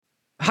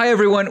Hi,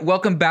 everyone.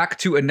 Welcome back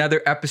to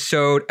another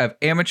episode of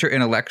Amateur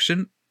in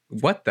Election.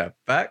 What the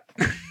fuck?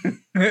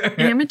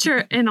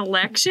 Amateur in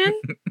election?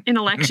 In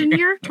election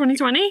year,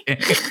 2020?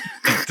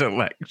 It's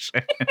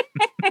election.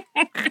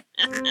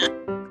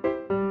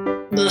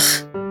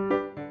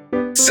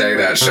 Say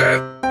that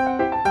shit.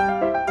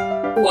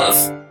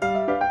 Woof.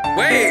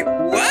 Wait,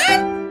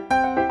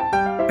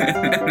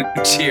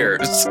 what?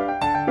 Cheers.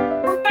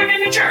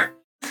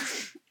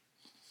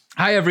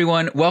 Hi,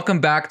 everyone. Welcome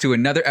back to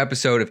another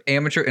episode of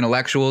Amateur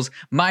Intellectuals.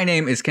 My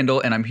name is Kendall,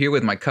 and I'm here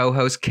with my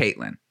co-host,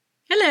 Caitlin.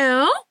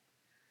 Hello.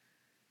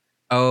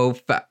 Oh,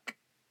 fuck.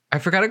 I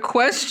forgot a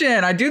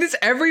question. I do this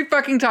every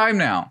fucking time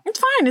now. It's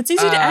fine. It's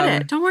easy to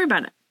edit. Don't worry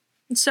about it.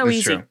 It's so That's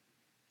easy. True.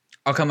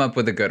 I'll come up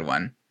with a good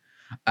one.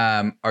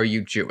 Are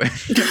you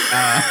Jewish?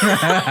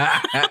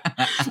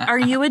 Are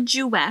you a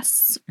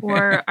Jewess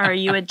or are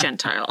you a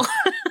Gentile?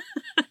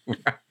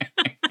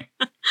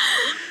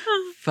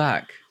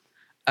 Fuck.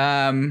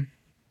 I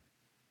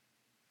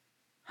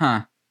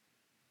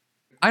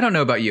don't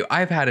know about you.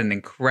 I've had an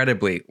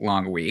incredibly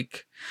long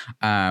week.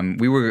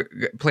 We were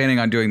planning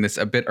on doing this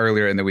a bit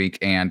earlier in the week,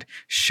 and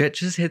shit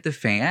just hit the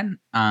fan.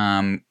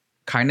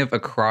 Kind of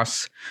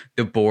across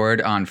the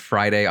board on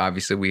Friday.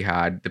 Obviously, we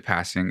had the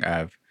passing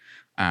of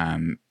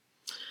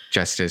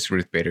Justice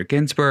Ruth Bader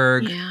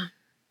Ginsburg,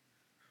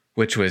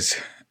 which was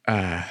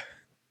a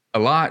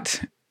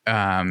lot.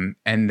 And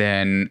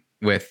then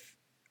with,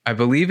 I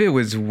believe it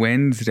was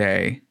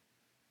Wednesday,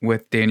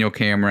 with Daniel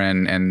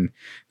Cameron and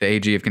the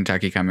AG of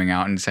Kentucky coming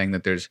out and saying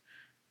that there's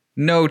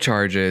no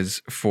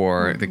charges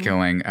for the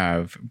killing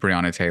of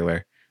Breonna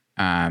Taylor.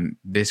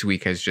 This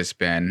week has just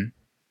been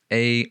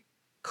a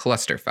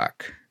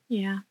clusterfuck.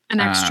 Yeah. An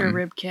extra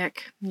rib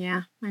kick.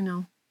 Yeah, I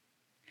know.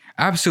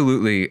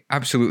 Absolutely,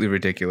 absolutely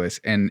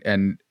ridiculous.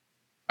 And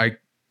I'm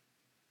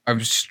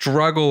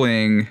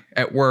struggling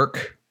at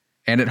work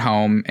and at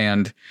home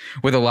and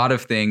with a lot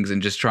of things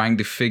and just trying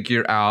to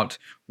figure out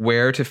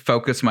where to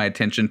focus my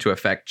attention to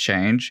affect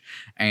change.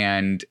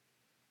 And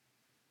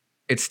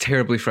it's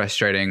terribly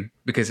frustrating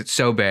because it's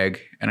so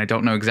big and I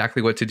don't know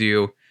exactly what to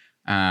do.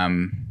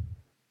 But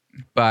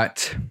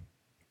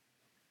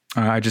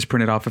I just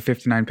printed off a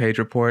 59-page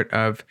report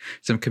of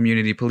some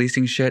community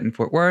policing shit in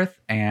Fort Worth.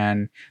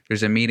 And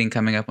there's a meeting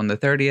coming up on the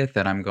 30th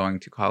that I'm going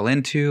to call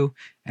into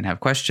and have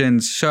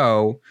questions.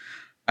 So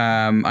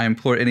I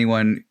implore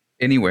anyone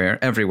anywhere,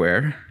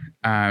 everywhere,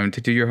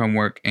 to do your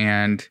homework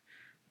and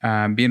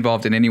be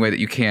involved in any way that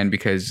you can,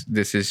 because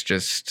this is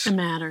just... It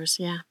matters,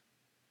 yeah.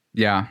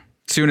 Yeah.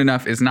 Soon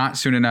enough is not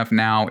soon enough.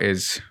 Now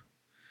is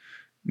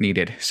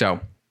needed. So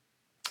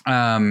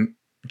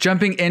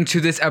jumping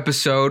into this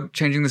episode,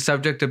 changing the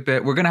subject a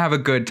bit, we're going to have a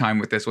good time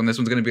with this one. This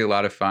one's going to be a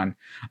lot of fun.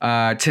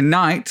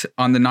 Tonight,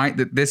 on the night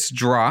that this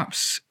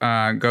drops,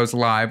 goes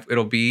live,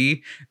 it'll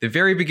be the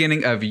very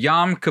beginning of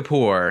Yom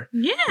Kippur,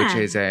 which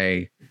is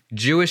a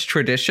Jewish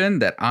tradition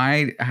that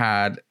I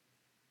had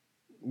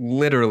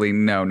literally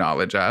no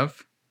knowledge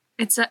of.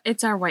 It's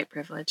our white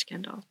privilege,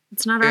 Kendall.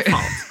 It's not our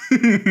fault.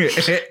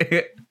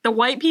 The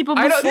white people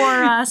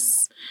before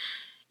us,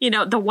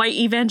 the white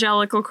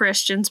evangelical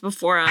Christians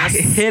before us.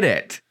 Hit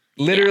it.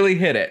 Literally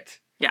hit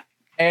it. Yeah.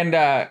 And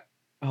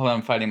hold on,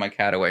 I'm fighting my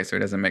cat away so it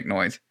doesn't make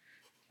noise.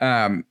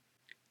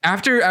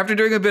 After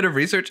doing a bit of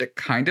research, it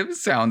kind of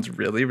sounds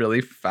really,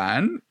 really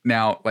fun.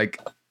 Now,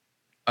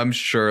 I'm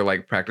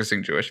sure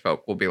practicing Jewish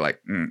folk will be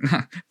like,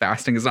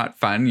 fasting is not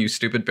fun, you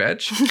stupid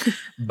bitch.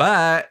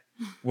 But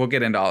we'll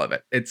get into all of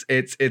it.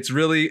 It's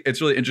really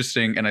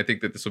interesting, and I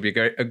think that this will be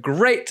a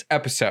great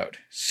episode.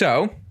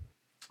 So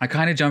I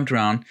kind of jumped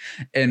around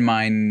in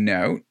my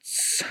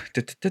notes.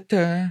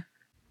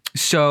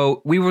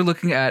 So we were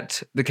looking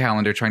at the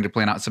calendar, trying to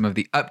plan out some of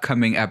the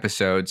upcoming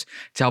episodes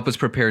to help us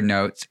prepare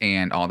notes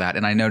and all that.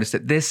 And I noticed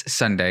that this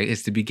Sunday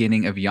is the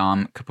beginning of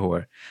Yom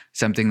Kippur,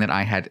 something that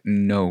I had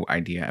no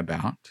idea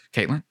about.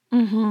 Caitlin?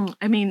 Mm-hmm.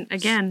 I mean,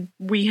 again,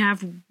 we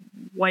have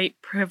white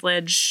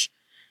privilege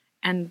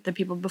and the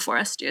people before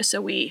us do,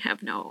 so we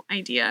have no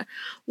idea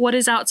what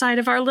is outside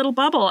of our little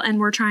bubble, and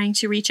we're trying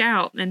to reach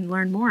out and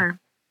learn more.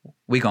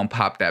 We gonna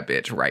pop that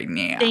bitch right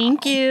now.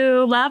 Thank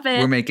you. Love it.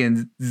 We're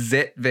making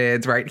zit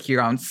vids right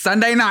here on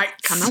Sunday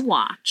nights. Come and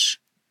watch.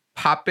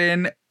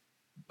 Poppin'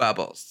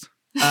 bubbles.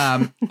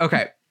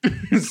 Okay.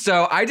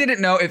 So I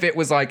didn't know if it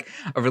was like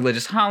a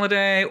religious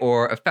holiday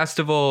or a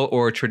festival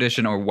or a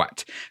tradition or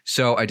what.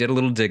 So I did a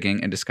little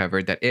digging and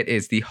discovered that it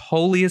is the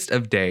holiest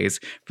of days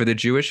for the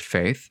Jewish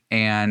faith,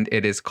 and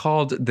it is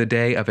called the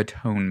Day of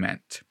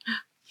Atonement.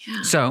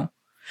 Yeah. So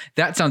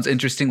that sounds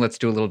interesting. Let's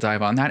do a little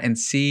dive on that and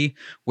see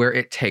where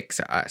it takes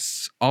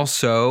us.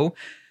 Also,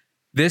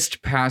 this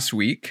past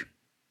week,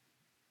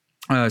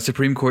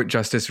 Supreme Court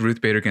Justice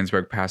Ruth Bader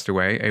Ginsburg passed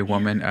away, a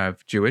woman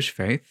of Jewish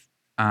faith.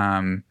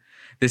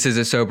 This is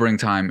a sobering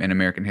time in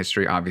American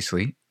history,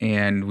 obviously,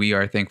 and we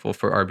are thankful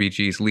for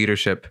RBG's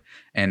leadership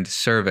and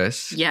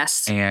service.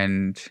 Yes.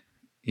 And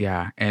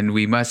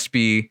we must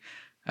be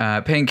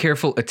paying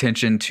careful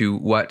attention to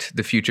what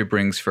the future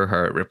brings for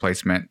her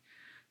replacement.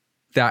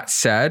 That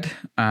said,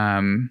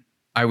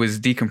 I was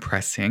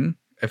decompressing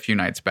a few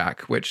nights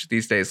back, which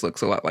these days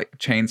looks a lot like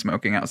chain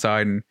smoking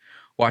outside and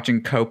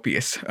watching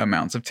copious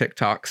amounts of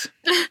TikToks.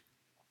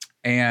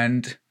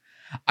 And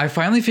I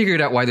finally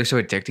figured out why they're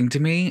so addicting to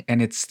me.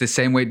 And it's the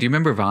same way. Do you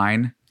remember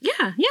Vine?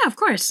 Yeah, of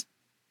course.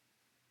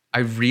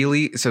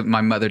 So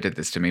my mother did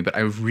this to me, but I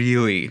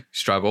really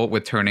struggle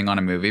with turning on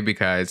a movie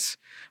because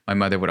my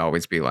mother would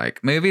always be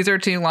like, movies are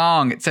too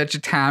long. It's such a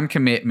time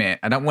commitment.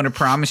 I don't want to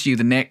promise you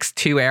the next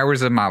 2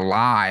 hours of my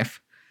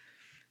life.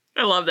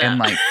 I love that. And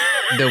like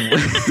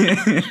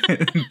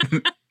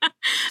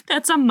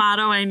that's a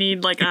motto I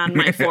need like on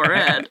my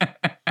forehead.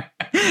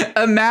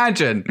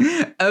 Imagine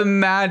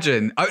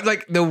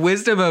like the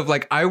wisdom of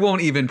like, I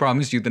won't even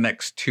promise you the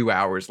next 2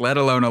 hours, let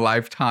alone a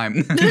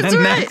lifetime. That's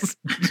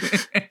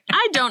right.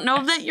 I don't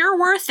know that you're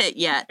worth it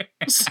yet.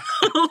 So.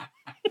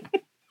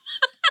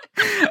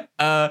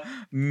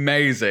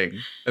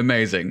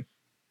 Amazing.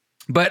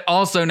 But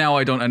also now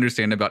I don't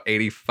understand about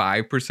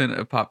 85%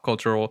 of pop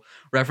cultural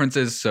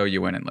references, so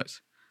you win and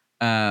lose.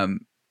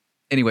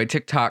 Anyway,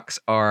 TikToks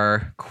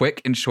are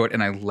quick and short,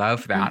 and I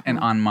love that. Mm-hmm. And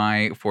on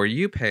my For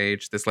You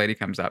page, this lady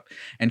comes up,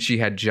 and she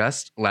had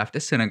just left a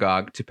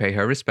synagogue to pay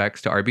her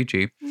respects to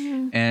RBG,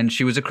 and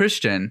she was a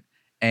Christian.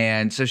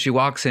 And so she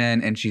walks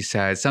in, and she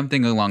says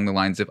something along the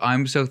lines of,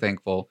 I'm so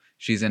thankful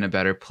she's in a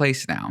better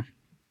place now.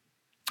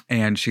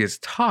 And she is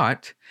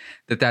taught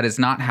that that is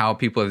not how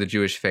people of the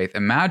Jewish faith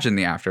imagine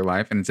the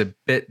afterlife. And it's a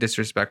bit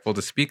disrespectful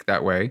to speak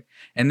that way.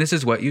 And this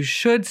is what you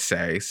should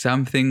say,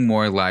 something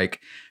more like,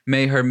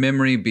 may her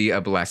memory be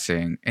a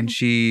blessing. And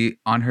she,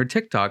 on her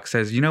TikTok,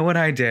 says, you know what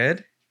I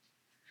did?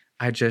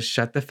 I just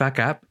shut the fuck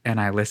up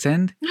and I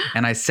listened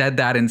and I said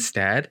that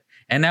instead.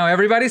 And now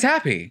everybody's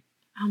happy.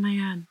 Oh my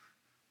God.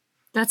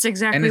 That's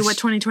exactly what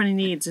 2020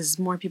 needs, is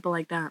more people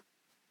like that.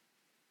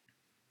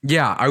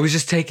 Yeah, I was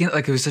just taking,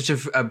 like, it was such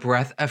a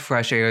breath of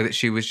fresh air that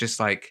she was just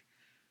like,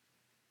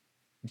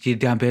 you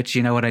dumb bitch,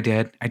 you know what I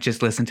did? I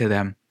just listened to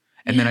them.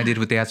 And then I did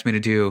what they asked me to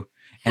do.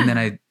 And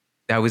then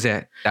that was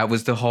it. That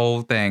was the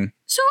whole thing.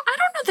 So I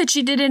don't know that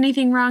she did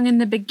anything wrong in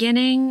the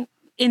beginning,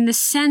 in the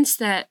sense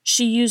that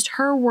she used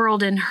her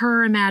world and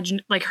her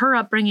like her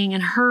upbringing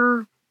and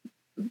her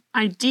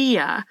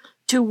idea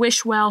to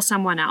wish well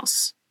someone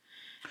else.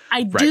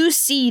 I do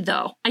see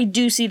though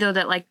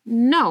that like,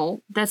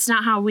 no, that's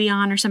not how we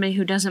honor somebody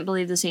who doesn't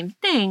believe the same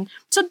thing.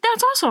 So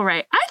that's also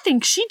right. I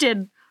think she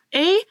did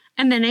A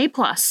and then A+.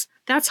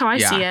 That's how I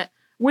see it.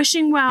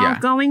 Wishing well,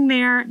 going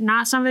there,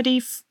 not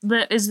somebody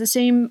that is the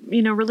same,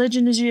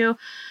 religion as you,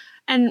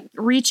 and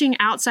reaching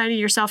outside of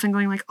yourself and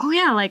going like, oh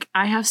yeah, like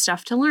I have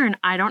stuff to learn.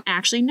 I don't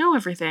actually know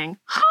everything.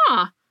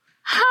 Huh.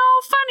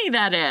 How funny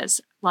that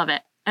is. Love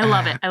it. I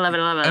love it. I love it.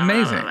 I love it.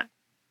 Amazing. I love it.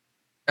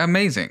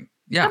 Amazing.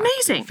 Yeah.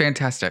 Amazing.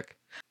 Fantastic.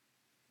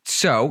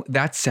 So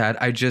that said,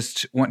 I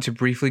just want to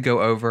briefly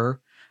go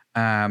over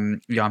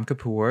Yom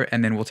Kippur,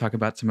 and then we'll talk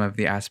about some of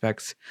the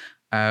aspects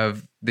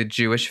of the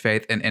Jewish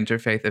faith and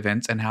interfaith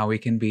events and how we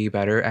can be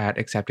better at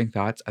accepting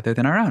thoughts other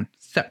than our own.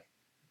 So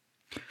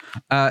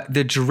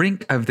the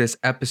drink of this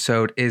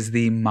episode is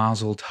the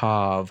Mazel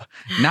Tov,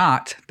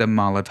 not the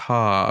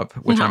Molotov,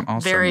 which I'm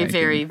also very, making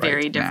very, right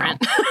very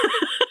different.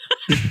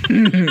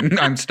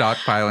 I'm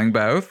stockpiling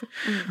both.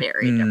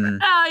 Very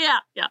different. Oh,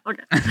 yeah.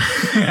 Okay.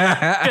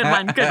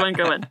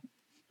 Good one.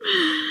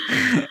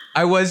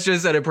 I was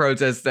just at a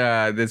protest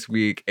this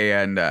week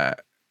and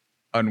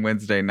on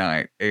Wednesday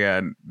night,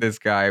 and this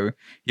guy,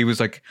 he was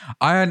like,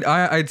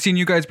 I'd seen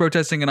you guys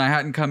protesting and I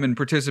hadn't come and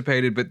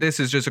participated, but this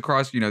is just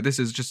this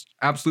is just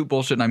absolute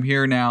bullshit and I'm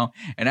here now.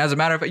 And as a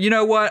matter of fact, you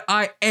know what?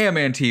 I am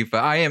Antifa.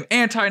 I am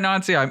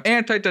anti-Nazi. I'm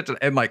anti-,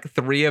 and like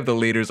 3 of the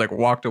leaders like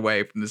walked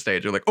away from the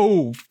stage. They're like,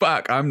 oh,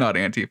 fuck, I'm not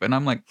Antifa. And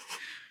I'm like,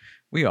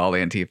 we all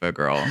Antifa,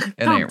 girl.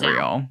 It ain't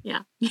real. Yeah.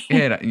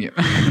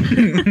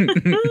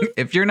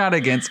 If you're not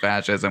against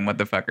fascism, what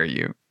the fuck are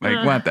you?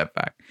 Like, what the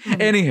fuck?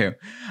 Anywho,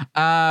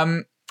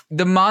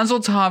 the Mazel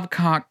Tov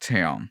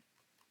cocktail.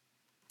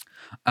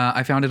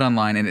 I found it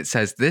online, and it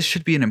says this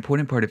should be an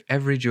important part of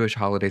every Jewish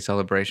holiday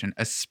celebration,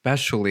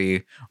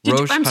 especially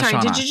Rosh Hashanah. I'm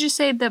sorry, did you just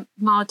say the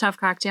Molotov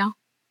cocktail?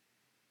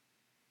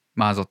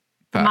 Mazel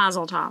Tov.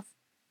 Mazel Tov.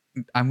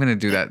 I'm going to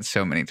do that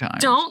so many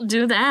times. Don't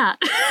do that.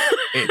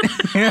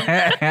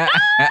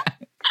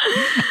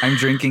 I'm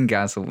drinking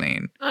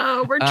gasoline.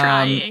 Oh, we're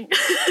trying.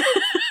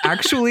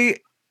 Actually,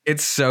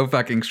 it's so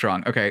fucking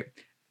strong. Okay.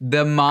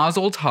 The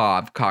Mazel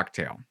Tov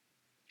cocktail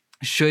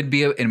should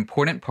be an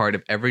important part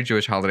of every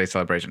Jewish holiday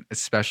celebration,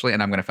 especially,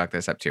 and I'm going to fuck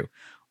this up too,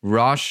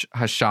 Rosh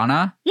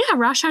Hashanah? Yeah,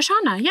 Rosh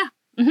Hashanah. Yeah.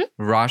 Mm-hmm.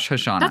 Rosh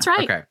Hashanah. That's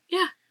right. Okay.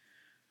 Yeah.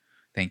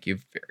 Thank you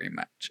very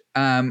much.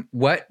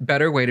 What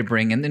better way to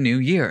bring in the new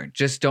year?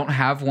 Just don't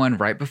have one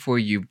right before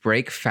you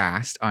break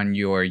fast on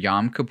your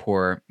Yom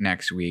Kippur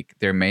next week.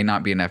 There may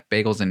not be enough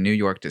bagels in New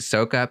York to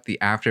soak up the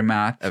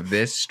aftermath of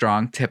this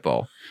strong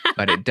tipple,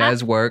 but it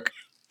does work.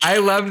 I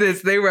love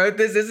this. They wrote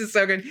this. This is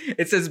so good.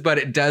 It says, but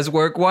it does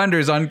work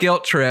wonders on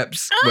guilt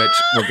trips, which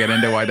we'll get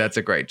into why that's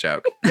a great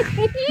joke.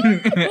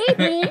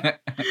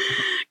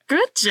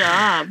 Good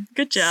job.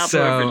 Good job,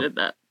 whoever did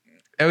that.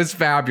 It was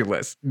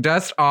fabulous.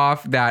 Dust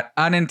off that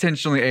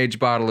unintentionally aged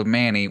bottle of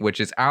Manny,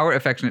 which is our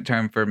affectionate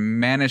term for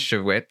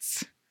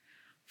Manischewitz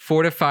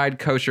fortified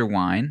kosher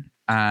wine,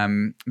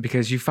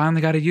 because you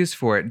finally got a use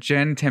for it.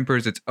 Gin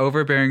tempers its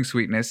overbearing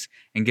sweetness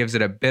and gives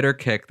it a bitter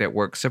kick that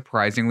works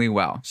surprisingly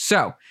well.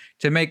 So,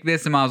 to make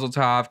this Mazel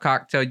Tov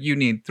cocktail, you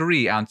need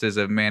 3 ounces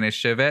of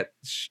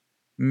Manischewitz.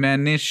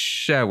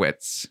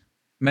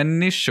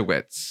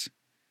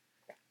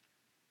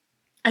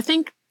 I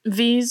think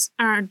V's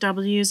are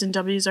W's and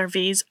W's are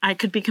V's. I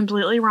could be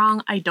completely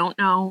wrong. I don't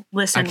know.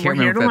 Listen, we're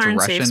here to learn.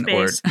 Safe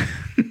space.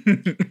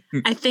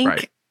 I think...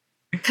 Right.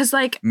 Because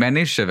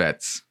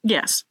Manischewitz.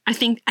 Yes, I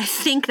think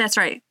that's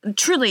right.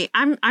 Truly,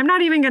 I'm not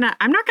gonna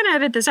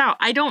edit this out.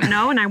 I don't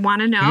know, and I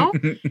want to know.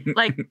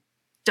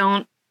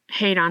 Don't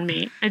hate on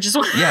me. I just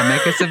want. Yeah,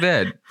 make us a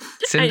vid.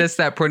 Send us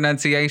that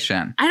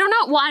pronunciation. I don't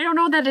know. Well, I don't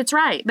know that it's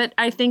right, but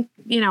I think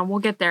we'll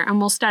get there and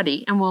we'll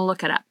study and we'll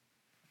look it up.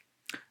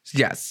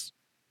 Yes.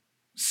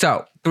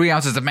 So 3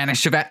 ounces of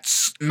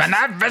Manischewitz.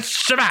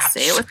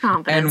 Say it with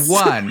confidence.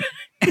 And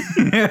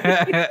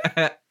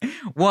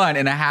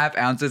 1.5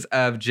 ounces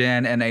of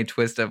gin and a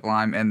twist of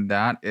lime, and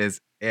that is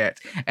it.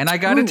 And I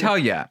gotta tell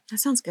you, that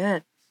sounds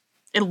good.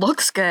 It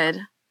looks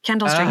good.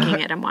 Kendall's drinking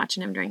it. I'm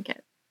watching him drink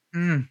it.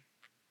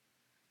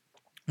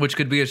 Which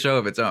could be a show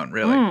of its own,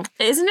 really,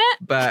 isn't it?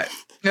 But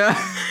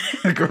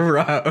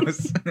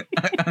gross.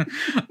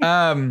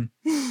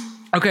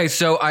 Okay,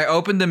 so I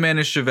opened the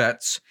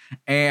Manischewitz,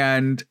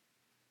 and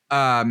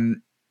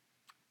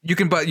you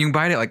can buy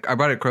it. I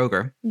bought it at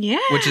Kroger,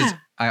 which is.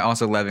 I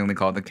also lovingly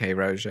call it the K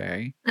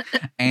Roger.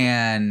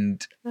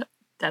 And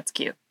that's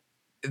cute.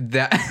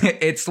 That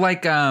it's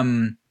like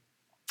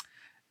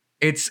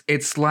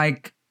it's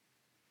like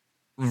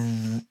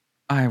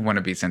I want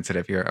to be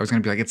sensitive here. I was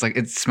gonna be like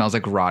it smells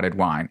like rotted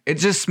wine. It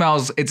just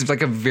smells. It's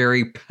like a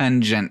very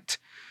pungent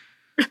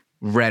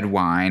red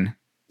wine.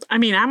 I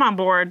mean, I'm on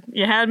board.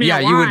 You had me. Yeah,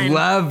 you would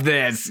love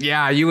this.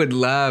 Yeah, you would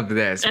love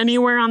this.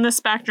 Anywhere on the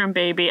spectrum,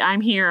 baby.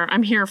 I'm here.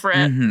 I'm here for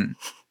it.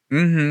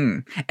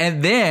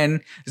 And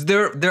then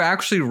they're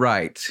actually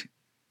right.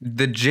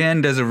 The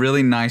gin does a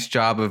really nice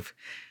job of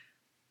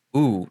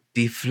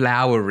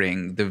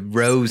deflowering the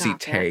rosy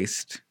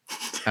taste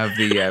of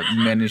the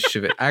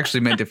Manischewitz. I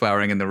actually meant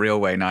deflowering in the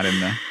real way, not in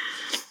the.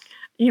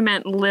 You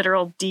meant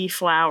literal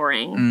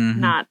deflowering,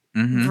 not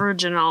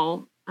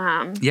virginal.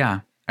 Yeah.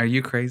 Are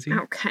you crazy?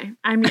 Okay.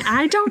 I mean,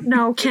 I don't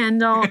know,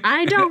 Kendall.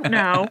 I don't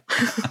know.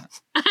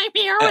 I'm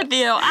here with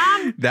you.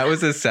 That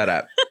was a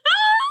setup.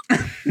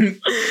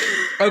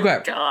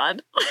 Okay.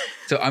 God.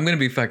 So I'm going to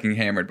be fucking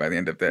hammered by the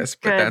end of this,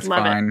 but that's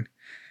fine.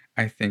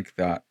 I think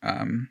that...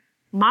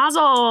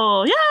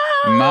 Mazel.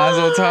 Yeah.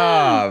 Mazel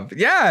tov.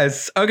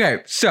 Yes.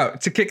 Okay. So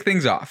to kick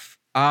things off,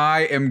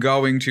 I am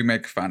going to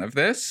make fun of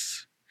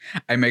this.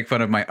 I make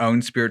fun of my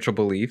own spiritual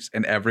beliefs,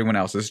 and everyone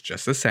else is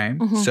just the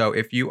same. So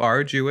if you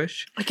are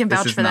Jewish, I can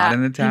vouch for that.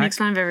 An attack. He makes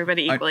fun of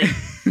everybody equally.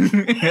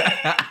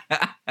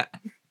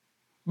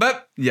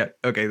 But yeah,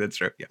 okay, that's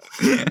true. Yeah.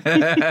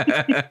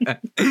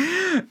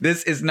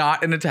 This is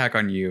not an attack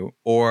on you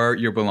or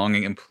your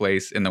belonging and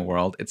place in the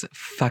world. It's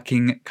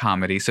fucking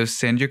comedy. So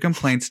send your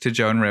complaints to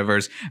Joan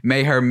Rivers.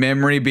 May her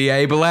memory be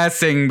a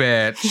blessing,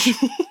 bitch.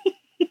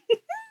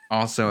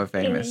 Also a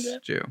famous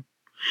Jew.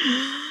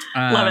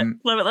 Love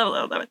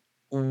it.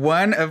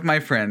 One of my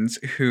friends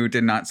who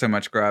did not so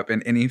much grow up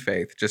in any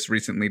faith just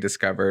recently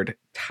discovered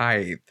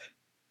tithe.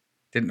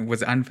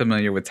 Was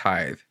unfamiliar with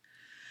tithe.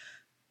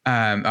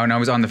 And I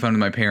was on the phone with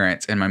my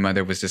parents, and my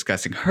mother was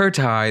discussing her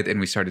tithe, and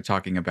we started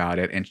talking about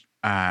it, and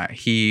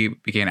he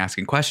began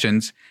asking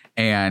questions,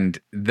 and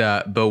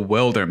the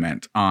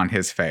bewilderment on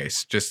his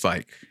face, just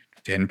like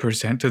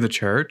 10% to the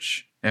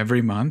church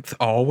every month,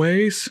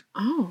 always.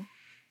 Oh.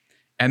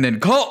 And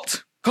then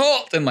cult,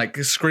 and like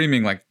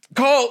screaming like,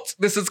 cult,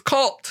 this is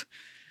cult.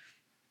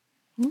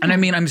 And I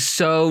mean, I'm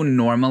so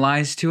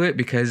normalized to it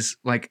because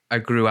like I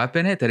grew up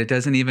in it that it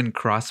doesn't even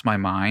cross my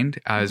mind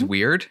as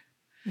weird.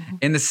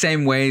 In the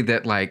same way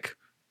that like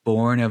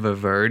born of a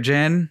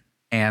virgin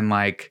and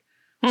like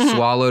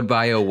swallowed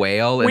by a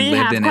whale and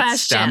lived in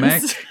its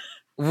stomach.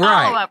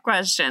 Right. Follow-up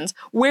questions.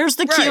 Where's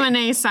the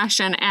Q&A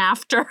session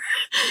after?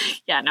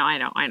 Yeah, no, I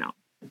know.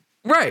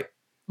 Right.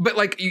 But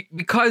like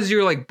because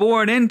you're like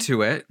born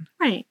into it.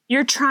 Right.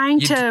 You're trying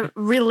to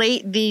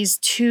relate these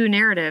two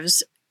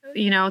narratives,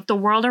 the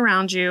world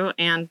around you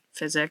and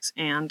physics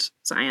and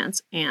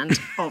science and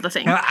all the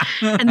things.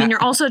 And then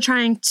you're also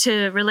trying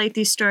to relate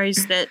these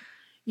stories that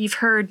you've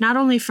heard not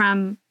only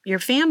from your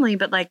family,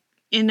 but like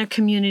in a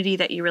community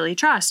that you really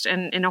trust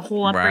and in a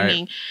whole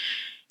upbringing.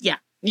 Right.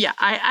 Yeah.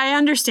 I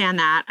understand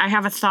that. I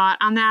have a thought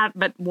on that,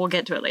 but we'll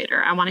get to it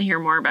later. I want to hear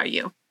more about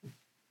you.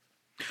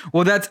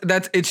 Well,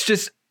 it's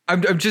just,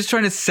 I'm just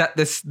trying to set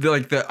this,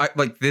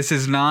 this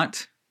is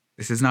not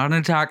an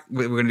attack.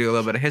 We're going to do a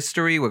little bit of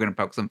history. We're going to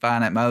poke some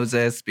fun at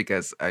Moses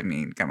because, I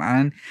mean, come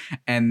on.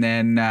 And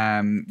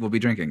then we'll be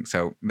drinking.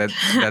 So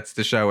that's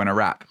the show in a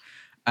wrap.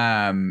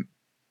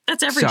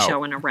 That's every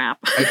show in a wrap.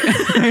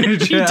 You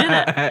did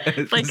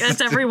it. Like,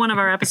 that's every one of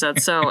our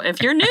episodes. So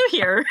if you're new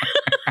here,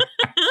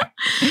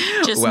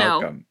 Just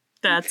know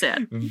that's it.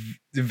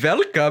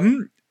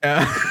 Welcome.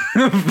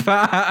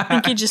 I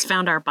think you just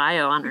found our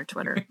bio on our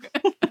Twitter.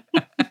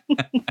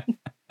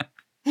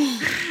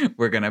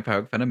 We're going to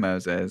poke fun of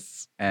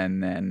Moses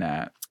and then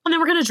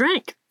we're going to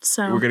drink.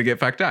 So we're going to get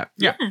fucked up.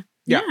 Yeah.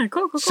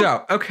 Cool.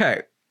 So,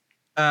 okay.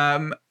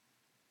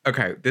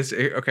 Okay,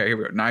 here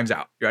we go. Knives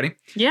Out. You ready?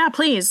 Yeah,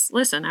 please.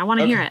 Listen, I want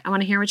to hear it. I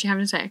want to hear what you have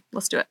to say.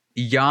 Let's do it.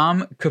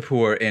 Yom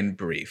Kippur in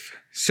brief.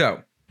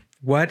 So,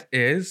 what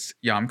is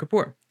Yom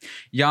Kippur?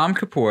 Yom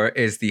Kippur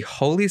is the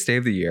holiest day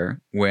of the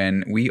year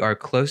when we are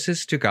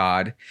closest to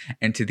God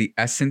and to the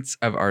essence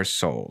of our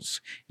souls.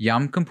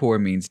 Yom Kippur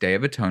means Day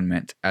of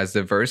Atonement, as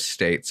the verse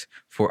states,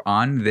 for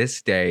on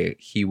this day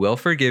he will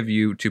forgive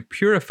you to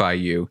purify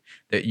you,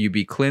 that you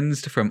be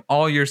cleansed from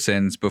all your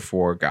sins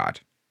before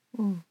God.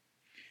 Mm.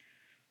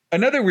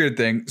 Another weird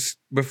thing,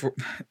 before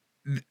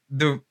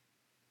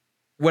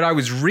what I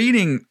was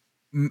reading,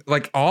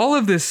 like all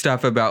of this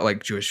stuff about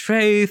like Jewish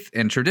faith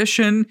and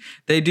tradition,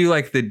 they do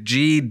like the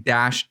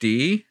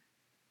G-D.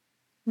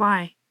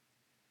 Why?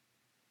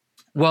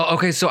 Well,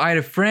 okay, so I had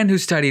a friend who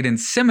studied in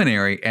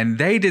seminary and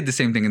they did the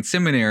same thing in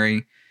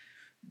seminary,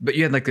 but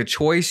you had like the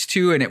choice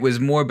to, and it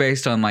was more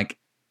based on like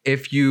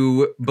if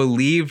you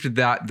believed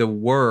that the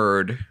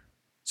word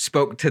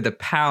spoke to the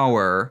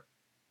power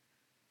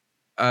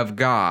of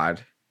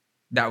God,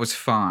 that was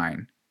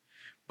fine.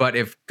 But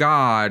if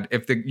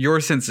your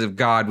sense of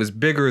God was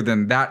bigger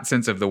than that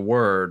sense of the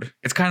word,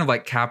 it's kind of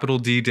like capital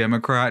D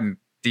Democrat and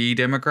D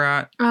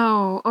Democrat.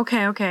 Oh,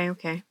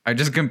 okay. I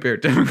just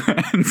compared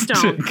Democrats.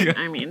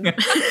 I mean,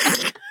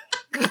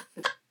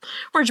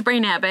 where's your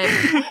brain at,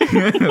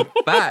 babe?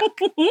 Back.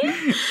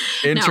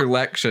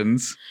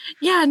 Interlections.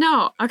 Yeah,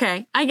 no.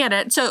 Okay, I get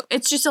it. So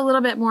it's just a little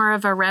bit more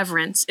of a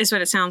reverence is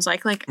what it sounds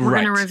like. Like we're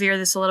going to revere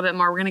this a little bit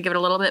more. We're going to give it a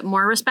little bit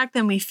more respect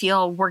than we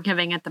feel we're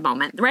giving at the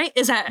moment. Right?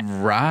 Is that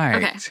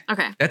right?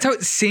 Okay. That's how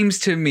it seems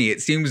to me.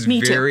 It seems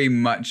very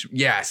much.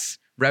 Yes.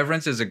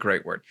 Reverence is a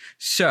great word.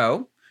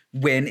 So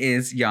when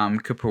is Yom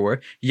Kippur?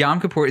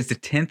 Yom Kippur is the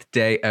 10th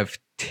day of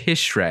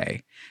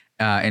Tishrei.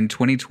 In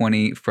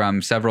 2020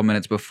 from several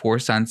minutes before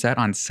sunset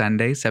on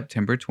Sunday,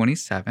 September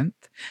 27th,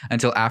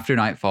 until after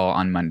nightfall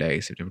on Monday,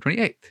 September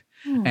 28th.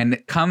 And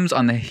it comes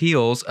on the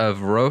heels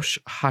of Rosh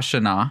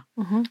Hashanah.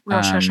 Mm-hmm.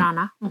 Rosh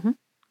Hashanah.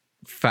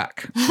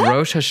 Fuck.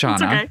 Rosh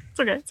Hashanah.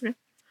 It's okay.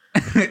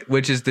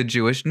 Which is the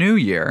Jewish New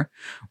Year,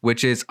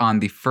 which is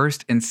on the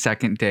first and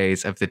second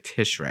days of the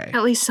Tishrei.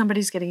 At least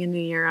somebody's getting a new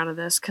year out of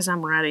this because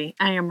I'm ready.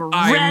 I am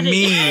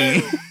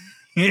ready.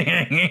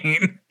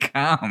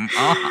 Come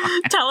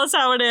on. Tell us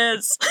how it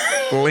is.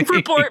 Please.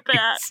 Report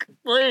back.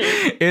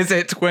 Please. Is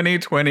it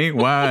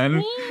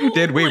 2021?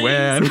 Did we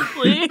win?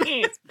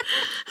 Please.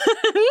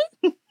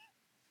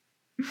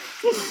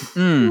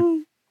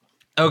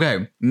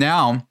 Okay,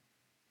 now,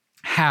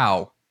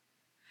 how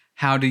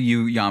do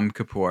you Yom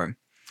Kippur?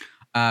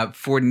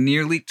 For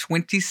nearly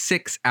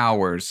 26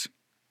 hours,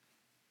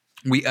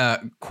 we,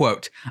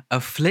 quote,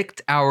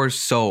 afflict our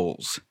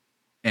souls,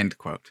 end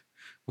quote.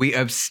 We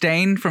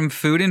abstain from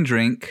food and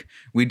drink.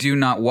 We do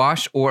not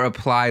wash or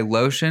apply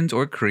lotions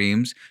or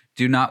creams,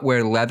 do not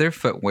wear leather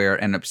footwear,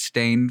 and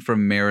abstain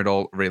from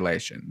marital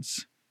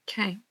relations.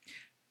 Okay.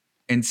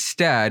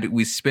 Instead,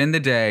 we spend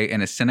the day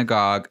in a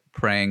synagogue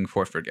praying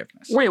for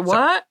forgiveness. Wait,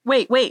 what?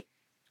 Wait.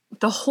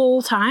 The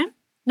whole time?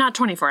 Not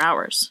 24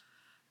 hours.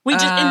 We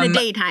just in the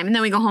daytime, and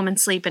then we go home and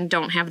sleep and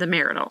don't have the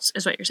maritals,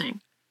 is what you're saying.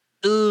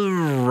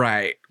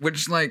 Right.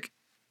 Which, like...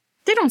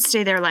 They don't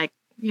stay there, like,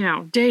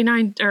 day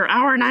 9 or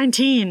hour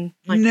 19.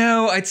 Like,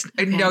 no,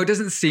 it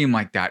doesn't seem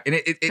like that.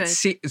 And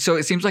so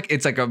it seems like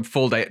it's like a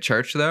full day at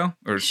church though,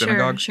 or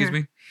synagogue, excuse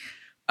me.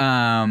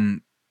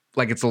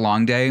 Like it's a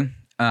long day.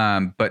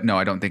 But no,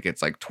 I don't think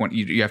it's like 20.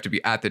 You have to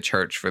be at the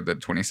church for the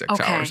 26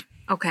 hours.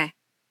 Okay.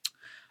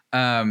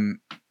 I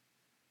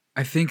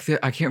think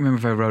that I can't remember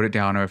if I wrote it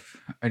down or if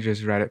I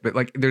just read it, but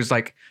like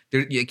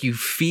you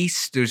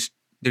feast. There's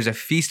a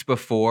feast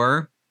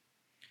before.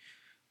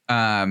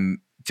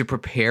 To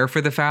prepare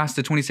for the fast,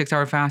 the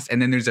 26-hour fast,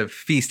 and then there's a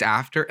feast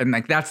after, and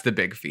like that's the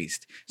big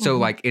feast. So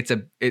like it's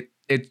the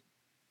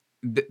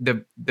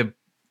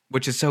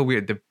which is so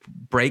weird. The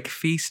break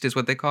feast is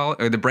what they call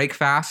it, or the break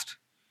fast.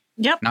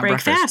 Yep, not break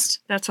breakfast. Fast.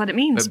 That's what it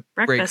means.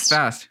 Breakfast. Break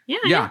fast.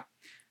 Yeah.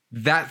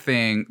 That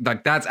thing,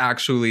 like that's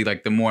actually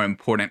like the more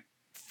important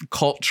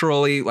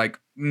culturally, like.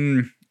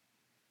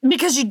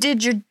 Because you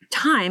did your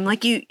time,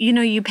 like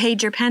you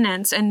paid your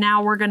penance, and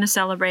now we're going to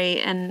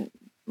celebrate and.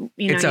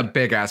 It's a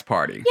big ass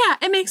party. Yeah,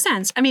 it makes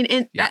sense. I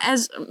mean,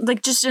 as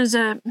like just as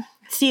a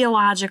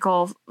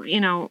theological,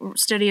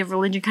 study of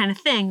religion kind of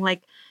thing,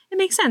 like it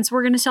makes sense.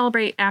 We're going to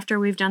celebrate after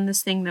we've done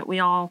this thing that we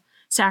all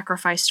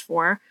sacrificed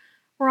for.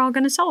 We're all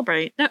going to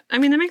celebrate. That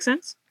makes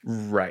sense.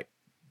 Right.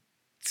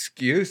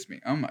 Excuse me.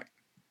 Oh my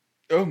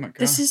God.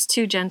 This is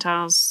two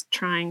Gentiles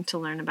trying to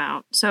learn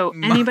about. So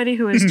anybody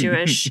who is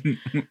Jewish,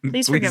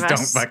 please forgive us.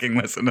 Please don't fucking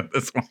listen to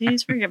this one.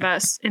 Please forgive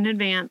us in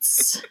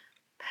advance.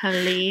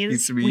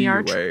 Please, we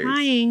are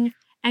trying.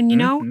 And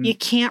you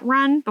can't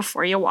run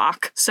before you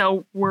walk.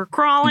 So we're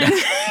crawling.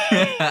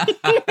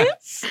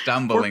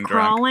 Stumbling. We're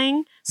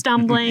crawling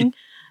stumbling.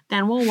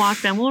 Then we'll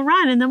walk, then we'll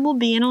run, and then we'll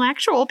be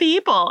intellectual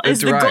people.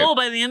 Is the goal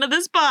by the end of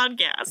this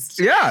podcast.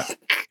 Yeah.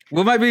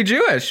 We might be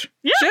Jewish.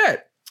 Yeah.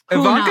 Shit. Who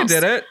Ivanka knows?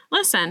 did it.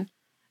 Listen.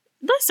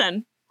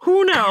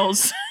 Who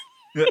knows?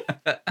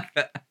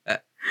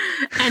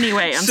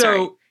 Anyway, I'm sorry.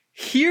 So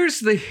here's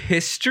the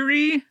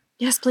history.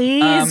 Yes,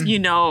 please. You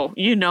know,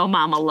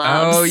 Mama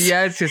loves. Oh,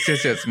 yes.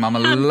 Mama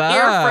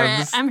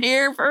loves. I'm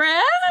here for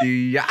it.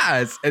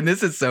 Yes. And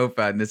this is so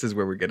fun. This is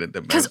where we get into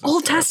because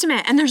Old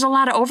Testament, and there's a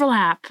lot of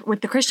overlap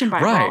with the Christian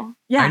Bible. Right.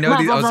 Yeah, I know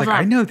these. I was like,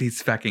 I know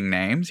these fucking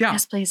names. Yeah.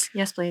 Yes, please.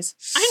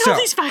 I know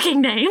these fucking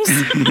names.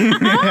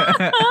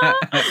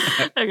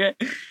 Okay.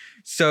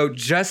 So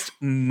just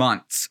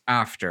months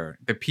after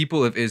the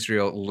people of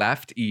Israel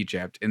left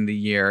Egypt in the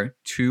year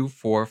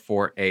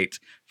 2448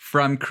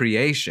 from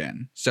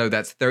creation, so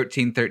that's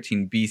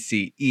 1313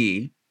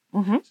 BCE.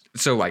 Mm-hmm.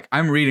 So like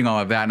I'm reading all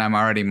of that and I'm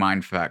already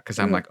mindfucked because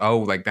I'm like, oh,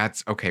 like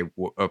that's okay.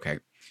 Okay.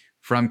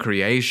 From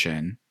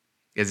creation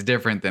is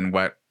different than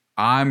what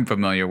I'm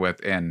familiar with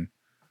in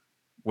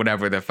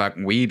whatever the fuck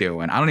we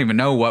do. And I don't even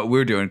know what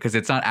we're doing because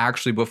it's not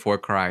actually before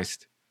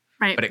Christ.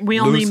 Right. But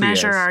we only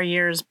measure our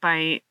years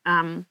by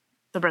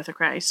the birth of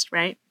Christ,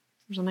 right?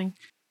 Or something.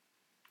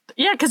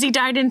 Yeah, because he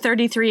died in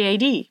 33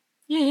 AD.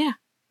 Yeah.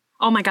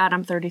 Oh my God,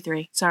 I'm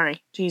 33.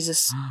 Sorry.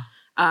 Jesus.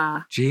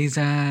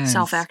 Jesus.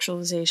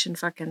 Self-actualization,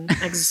 fucking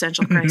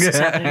existential crisis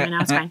happening right now.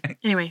 It's fine.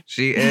 Anyway.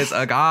 She is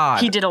a god.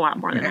 He did a lot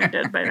more than I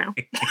did by now.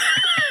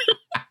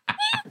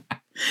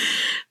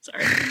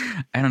 Sorry.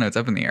 I don't know. It's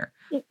up in the air.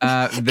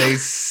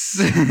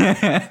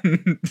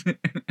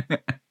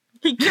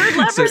 He cured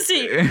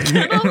leprosy.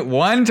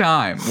 One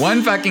time.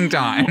 One fucking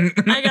time.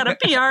 I got a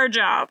PR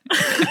job.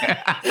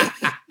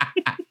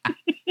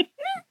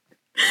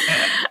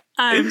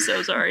 I'm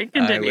so sorry.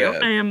 Continue.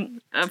 I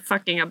am a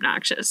fucking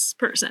obnoxious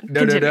person.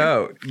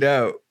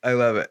 No. I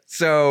love it.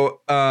 So,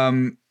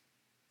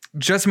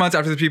 just months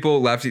after the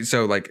people left,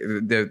 so like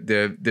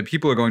the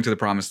people are going to the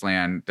promised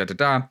land,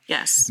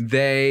 Yes.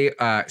 They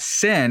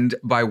sinned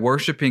by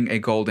worshiping a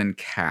golden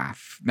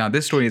calf. Now,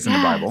 this story is in the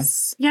Bible.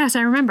 Yes,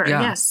 I remember.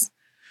 Yeah. Yes.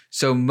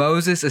 So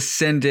Moses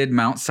ascended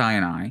Mount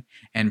Sinai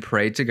and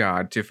prayed to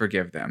God to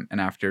forgive them. And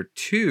after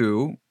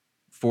 2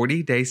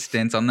 40-day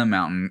stints on the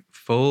mountain,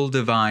 full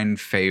divine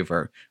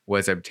favor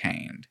was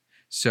obtained.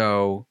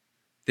 So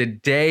the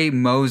day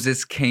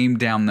Moses came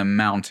down the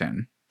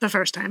mountain. The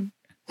first time.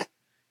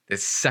 The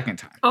second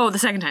time. Oh, the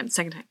second time.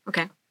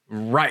 Okay.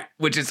 Right.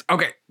 Which is,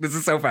 okay. This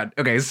is so fun.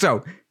 Okay.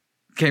 So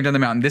came down the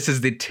mountain. This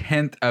is the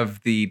 10th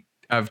of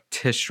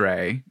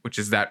Tishrei, which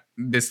is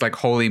this like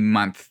holy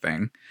month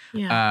thing.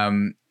 Yeah.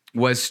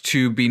 Was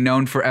to be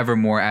known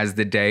forevermore as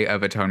the Day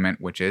of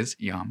Atonement, which is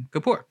Yom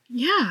Kippur.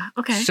 Yeah,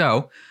 okay.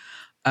 So,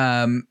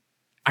 I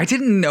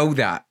didn't know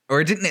that,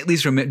 or I didn't at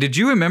least remember. Did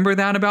you remember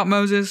that about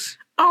Moses?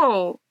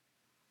 Oh,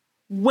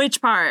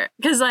 which part?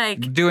 Because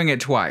like... Doing it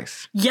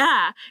twice.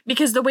 Yeah,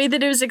 because the way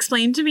that it was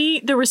explained to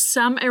me, there was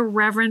some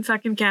irreverent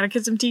fucking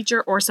catechism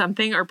teacher or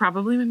something, or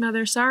probably my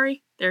mother,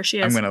 sorry. There she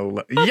is. I'm going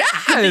to...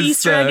 Yes! The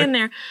Easter egg in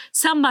there.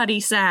 Somebody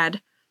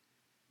said,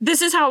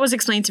 this is how it was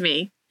explained to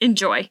me.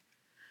 Enjoy.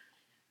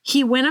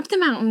 He went up the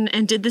mountain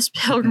and did this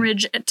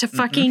pilgrimage to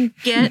fucking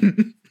get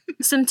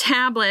some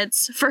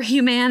tablets for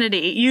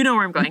humanity. You know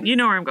where I'm going.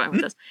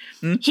 With this.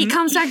 He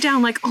comes back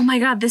down like, oh my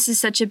God, this is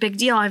such a big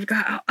deal.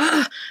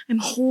 I'm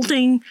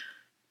holding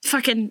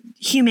fucking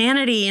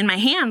humanity in my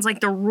hands, like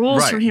the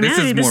rules for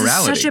humanity. This is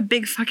such a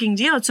big fucking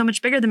deal. It's so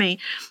much bigger than me.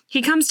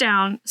 He comes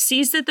down,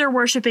 sees that they're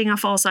worshiping a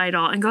false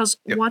idol and goes,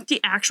 what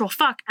the actual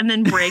fuck? And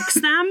then breaks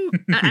them.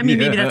 I mean,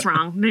 maybe that's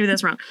wrong.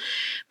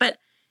 But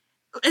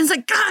it's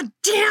like, God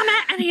damn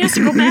it. And he has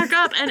to go back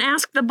up and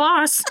ask the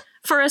boss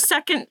for a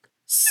second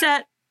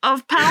set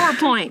of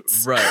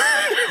PowerPoints.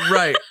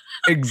 Right.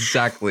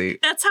 Exactly.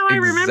 That's how I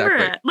remember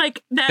it.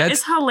 Like,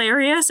 that's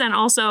hilarious. And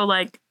also,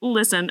 like,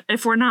 listen,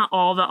 if we're not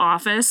all the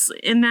Office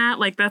in that,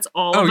 like, that's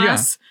all of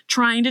us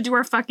trying to do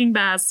our fucking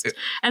best.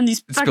 And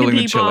these fucking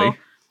people.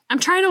 I'm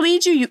trying to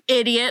lead you, you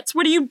idiots.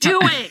 What are you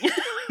doing?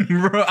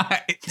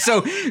 Right.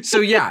 So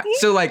yeah.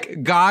 So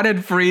like God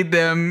had freed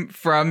them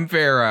from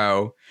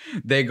Pharaoh.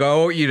 They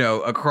go,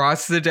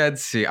 across the Dead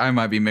Sea. I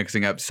might be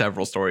mixing up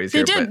several stories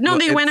here. They did. No,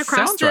 they went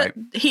across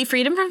he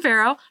freed them from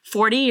Pharaoh.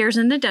 40 years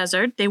in the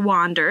desert. They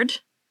wandered.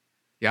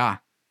 Yeah.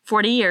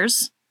 40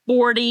 years.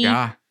 40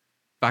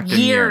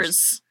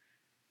 years.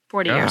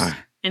 40 years.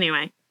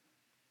 Anyway.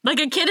 Like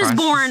a kid is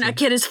born, a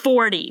kid is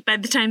 40 by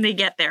the time they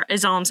get there,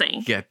 is all I'm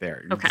saying. Get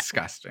there. Okay.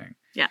 Disgusting.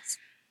 Yes.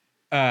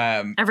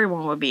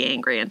 Everyone would be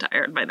angry and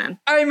tired by then.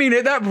 I mean,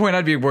 at that point,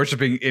 I'd be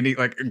worshiping any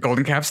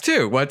golden calves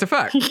too. What the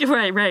fuck?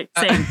 Right.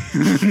 Same.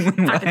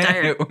 Fucking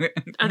tired.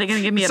 Are they going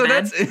to give me a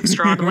bed?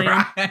 Strongly.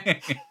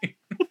 Right.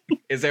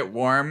 Is it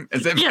warm?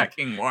 Is it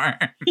fucking warm?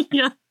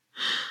 Yeah.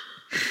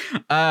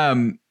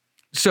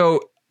 So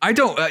I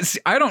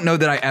don't know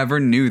that I ever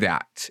knew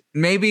that.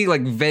 Maybe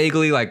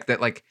vaguely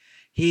that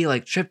he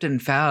tripped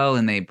and fell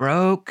and they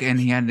broke and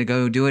he had to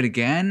go do it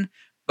again.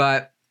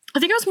 But I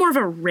think it was more of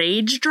a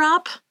rage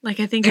drop. I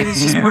think it was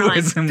just more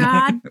God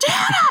damn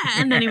it.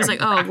 And then he was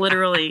like, oh,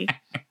 literally.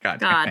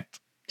 God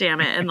damn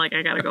it. And like,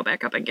 I got to go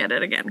back up and get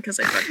it again because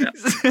I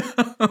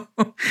fucked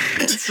up.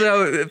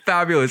 So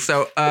fabulous.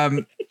 So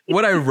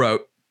what I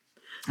wrote,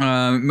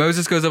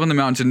 Moses goes up on the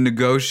mountain to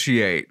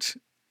negotiate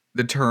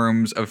the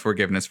terms of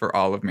forgiveness for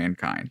all of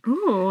mankind.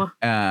 Ooh.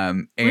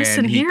 And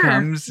listen he here,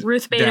 comes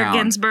Ruth Bader down.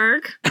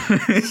 Ginsburg.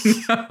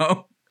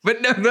 No.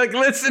 But no, like,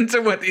 listen to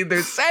what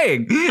they're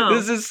saying. Oh.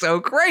 This is so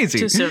crazy.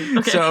 Too soon.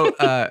 Okay.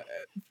 So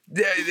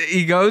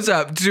he goes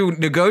up to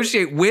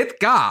negotiate with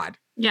God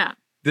Yeah.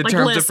 the Like,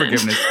 terms listen. of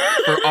forgiveness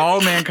for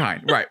all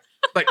mankind. Right.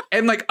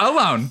 Like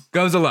alone,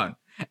 goes alone.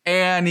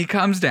 And he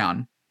comes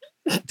down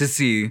to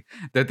see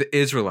that the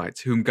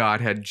Israelites, whom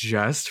God had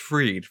just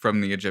freed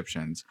from the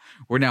Egyptians,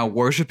 were now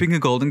worshiping a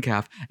golden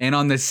calf and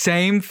on the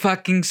same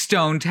fucking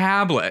stone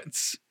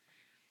tablets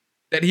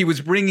that he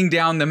was bringing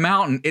down the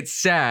mountain, it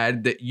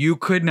said that you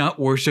could not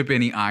worship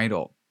any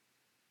idol.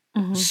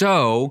 Mhm.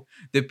 So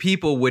the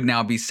people would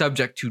now be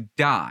subject to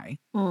die.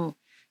 Mm.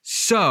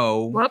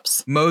 So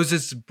Whoops.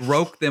 Moses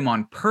broke them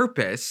on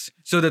purpose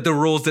so that the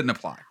rules didn't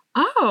apply.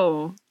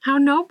 Oh, how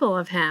noble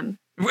of him.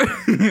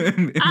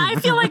 I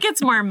feel like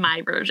it's more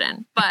my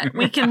version, but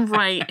we can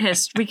rewrite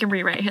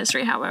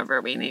history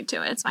however we need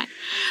to. It's fine.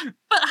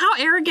 But how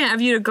arrogant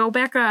of you to go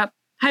back up,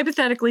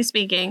 hypothetically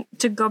speaking,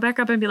 to go back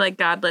up and be like,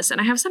 God, listen,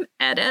 I have some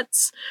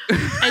edits.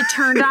 I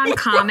turned on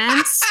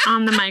comments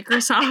on the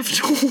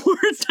Microsoft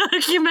Word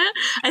document.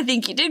 I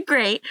think you did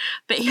great,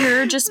 but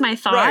here are just my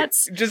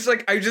thoughts.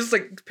 Right. I just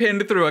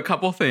pinned through a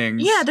couple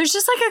things. Yeah, there's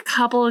just like a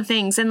couple of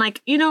things. And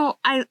like,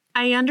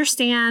 I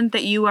understand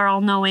that you are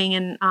all knowing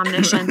and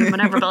omniscient and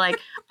whatever, but like,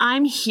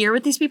 I'm here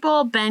with these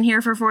people, been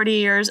here for 40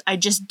 years. I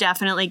just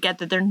definitely get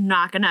that they're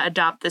not going to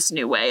adopt this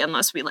new way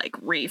unless we like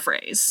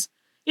rephrase.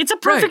 It's a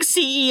perfect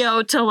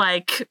CEO to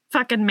like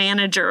fucking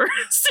manager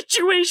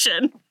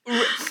situation.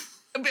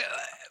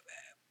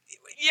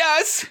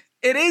 Yes,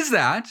 it is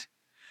that.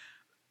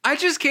 I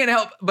just can't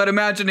help but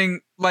imagining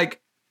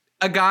like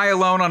a guy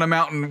alone on a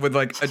mountain with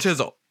like a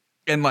chisel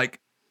and like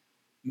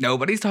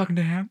nobody's talking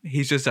to him.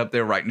 He's just up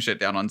there writing shit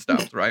down on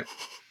stones, right?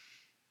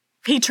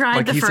 He tried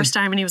Like, the he's first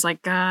time and he was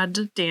like, God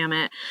damn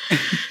it.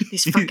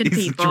 These fucking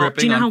He's people. dripping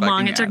Do you know how on long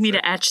fucking it took me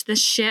to acid. etch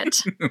this shit?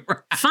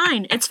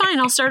 Fine. It's fine.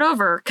 I'll start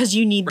over because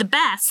you need the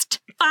best.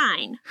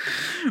 Fine.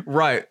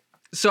 Right.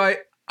 So I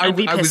I'd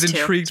be was pissed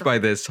too. intrigued by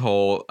this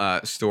whole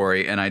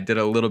story, and I did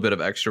a little bit of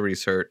extra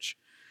research.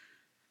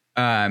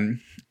 And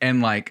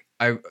like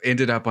I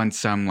ended up on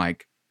some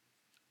like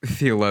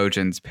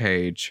theologian's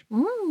page,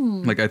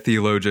 like a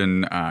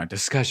theologian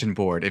discussion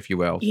board, if you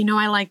will. You know,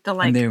 I like the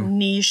like And they-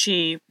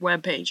 niche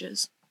web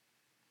pages.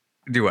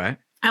 Do what?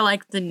 I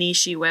like the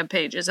niche web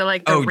pages. I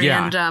like the Oh,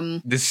 yeah.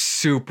 random This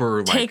super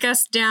like take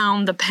us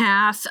down the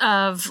path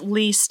of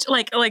least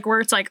like where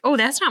it's like, oh,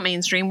 that's not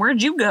mainstream.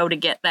 Where'd you go to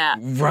get that?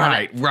 Love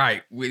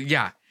it.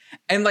 Yeah.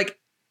 And like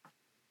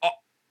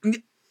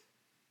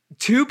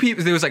two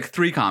people, there was like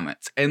 3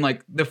 comments. And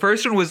like the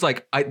first one was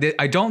like, I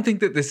don't think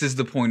that this is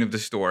the point of the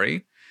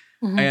story.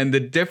 Mhm. And the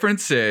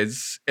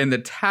differences in the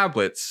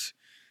tablets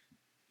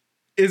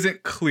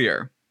isn't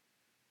clear.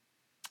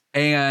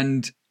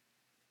 And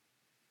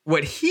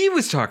what he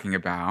was talking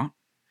about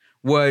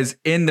was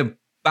in the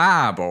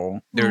Bible,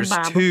 there's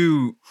Bible.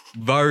 2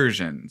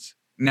 versions.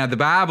 Now, the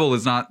Bible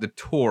is not the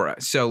Torah.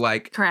 So,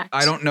 like, Correct.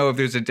 I don't know if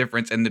there's a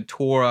difference in the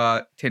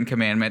Torah 10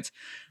 Commandments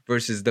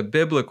versus the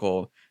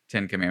biblical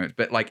 10 Commandments.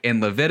 But, like,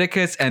 in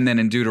Leviticus and then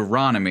in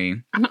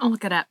Deuteronomy, I'm gonna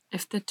look it up.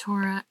 If the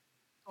Torah,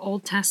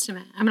 Old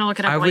Testament, I'm gonna look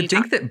it up. I while you would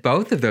think talk. that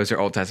both of those are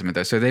Old Testament,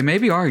 though. So they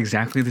maybe are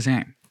exactly the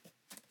same.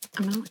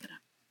 I'm gonna look it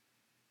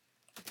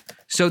up.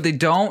 So they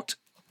don't.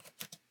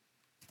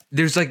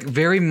 There's like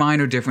very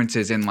minor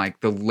differences in like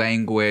the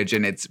language,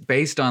 and it's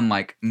based on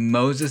like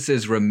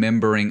Moses's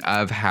remembering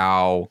of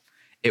how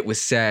it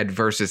was said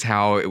versus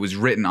how it was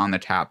written on the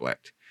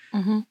tablet.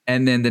 Mm-hmm.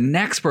 And then the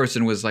next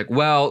person was like,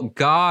 well,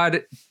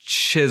 God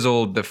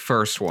chiseled the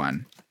first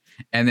one.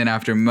 And then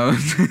after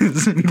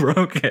Moses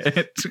broke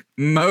it,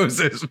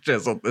 Moses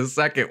chiseled the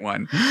second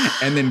one.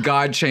 And then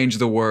God changed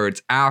the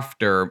words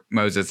after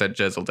Moses had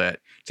chiseled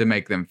it to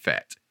make them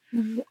fit.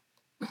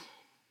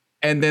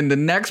 And then the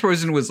next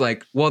person was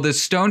like, well, the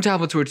stone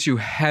tablets were too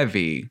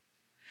heavy.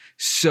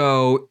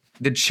 So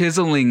the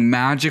chiseling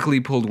magically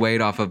pulled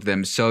weight off of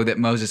them so that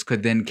Moses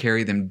could then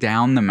carry them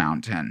down the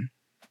mountain.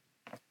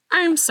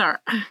 I'm sorry.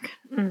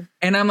 Mm.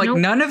 And I'm like, Nope.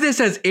 none of this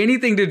has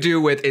anything to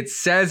do with, it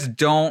says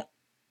don't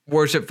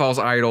worship false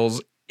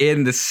idols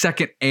in the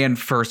second and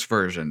first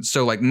version.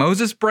 So like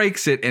Moses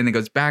breaks it and it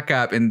goes back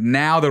up and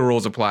now the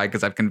rules apply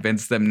because I've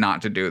convinced them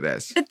not to do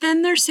this. But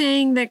then they're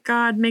saying that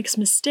God makes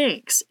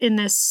mistakes in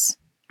this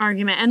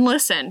argument. And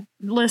listen,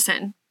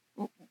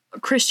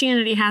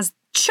 Christianity has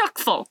chock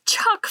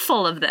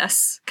full of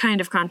this kind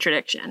of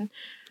contradiction.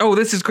 Oh,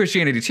 this is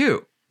Christianity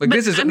too. Like But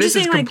this is I'm just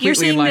saying, like, you're completely in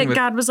saying line that with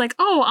God was like,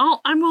 oh,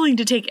 I'm willing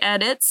to take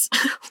edits.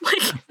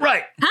 Like,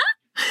 right.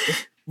 huh?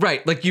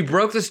 Right. Like you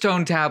broke the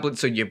stone tablet,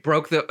 so you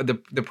broke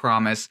the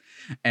promise,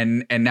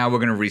 and now we're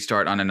gonna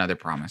restart on another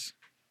promise.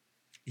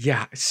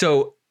 Yeah.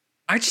 So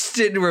I just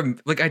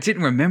didn't I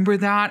didn't remember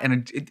that,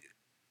 and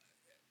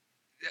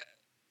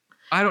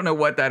I don't know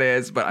what that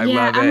is, but I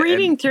love it. I'm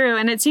reading through,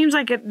 and it seems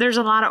like there's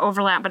a lot of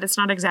overlap, but it's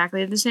not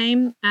exactly the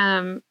same.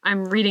 I'm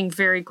reading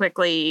very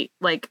quickly,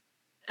 like,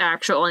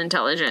 actual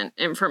intelligent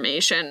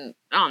information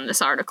on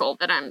this article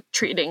that I'm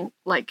treating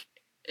like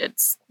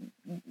it's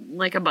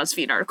like a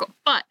BuzzFeed article.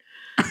 But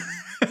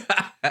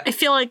I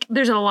feel like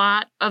there's a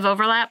lot of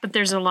overlap, but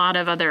there's a lot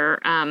of other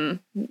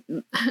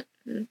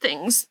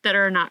things that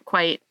are not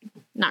quite.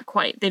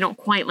 They don't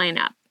quite line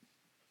up.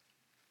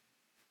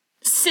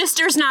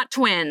 Sisters, not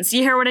twins.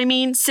 You hear what I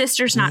mean?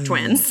 Sisters, not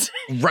twins.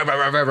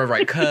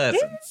 Right.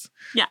 Cousins.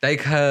 Yeah. They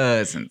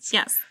cousins.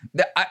 Yes.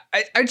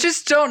 I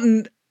just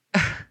don't...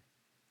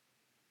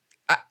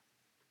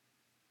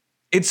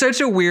 it's such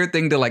a weird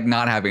thing to, like,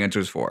 not have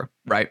answers for,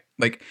 right?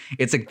 Like,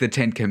 it's like the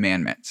 10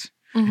 Commandments.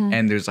 Mm-hmm.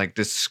 And there's, like,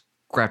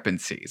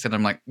 discrepancies. And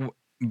I'm like,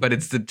 but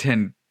it's the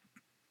 10...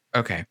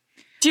 Okay.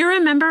 Do you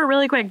remember,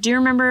 really quick,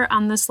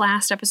 on this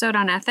last episode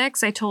on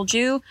ethics, I told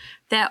you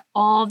that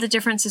all the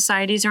different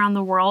societies around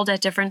the world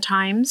at different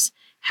times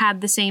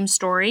had the same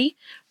story?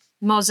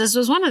 Moses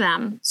was one of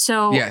them.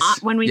 So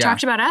when we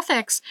talked about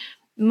ethics,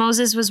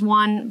 Moses was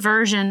one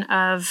version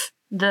of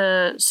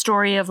the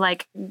story of,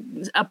 like,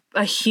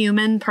 a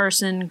human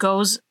person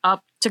goes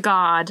up to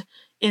God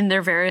in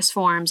their various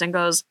forms and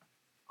goes,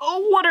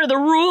 oh, what are the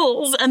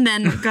rules? And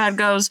then God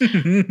goes,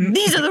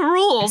 these are the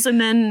rules. And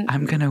then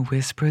I'm going to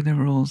whisper the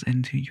rules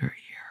into your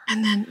ear.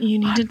 And then you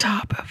need to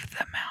top of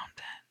the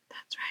mountain.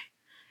 That's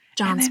right.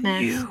 John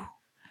Smith.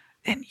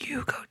 Then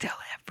you go tell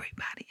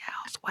everybody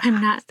else what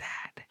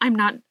I'm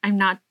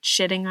not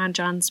shitting on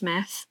John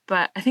Smith,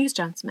 but I think it's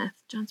John Smith.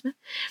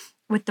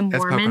 With the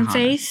Mormon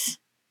faith.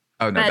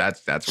 Oh, no,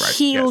 that's right.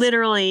 He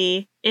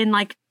literally, in,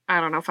 like,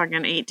 I don't know,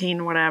 fucking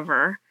 18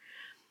 whatever.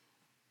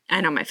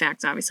 I know my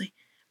facts, obviously.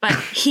 But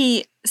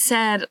he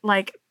said,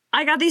 like,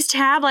 I got these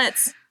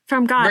tablets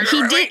from God.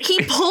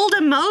 He pulled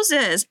a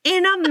Moses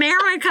in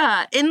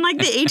America in, like,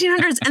 the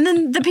 1800s. And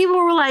then the people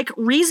were like,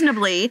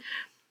 reasonably,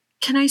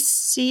 can I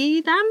see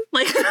them?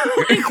 Like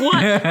what?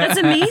 That's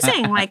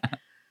amazing. Like,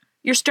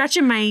 you're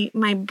stretching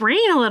my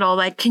brain a little.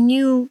 Like, can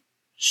you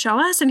show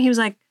us? And he was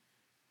like,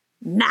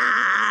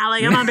 nah,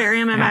 like, I'm not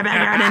burying him in my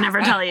backyard and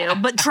never tell you.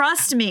 But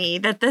trust me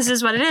that this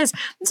is what it is.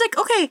 It's like,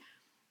 okay,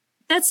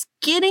 that's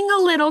getting a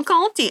little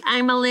culty.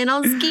 I'm a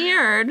little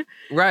scared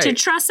to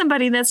trust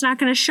somebody that's not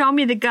going to show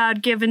me the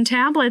God-given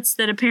tablets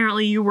that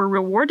apparently you were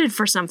rewarded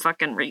for some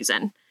fucking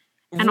reason.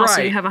 And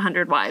also you have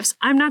 100 wives.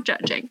 I'm not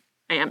judging.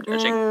 I am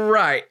judging.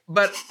 Right.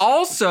 But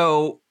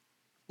also,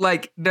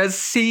 like, does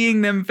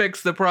seeing them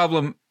fix the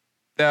problem,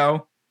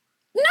 though?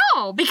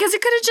 No, because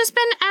it could have just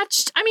been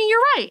etched. I mean, you're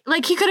right.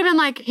 Like, he could have been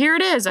like, here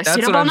it is. I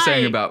stayed up all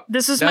night.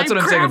 This is my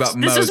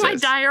craft. This is my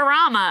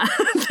diorama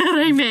that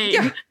I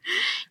made.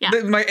 Yeah.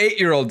 My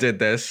 8-year-old did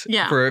this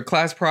for a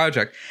class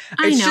project.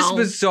 It's just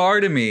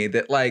bizarre to me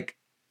that, like,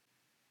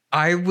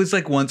 I was,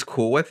 like, once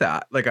cool with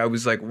that. Like, I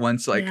was, like,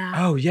 once like,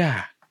 oh,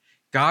 yeah.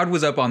 God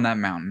was up on that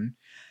mountain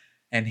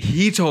and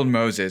he told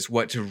Moses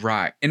what to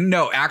write. And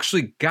no,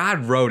 actually,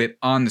 God wrote it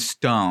on the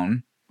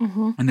stone.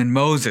 Mm-hmm. And then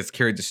Moses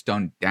carried the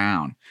stone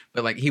down.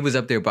 But, like, he was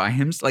up there by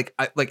him.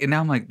 And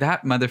now I'm like,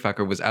 that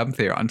motherfucker was up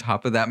there on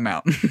top of that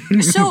mountain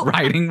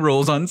writing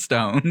rules on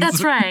stones.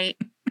 That's right.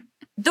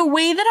 The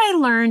way that I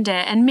learned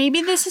it, and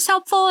maybe this is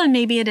helpful and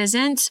maybe it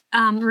isn't,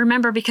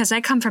 remember, because I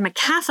come from a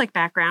Catholic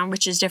background,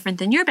 which is different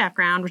than your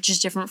background, which is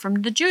different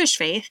from the Jewish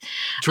faith.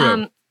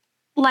 True.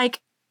 Like,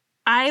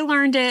 I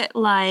learned it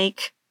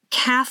like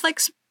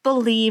Catholics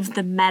believe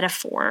the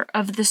metaphor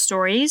of the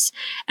stories,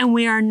 and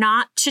we are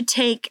not to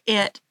take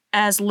it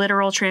as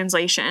literal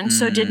translation.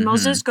 So did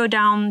Moses go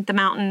down the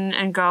mountain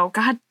and go,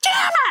 God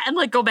damn it, and,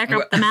 like, go back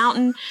up the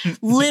mountain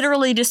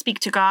literally to speak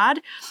to God?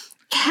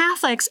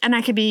 Catholics, and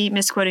I could be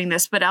misquoting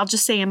this, but I'll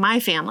just say in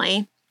my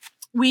family,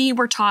 we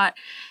were taught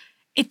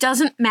it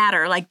doesn't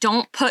matter. Like,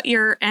 don't put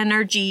your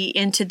energy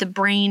into the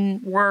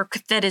brain work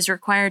that is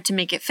required to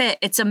make it fit.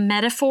 It's a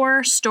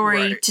metaphor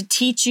story to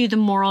teach you the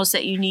morals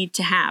that you need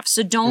to have.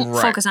 So don't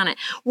focus on it.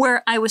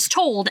 Where I was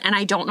told, and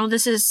I don't know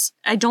this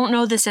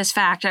as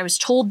fact, I was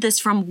told this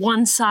from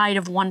one side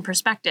of one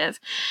perspective.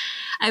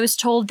 I was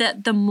told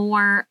that the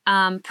more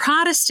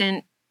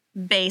Protestant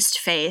based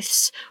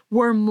faiths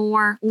were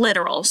more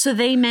literal. So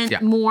they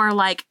meant more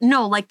like,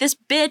 no, like, this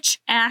bitch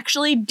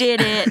actually did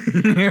it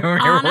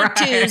on a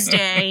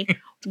Tuesday,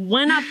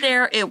 went up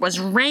there, it was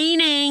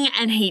raining,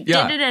 and he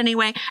did it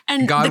anyway.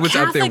 And God was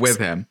up there with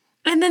him.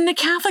 And then the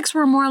Catholics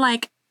were more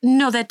like,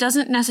 no, that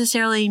doesn't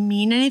necessarily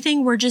mean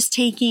anything. We're just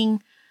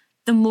taking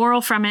the moral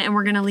from it and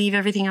we're going to leave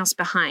everything else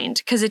behind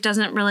because it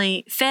doesn't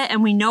really fit,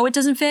 and we know it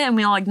doesn't fit, and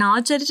we all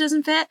acknowledge that it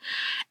doesn't fit.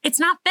 It's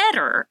not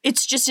better.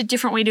 It's just a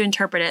different way to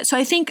interpret it. So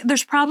I think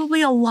there's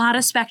probably a lot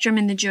of spectrum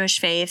in the Jewish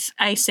faith.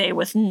 I say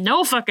with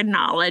no fucking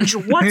knowledge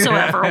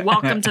whatsoever.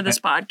 Welcome to this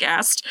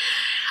podcast.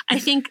 I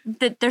think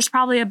that there's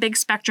probably a big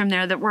spectrum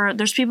there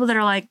there's people that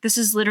are like, this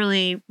is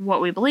literally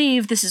what we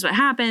believe. This is what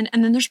happened.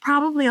 And then there's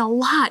probably a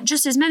lot,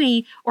 just as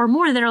many or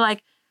more, that are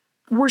like,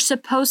 we're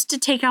supposed to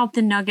take out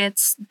the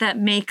nuggets that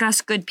make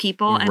us good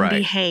people and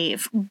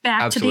behave.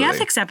 Back to the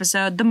ethics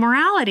episode, the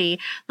morality.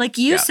 Like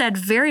you said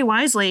very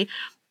wisely,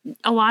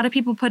 a lot of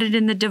people put it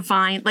in the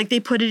divine, like they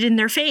put it in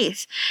their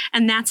faith,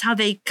 and that's how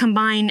they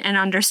combine and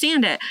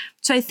understand it.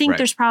 So I think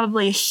there's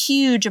probably a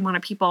huge amount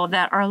of people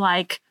that are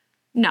like,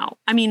 no,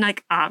 I mean,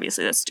 like,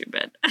 obviously that's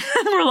stupid.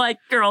 We're like,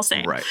 girl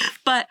saying,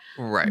 but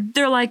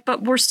they're like,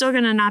 but we're still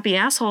going to not be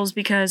assholes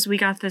because we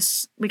got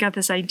this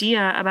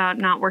idea about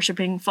not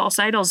worshiping false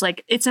idols.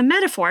 Like, it's a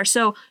metaphor.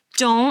 So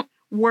don't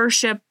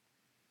worship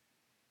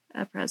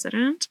a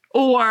president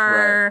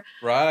or,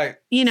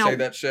 you know,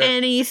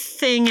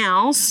 anything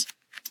else.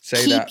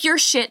 Keep your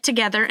shit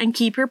together and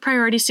keep your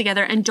priorities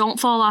together and don't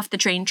fall off the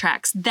train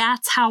tracks.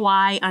 That's how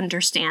I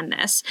understand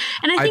this.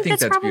 And I think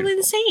that's probably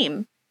the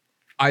same.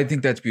 I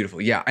think that's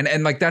beautiful. Yeah.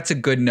 And like, that's a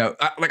good note.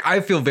 I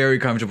feel very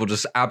comfortable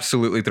just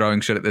absolutely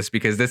throwing shit at this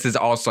because this is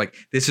also like,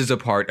 this is a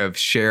part of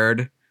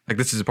shared, like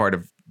this is a part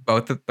of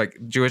both the, like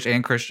Jewish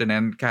and Christian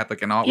and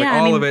Catholic and all, like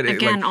all of it.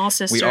 Again, like, all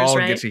sisters, we all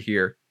get to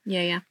hear.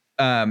 Yeah.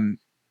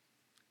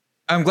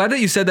 I'm glad that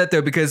you said that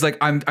though, because like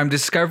I'm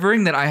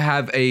discovering that I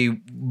have a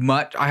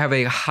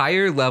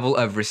higher level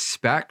of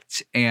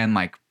respect and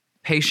like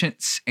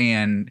patience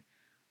and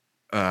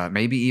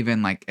maybe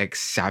even like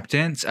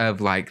acceptance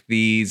of like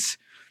these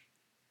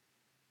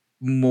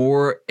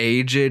more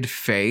aged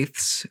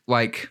faiths,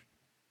 like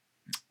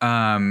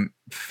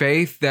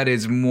faith that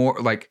is more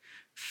like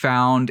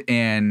found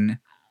in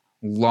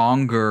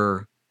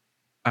longer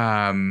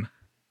like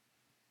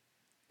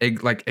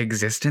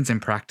existence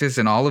and practice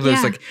and all of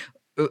those like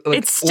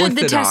it stood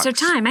the test of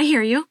time. I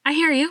hear you.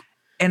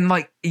 And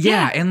like,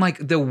 and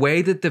like the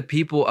way that the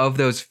people of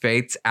those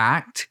faiths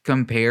act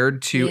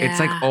compared to,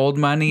 it's like old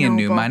money and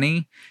new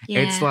money.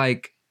 It's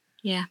like,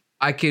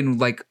 I can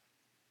like,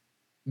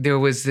 there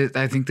was this,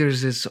 I think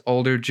there's this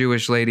older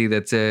Jewish lady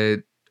that's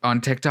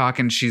on TikTok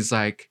and she's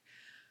like,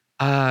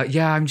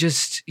 I'm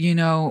just, you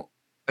know,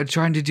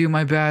 trying to do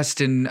my best.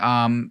 And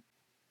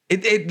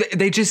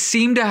they just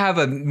seem to have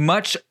a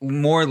much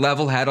more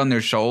level head on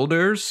their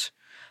shoulders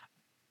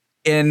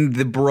in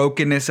the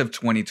brokenness of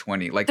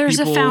 2020. Like there's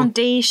a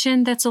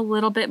foundation that's a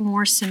little bit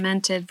more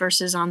cemented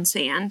versus on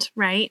sand,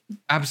 right?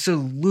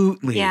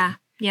 Absolutely. Yeah.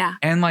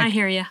 And like, I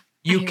hear you.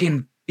 You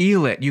can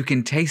feel it. You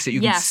can taste it.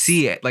 You can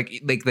see it.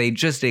 Like they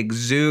just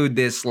exude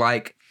this,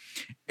 like,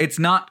 it's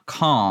not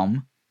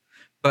calm,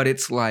 but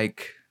it's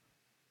like,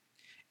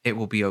 it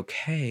will be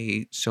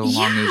okay so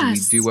long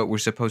as we do what we're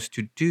supposed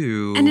to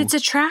do. And it's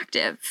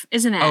attractive,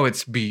 isn't it? Oh,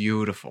 it's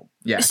beautiful.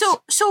 Yes.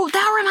 So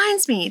that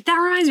reminds me.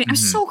 I'm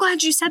so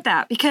glad you said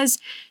that because,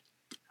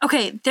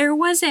 okay, there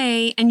was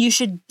and you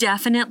should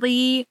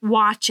definitely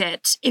watch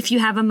it if you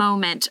have a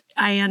moment.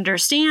 I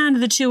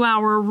understand the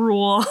 2-hour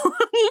rule,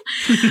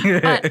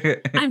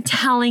 but I'm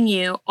telling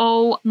you,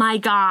 oh my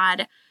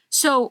God.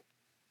 So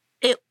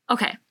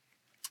okay.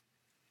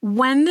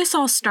 When this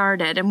all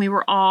started and we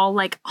were all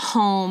like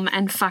home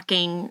and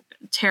fucking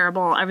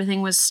terrible,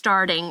 everything was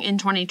starting in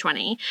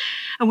 2020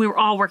 and we were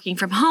all working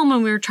from home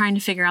and we were trying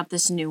to figure out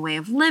this new way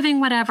of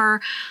living,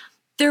 whatever.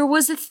 There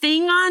was a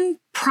thing on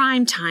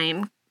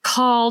primetime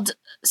called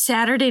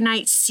Saturday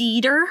Night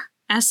Seder,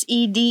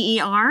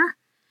 SEDER.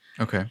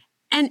 Okay.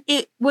 And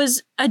it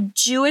was a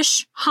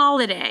Jewish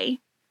holiday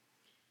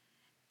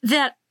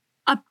that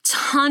a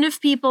ton of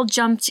people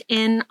jumped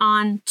in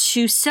on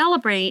to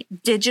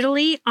celebrate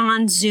digitally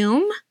on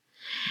Zoom.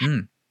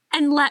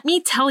 And let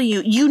me tell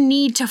you, you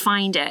need to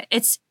find it.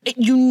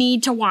 You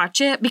need to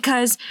watch it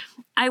because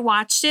I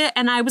watched it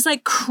and I was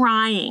like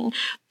crying.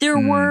 There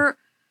were,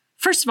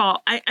 first of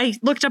all, I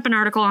looked up an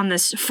article on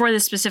this for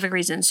this specific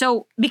reason.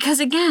 So, because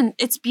again,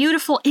 it's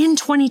beautiful in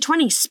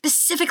 2020,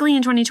 specifically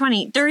in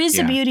 2020. There is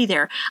a beauty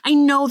there. I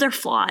know they're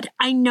flawed.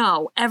 I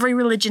know every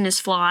religion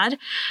is flawed,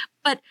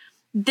 but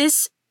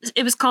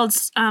it was called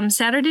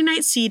Saturday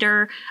Night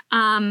Seder.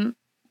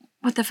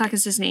 What the fuck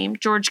is his name?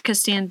 George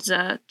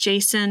Costanza,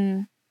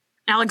 Jason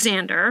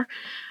Alexander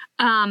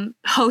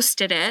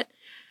hosted it.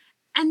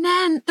 And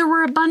then there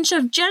were a bunch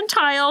of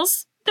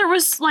Gentiles. There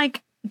was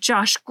like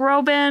Josh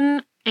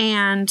Groban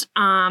and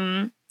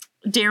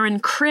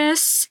Darren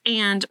Criss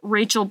and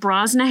Rachel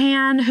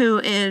Brosnahan, who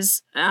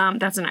is,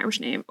 that's an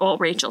Irish name. Well,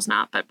 Rachel's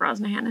not, but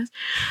Brosnahan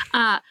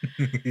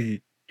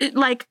is.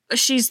 Like,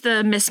 she's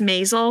the Mrs.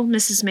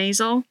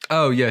 Maisel.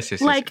 Oh, yes.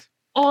 Like,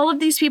 all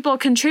of these people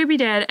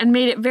contributed and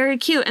made it very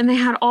cute. And they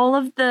had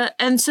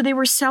and so they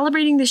were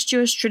celebrating this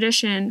Jewish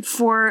tradition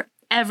for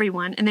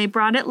everyone. And they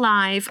brought it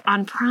live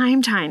on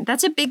primetime.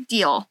 That's a big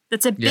deal.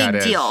 That's a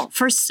big deal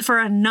for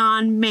a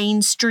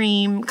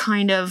non-mainstream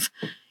kind of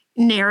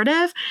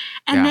narrative.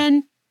 And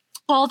then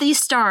all these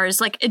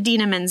stars like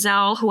Idina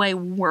Menzel, who I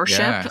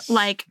worship,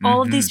 like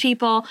all of these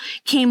people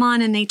came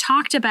on and they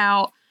talked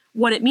about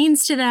what it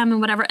means to them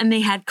and whatever. And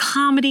they had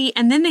comedy.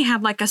 And then they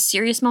had like a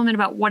serious moment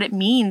about what it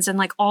means and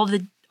like all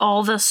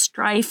the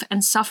strife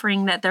and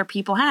suffering that their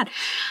people had.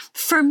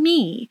 For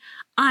me,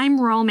 I'm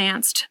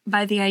romanced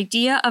by the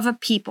idea of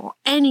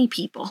any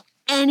people,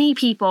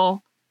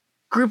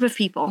 group of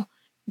people,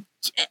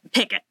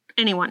 pick it,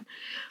 anyone,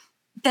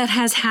 that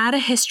has had a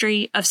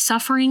history of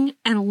suffering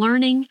and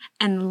learning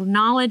and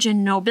knowledge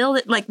and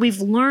nobility. Like we've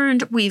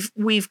learned,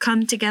 we've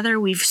come together,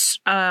 we've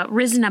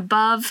risen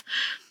above.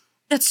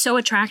 That's so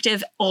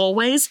attractive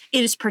always.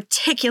 It is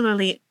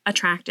particularly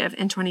attractive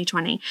in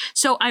 2020.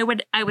 So I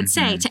would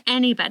say to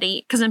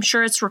anybody, because I'm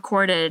sure it's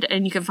recorded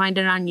and you can find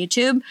it on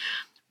YouTube,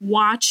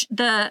 watch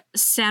the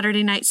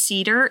Saturday Night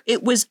Cedar.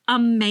 It was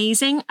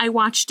amazing. I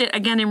watched it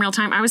again in real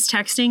time. I was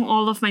texting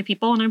all of my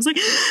people and I was like,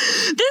 this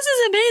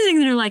is amazing.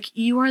 And they're like,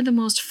 you are the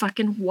most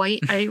fucking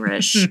white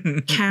Irish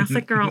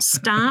Catholic girl.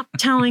 Stop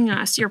telling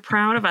us you're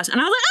proud of us.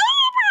 And I was like, oh,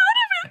 I'm proud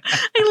of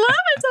it. I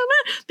love it so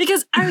much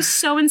because I was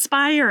so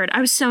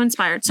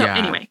inspired. So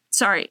anyway,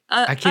 sorry,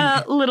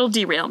 a little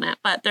derailment,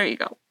 but there you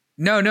go.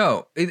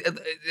 No.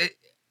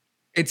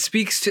 It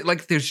speaks to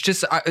like there's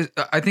just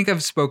I think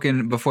I've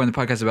spoken before in the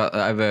podcast about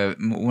I have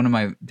one of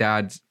my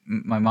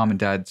mom and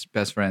dad's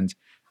best friends.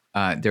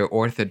 They're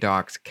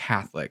Orthodox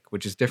Catholic,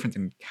 which is different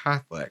than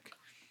Catholic.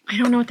 I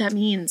don't know what that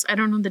means. I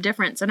don't know the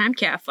difference, and I'm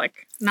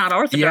Catholic, not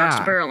Orthodox,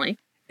 apparently.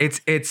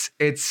 It's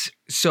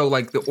so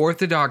like the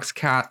Orthodox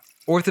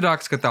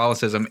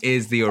Catholicism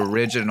is the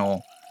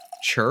original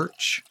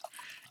church,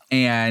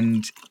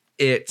 and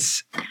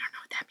it's I don't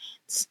know what that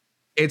means.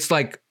 It's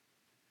like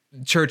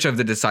Church of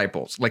the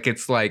Disciples. Like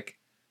it's like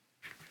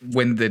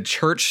when the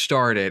church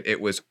started, it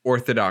was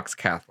Orthodox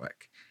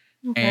Catholic.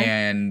 Okay.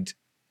 And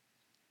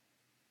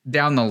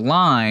down the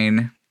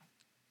line,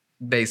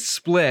 they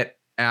split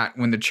at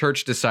when the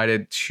church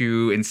decided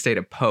to instate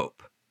a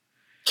pope.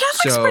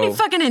 Catholic's pretty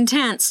fucking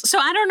intense. So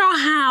I don't know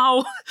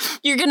how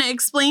you're going to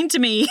explain to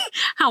me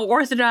how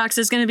Orthodox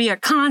is going to be a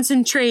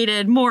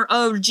concentrated, more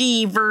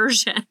OG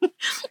version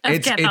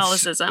of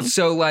Catholicism.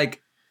 So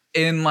like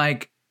in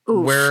like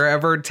Oof.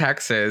 Wherever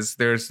Texas,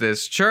 there's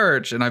this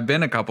church, and I've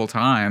been a couple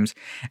times.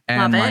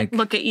 And love it. Like,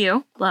 look at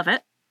you. Love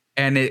it.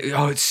 And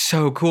it's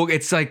so cool.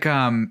 It's like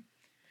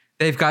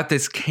they've got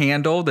this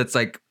candle that's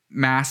like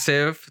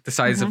massive, the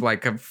size of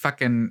like a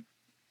fucking,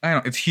 I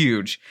don't know, it's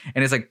huge.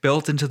 And it's like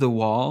built into the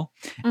wall.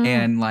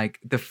 And like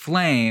the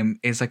flame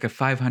is like a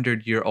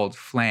 500-year-old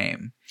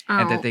flame.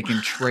 And that they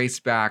can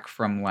trace back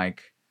from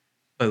like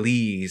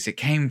Belize. It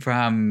came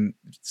from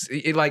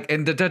and like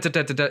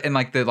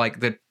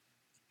the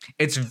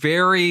it's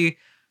very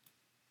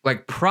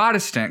like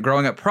Protestant.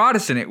 Growing up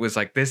Protestant, it was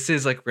like, this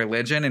is like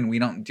religion and we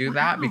don't do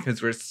that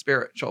because we're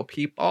spiritual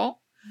people.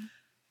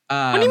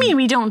 What do you mean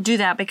we don't do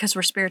that because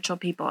we're spiritual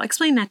people?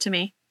 Explain that to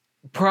me.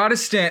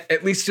 Protestant,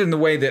 at least in the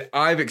way that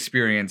I've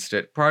experienced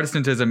it,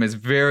 Protestantism is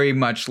very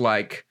much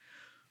like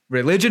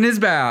religion is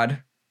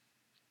bad.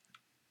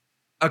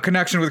 A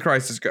connection with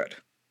Christ is good.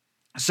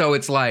 So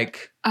it's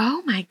like,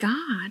 oh my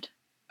God.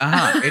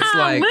 It's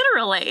like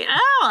literally.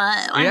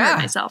 Oh, I heard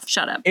myself.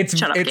 Shut up. It's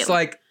Caleb.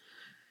 like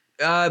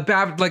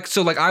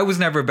I was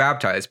never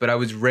baptized, but I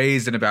was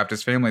raised in a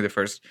Baptist family the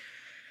first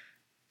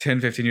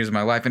 10, 15 years of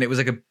my life. And it was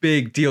like a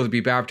big deal to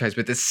be baptized.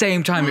 But at the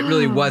same time, it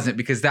really wasn't,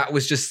 because that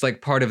was just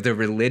like part of the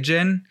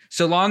religion.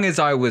 So long as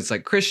I was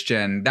like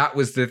Christian, that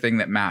was the thing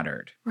that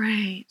mattered.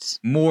 Right.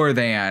 More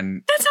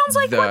than that sounds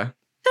like that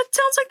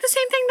sounds like the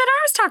same thing that I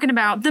was talking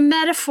about. The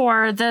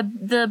metaphor,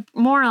 the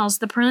morals,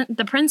 the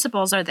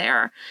principles are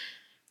there.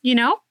 You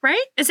know,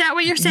 right? Is that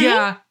what you're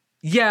saying?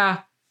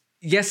 Yeah.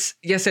 Yes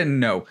and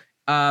no.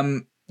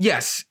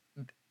 Yes.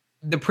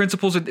 The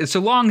principles are, so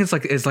long as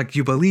like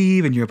you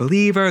believe and you're a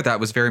believer, that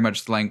was very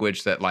much the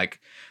language that like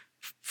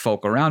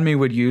folk around me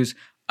would use.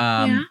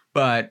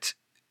 But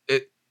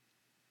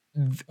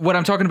what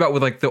I'm talking about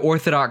with like the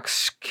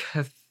Orthodox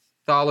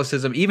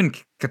Catholicism, even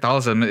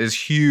Catholicism is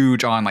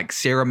huge on like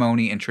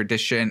ceremony and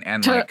tradition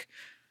and like.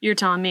 You're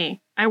telling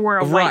me I wore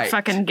a white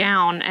fucking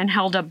gown and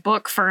held a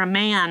book for a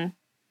man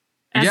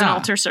as an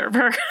altar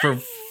server for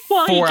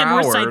well, 4 he can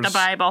hours. recite the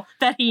Bible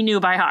that he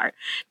knew by heart.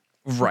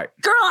 Right.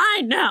 Girl,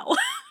 I know.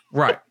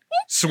 Right.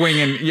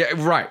 Swinging. Yeah.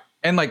 Right.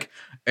 And like,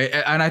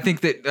 and I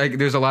think that like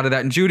there's a lot of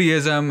that in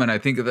Judaism, and I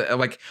think that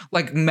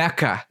like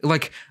Mecca.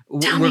 Like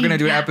we're gonna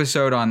do an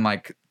episode on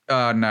like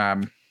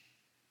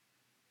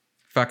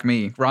fuck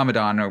me,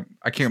 Ramadan, or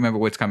I can't remember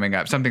what's coming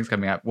up. Something's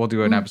coming up. We'll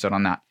do an episode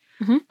on that.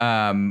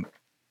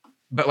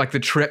 But like the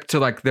trip to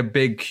like the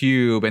big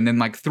cube, and then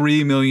like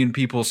 3 million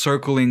people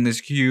circling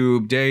this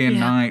cube day and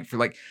night for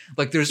like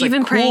there's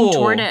even like praying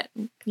toward it.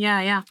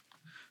 Yeah.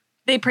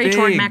 They pray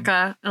toward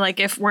Mecca. Like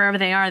if wherever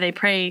they are, they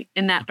pray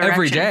in that direction.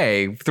 Every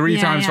day, 3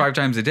 times, 5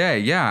 times a day.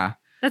 Yeah.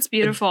 That's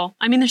beautiful.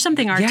 I mean, there's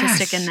something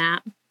artistic in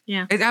that.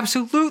 Yeah.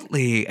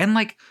 Absolutely. And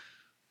like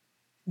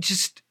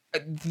just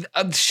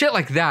shit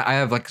like that, I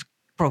have like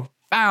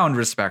profound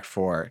respect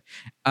for.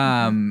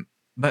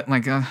 But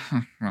like,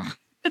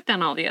 but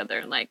then all the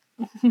other, like,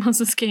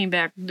 Moses came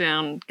back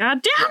down.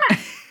 God damn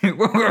it!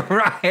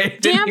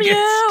 Right. Damn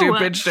you!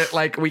 Stupid shit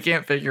like we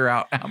can't figure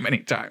out how many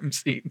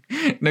times he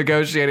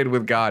negotiated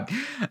with God.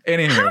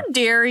 Anyway. How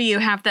dare you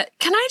have that?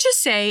 Can I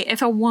just say,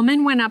 if a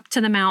woman went up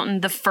to the mountain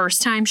the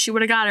first time, she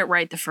would have got it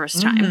right the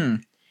first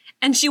time.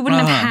 And she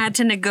wouldn't have had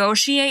to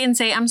negotiate and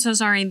say, I'm so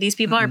sorry, these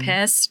people are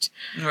pissed.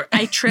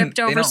 I tripped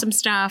over some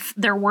stuff.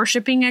 They're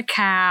worshiping a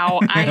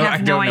cow. I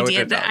have no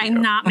idea. I'm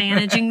not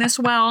managing this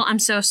well. I'm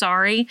so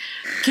sorry.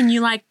 Can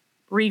you like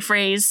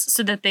rephrase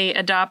so that they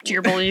adopt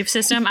your belief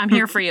system? I'm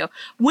here for you.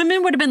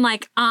 Women would have been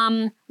like,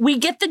 we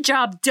get the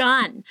job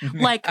done.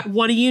 Like,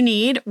 what do you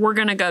need? We're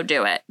going to go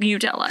do it. You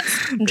tell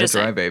us. That's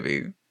right,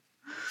 baby.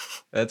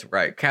 That's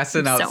right.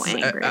 Casting out so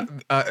angry.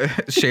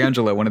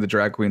 Shangela, one of the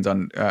drag queens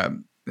on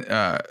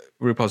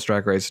RuPaul's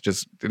Drag Race,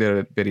 just did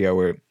a video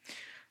where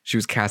she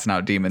was casting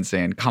out demons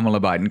saying, Kamala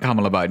Biden,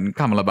 Kamala Biden,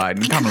 Kamala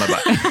Biden, Kamala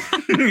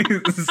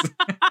Biden.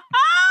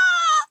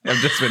 I've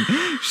just been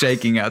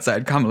shaking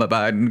outside. Kamala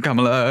Biden,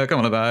 Kamala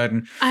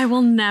Biden. I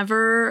will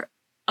never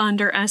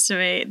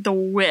underestimate the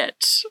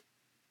wit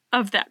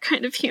of that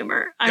kind of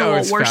humor. I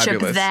will worship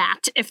fabulous.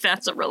 That if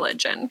that's a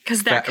religion,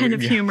 because that kind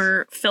of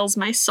humor fills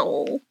my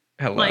soul.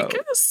 Hello. Like,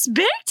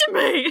 speak to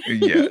me.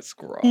 Yes,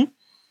 girl.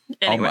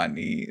 Anyway, on my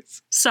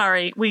knees.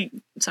 Sorry.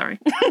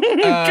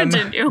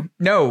 Continue.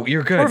 No,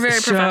 you're good. We're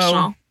very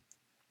professional.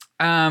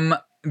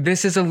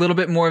 This is a little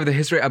bit more of the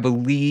history, I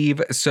believe.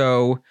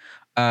 So,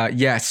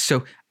 yes.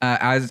 So,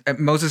 as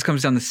Moses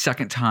comes down the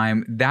second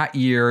time, that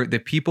year, the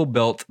people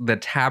built the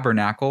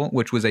tabernacle,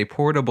 which was a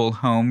portable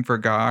home for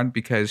God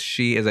because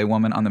she is a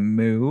woman on the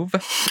move.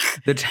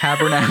 The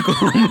tabernacle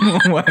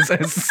was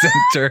a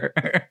center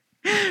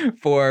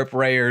for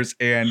prayers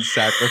and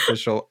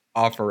sacrificial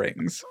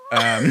offerings.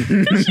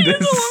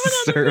 The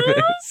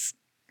service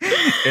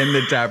in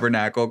the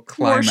tabernacle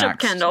climaxed. Worship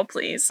Kendall,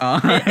 please.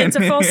 It's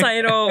a false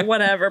idol,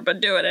 whatever,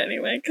 but do it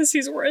anyway because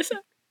he's worth it.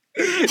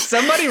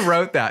 Somebody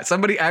wrote that.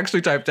 Somebody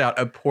actually typed out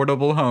a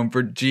portable home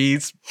for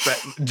G-D.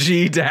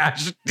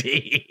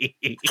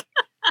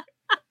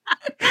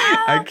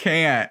 I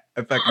can't.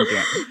 I fucking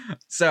can't.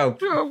 So,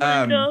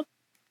 God.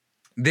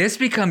 This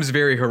becomes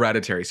very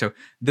hereditary. So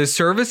the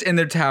service in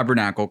the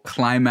tabernacle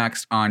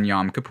climaxed on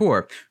Yom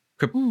Kippur.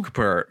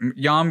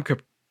 Yom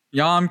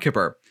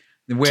Kippur.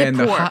 When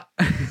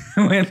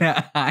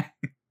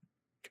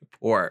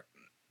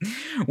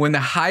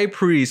the high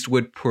priest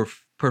would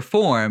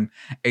perform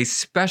a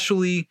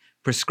specially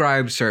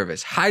prescribed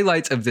service.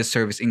 Highlights of this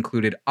service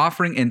included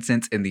offering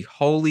incense in the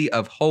Holy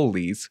of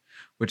Holies,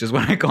 which is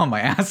what I call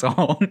my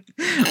asshole,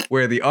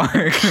 where the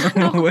ark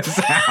was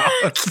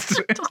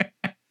housed.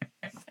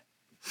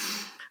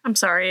 I'm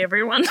sorry,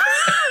 everyone.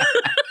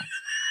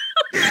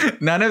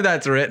 None of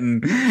that's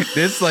written.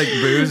 This like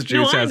booze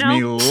juice has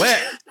me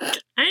lit.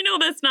 I know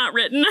that's not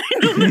written. I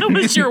know that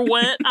was your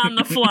wit on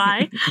the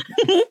fly.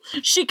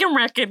 She can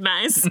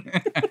recognize.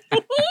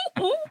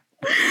 Oh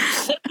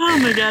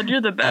my God, you're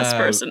the best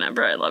person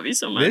ever. I love you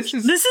so much.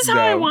 This is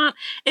how I want.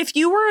 If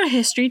you were a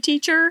history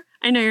teacher,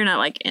 I know you're not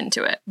like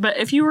into it, but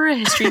if you were a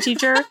history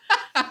teacher,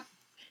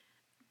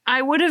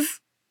 I would have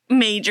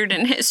majored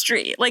in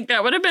history. Like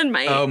that would have been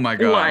my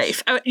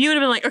life. You would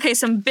have been like, okay,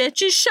 some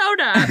bitches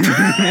showed up.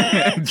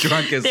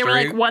 Drunk history. They were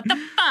like, what the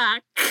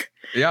fuck?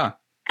 Yeah.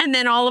 And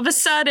then all of a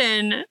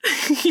sudden,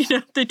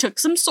 they took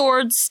some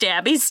swords,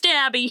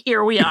 stabby,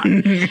 here we are.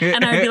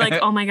 And I'd be like,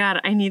 oh my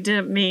God, I need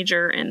to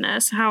major in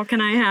this. How can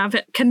I have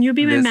it? Can you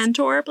be my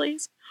mentor,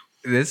 please?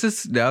 This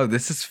is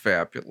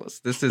fabulous.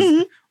 This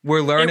is,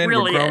 we're learning,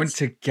 really we're growing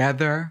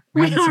together.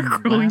 We are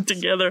growing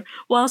together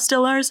while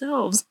still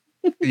ourselves.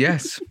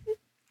 Yes.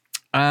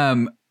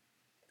 The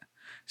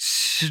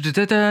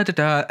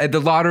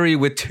lottery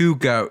with two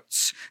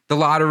goats. The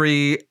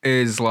lottery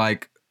is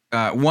like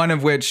one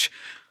of which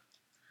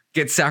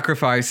gets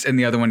sacrificed and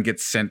the other one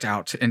gets sent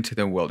out into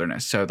the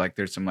wilderness. So like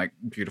there's some like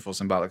beautiful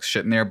symbolic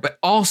shit in there. But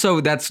also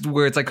that's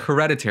where it's like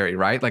hereditary,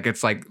 right? Like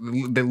it's like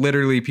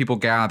literally people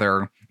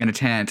gather in a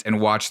tent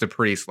and watch the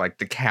priest like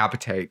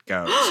decapitate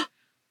goats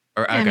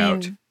or a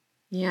goat.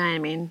 I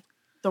mean,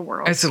 the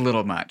world. It's a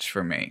little much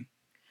for me.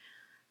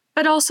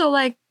 But also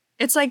like,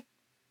 it's like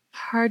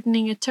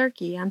pardoning a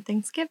turkey on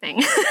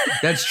Thanksgiving.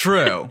 That's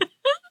true.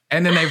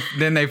 And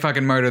then they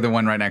fucking murder the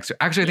one right next to it.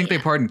 Actually, I think they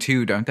pardon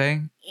two, don't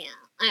they? Yeah,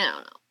 I don't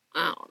know.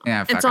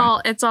 Yeah,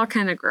 it's all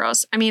kind of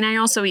gross. I mean, I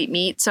also eat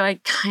meat, so I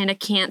kind of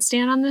can't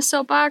stand on this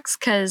soapbox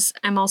because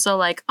I'm also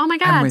like, oh my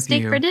God,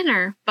 steak for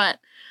dinner. But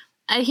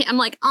I'm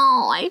like,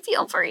 oh, I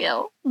feel for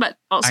you. But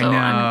also,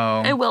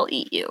 I will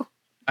eat you.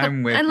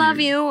 I'm with you. I love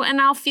you,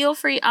 and I'll feel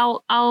for you.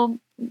 I'll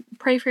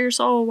pray for your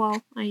soul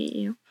while I eat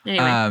you.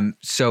 Anyway.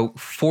 So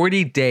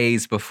 40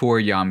 days before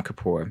Yom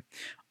Kippur,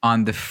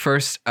 on the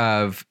 1st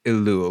of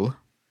Elul,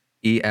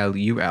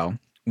 E-L-U-L,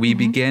 we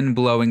begin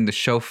blowing the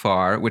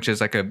shofar, which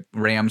is like a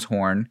ram's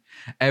horn,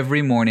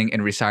 every morning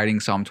and reciting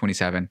Psalm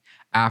 27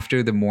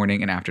 after the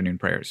morning and afternoon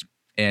prayers.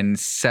 In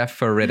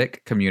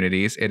Sephardic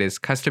communities, it is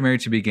customary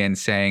to begin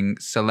saying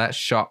Selet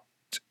Shot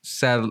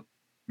Sel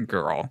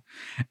Girl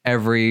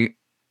every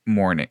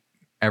morning,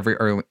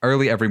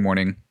 early every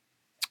morning,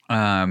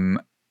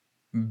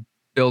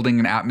 building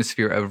an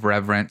atmosphere of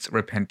reverence,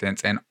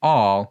 repentance, and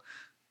all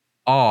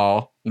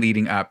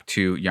leading up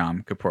to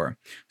Yom Kippur.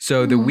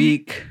 So the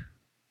week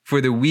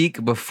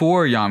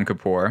before Yom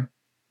Kippur,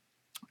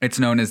 it's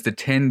known as the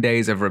 10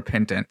 days of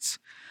repentance.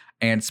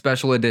 and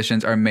special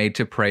additions are made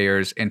to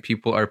prayers, and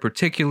people are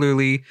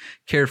particularly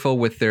careful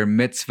with their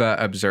mitzvah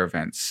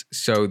observance.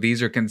 So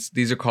these are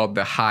called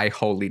the high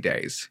holy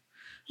days.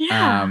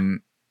 Yeah.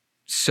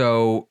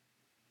 So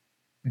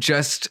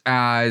just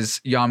as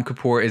Yom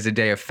Kippur is a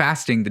day of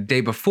fasting, the day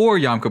before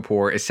Yom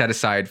Kippur is set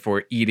aside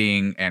for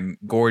eating and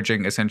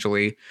gorging,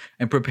 essentially,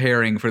 and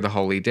preparing for the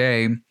holy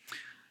day.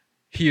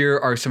 Here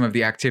are some of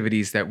the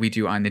activities that we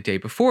do on the day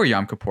before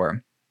Yom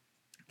Kippur.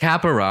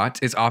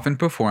 Kapparat is often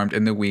performed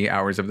in the wee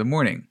hours of the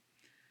morning.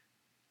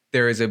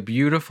 There is a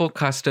beautiful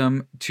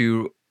custom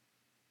to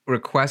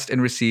request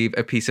and receive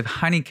a piece of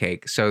honey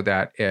cake so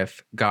that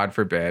if, God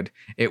forbid,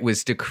 it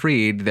was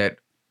decreed that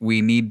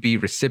we need be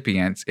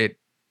recipients,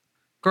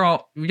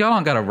 girl, y'all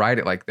don't gotta write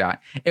it like that.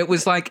 It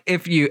was like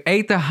if you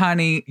ate the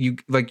honey, you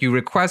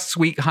request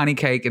sweet honey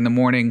cake in the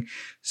morning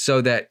so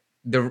that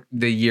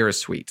the year is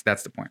sweet.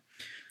 That's the point.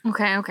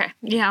 Okay.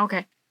 Yeah,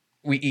 okay.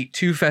 We eat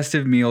 2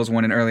 festive meals,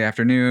 one in early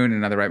afternoon,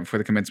 another right before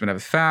the commencement of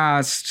the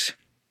fast.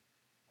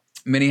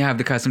 Many have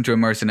the custom to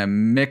immerse in a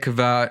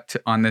mikvah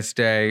on this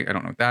day. I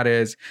don't know what that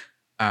is.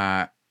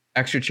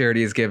 Extra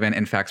charity is given.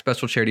 In fact,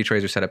 special charity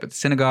trays are set up at the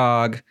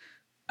synagogue.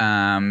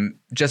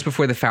 Just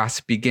before the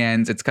fast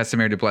begins, it's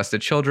customary to bless the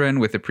children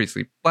with a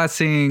priestly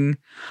blessing.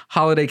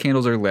 Holiday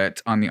candles are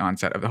lit on the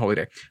onset of the holy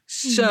day.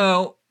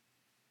 So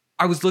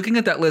I was looking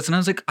at that list and I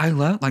was like, I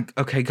love,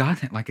 okay,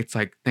 got it. It's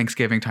like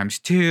Thanksgiving times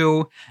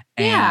 2.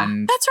 And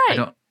yeah, that's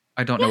right.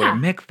 I don't know what a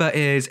mikvah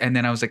is. And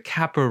then I was like,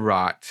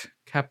 kapparat.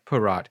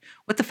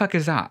 What the fuck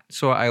is that?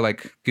 So I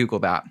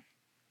Googled that.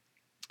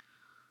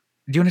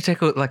 Do you want to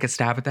take a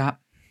stab at that?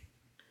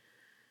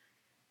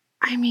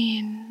 I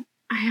mean,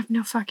 I have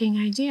no fucking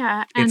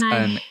idea. It's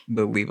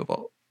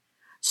unbelievable.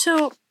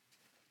 So,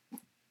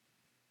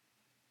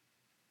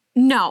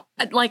 no,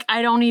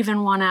 I don't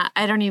even wanna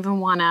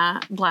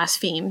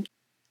blaspheme.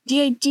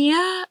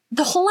 The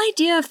whole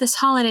idea of this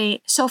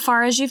holiday, so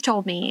far as you've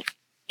told me,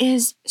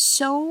 is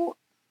so,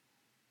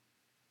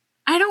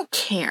 I don't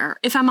care,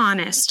 if I'm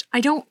honest.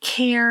 I don't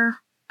care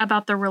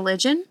about the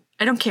religion.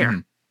 I don't care.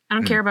 Mm-hmm. I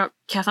don't care about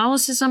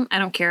Catholicism. I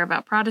don't care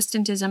about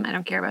Protestantism. I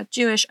don't care about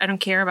Jewish. I don't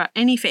care about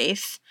any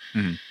faith.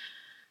 Mm-hmm.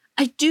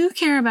 I do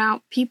care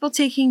about people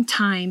taking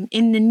time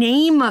in the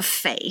name of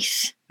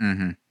faith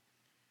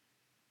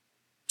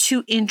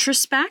to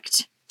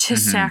introspect, to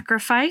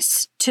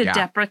sacrifice, to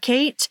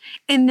deprecate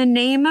in the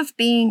name of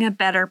being a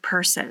better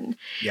person.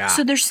 Yeah.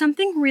 So there's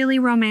something really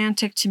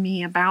romantic to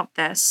me about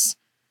this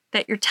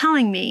that you're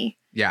telling me.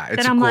 Yeah,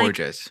 it's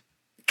gorgeous.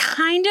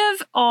 Kind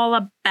of all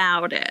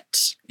about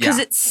it. Because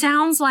it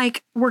sounds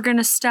like we're going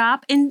to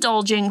stop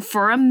indulging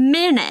for a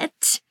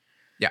minute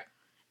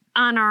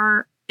on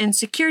our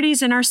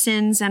insecurities and our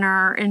sins and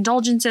our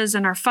indulgences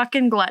and our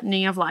fucking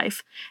gluttony of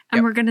life.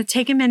 And we're going to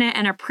take a minute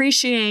and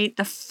appreciate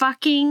the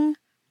fucking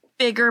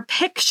bigger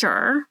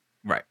picture.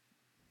 Right.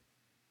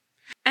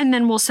 And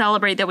then we'll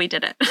celebrate that we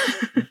did it.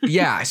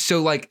 Yeah.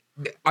 So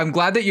I'm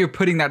glad that you're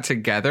putting that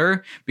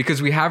together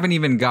because we haven't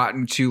even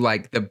gotten to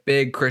the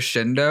big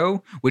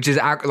crescendo, which is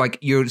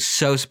you're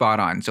so spot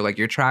on. So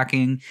you're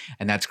tracking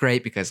and that's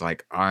great because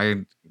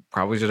I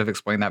probably should have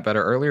explained that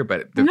better earlier,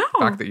 but the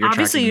fact that you're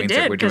obviously tracking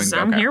means that we're doing okay.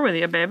 I'm here with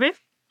you, baby.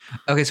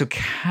 Okay, so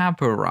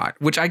kapparat,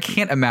 which I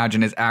can't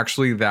imagine is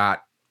actually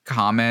that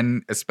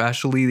common,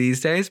 especially these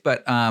days,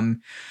 but I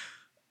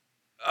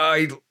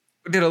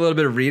did a little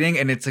bit of reading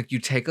and it's you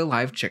take a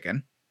live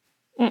chicken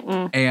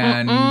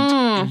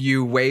and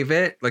you wave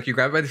it, you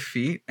grab it by the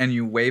feet and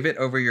you wave it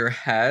over your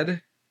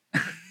head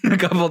a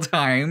couple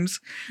times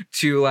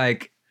to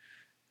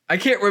I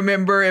can't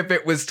remember if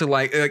it was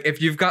to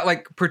if you've got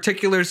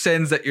particular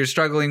sins that you're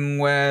struggling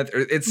with, or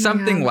it's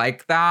something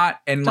like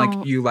that. And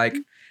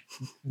you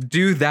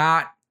do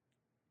that.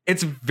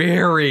 It's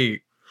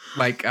very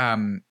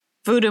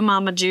voodoo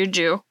mama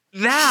juju.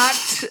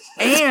 That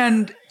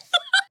and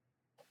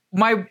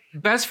my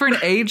best friend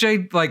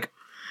AJ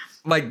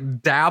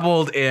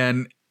dabbled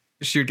in.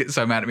 She would get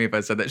so mad at me if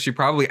I said that. She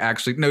probably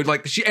actually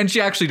she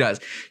actually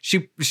does.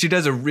 She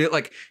does a real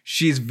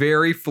she's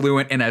very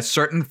fluent in a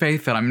certain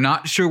faith that I'm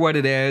not sure what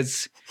it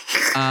is.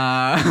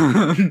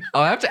 I'll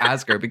have to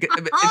ask her because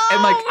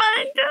my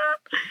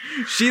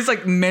God. She's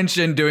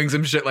mentioned doing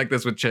some shit like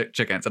this with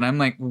chickens, and I'm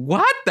like,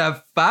 what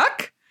the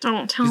fuck?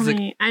 Don't tell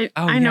me.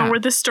 I know where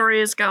the story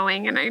is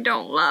going, and I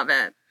don't love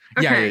it.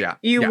 Okay. Yeah.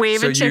 You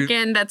wave a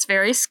chicken that's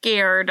very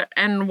scared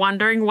and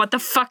wondering what the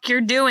fuck you're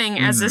doing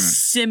as a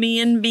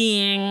simian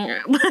being,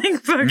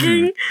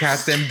 fucking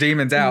cast them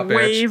demons out, bitch.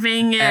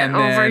 Waving it and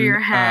over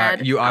your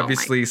head. You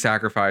obviously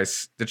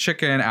sacrifice the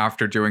chicken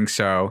after doing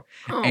so.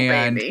 Oh,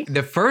 and baby.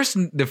 the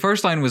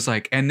first line was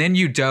and then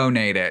you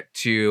donate it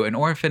to an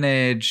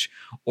orphanage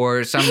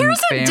or some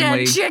Here's family.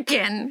 Here's a dead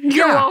chicken.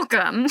 You're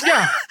welcome.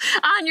 Yeah.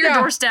 On your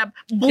doorstep,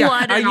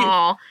 blood and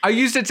all. I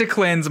used it to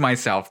cleanse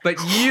myself, but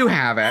you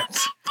have it.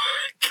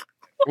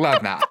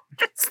 Love that.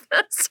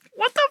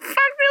 What the fuck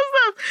is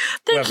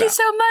this? Thank you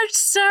so much,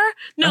 sir.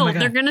 No,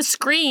 they're going to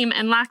scream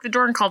and lock the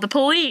door and call the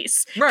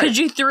police. Because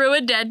you threw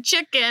a dead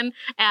chicken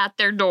at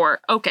their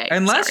door. Okay.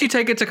 Unless you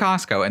take it to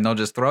Costco and they'll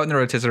just throw it in the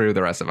rotisserie with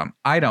the rest of them.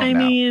 I don't know. I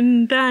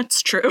mean,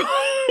 that's true.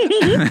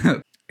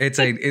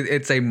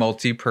 It's a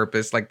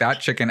multi-purpose. Like that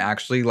chicken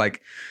actually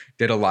like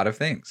did a lot of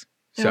things.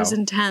 That was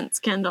intense,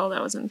 Kendall.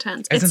 That was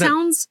intense.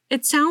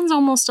 It sounds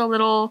almost a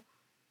little.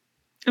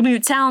 I mean,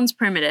 it sounds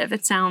primitive.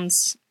 It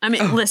sounds. I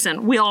mean,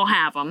 listen, we all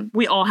have them.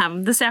 We all have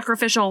them. The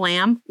sacrificial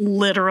lamb,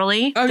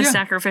 literally,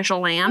 sacrificial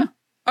lamb.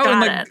 Oh,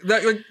 got and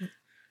it.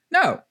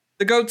 No,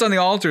 the goats on the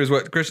altar is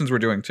what Christians were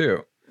doing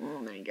too. Oh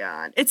my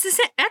God! It's the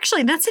same.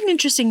 Actually, that's an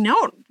interesting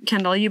note,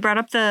 Kendall. You brought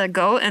up the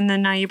goat, and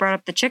then now you brought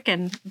up the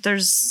chicken.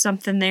 There's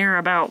something there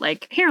about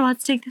like, here,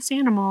 let's take this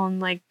animal and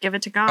like give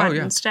it to God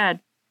instead.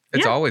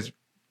 It's always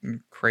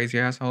crazy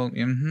asshole.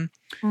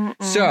 Mm-hmm.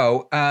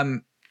 So,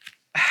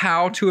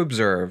 how to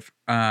observe?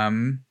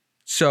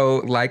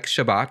 So, like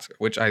Shabbat,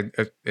 which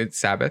it's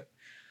Sabbath.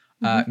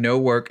 No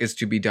work is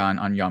to be done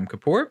on Yom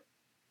Kippur.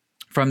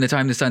 From the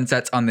time the sun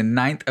sets on the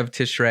 9th of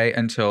Tishrei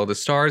until the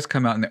stars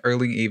come out in the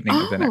early evening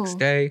of the next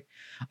day.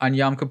 On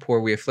Yom Kippur,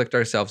 we afflict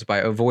ourselves by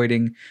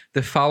avoiding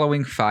the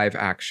following 5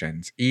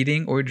 actions.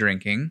 Eating or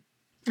drinking.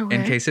 Okay.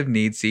 In case of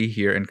need, see,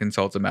 hear, and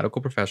consult a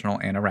medical professional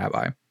and a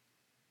rabbi.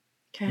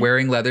 Okay.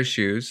 Wearing leather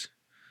shoes.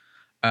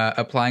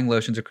 Applying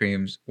lotions or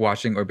creams.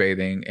 Washing or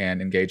bathing.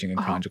 And engaging in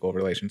conjugal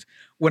relations.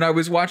 When I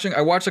was watching,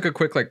 I watched like a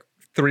quick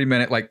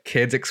 3-minute like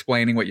kids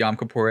explaining what Yom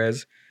Kippur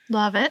is.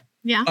 Love it.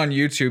 Yeah. On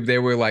YouTube, they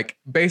were like,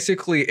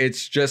 basically,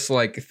 it's just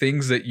like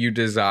things that you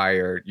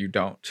desire, you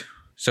don't.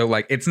 So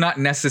like, it's not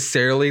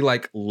necessarily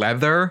like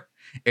leather.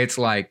 It's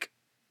like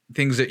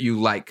things that you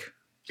like.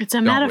 It's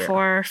a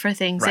metaphor for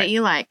things that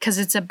you like because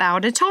it's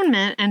about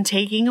atonement and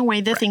taking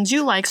away the things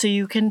you like so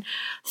you can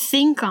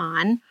think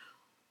on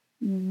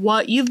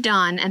what you've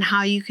done and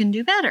how you can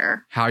do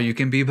better. How you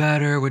can be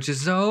better, which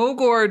is so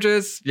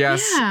gorgeous.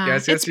 Yes,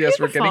 yes.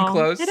 We're getting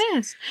close. It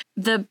is.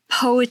 The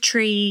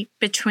poetry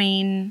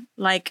between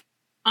like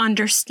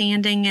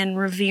understanding and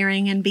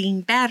revering and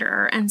being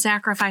better and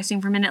sacrificing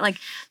for a minute, like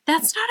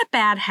that's not a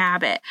bad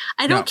habit.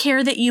 I don't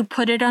care that you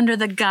put it under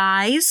the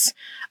guise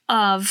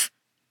of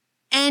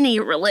any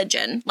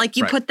religion. Like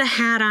you put the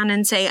hat on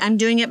and say, I'm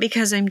doing it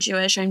because I'm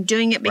Jewish. I'm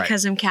doing it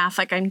because I'm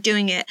Catholic. I'm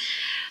doing it.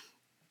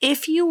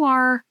 If you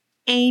are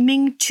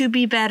aiming to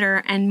be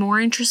better and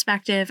more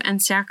introspective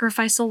and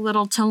sacrifice a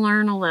little to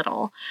learn a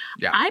little.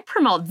 Yeah. I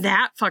promote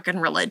that fucking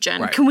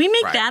religion. Right. Can we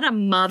make that a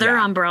mother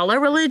umbrella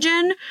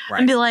religion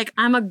and be like,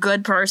 I'm a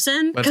good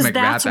person? Because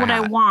that's what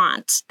I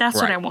want. That's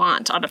what I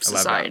want out of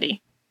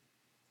society.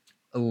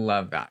 I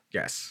love that.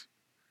 Yes.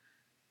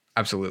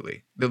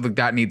 Absolutely.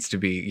 That needs to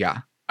be,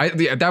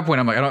 at that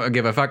point, I'm like, I don't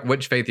give a fuck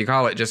which faith you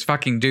call it. Just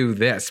fucking do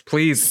this.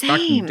 Please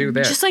fucking do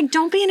this. Just like,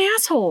 don't be an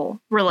asshole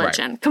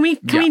religion. Right.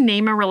 Can we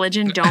name a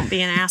religion, don't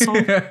be an asshole?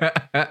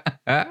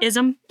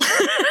 Ism.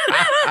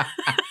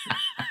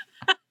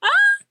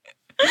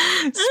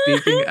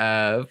 Speaking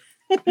of,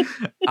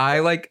 I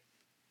like,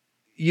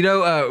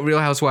 Real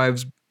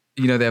Housewives,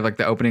 they have like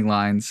the opening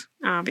lines.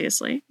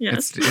 Obviously,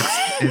 yes.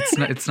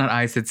 It's not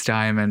ice, it's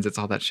diamonds, it's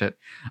all that shit.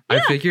 Yeah. I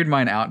figured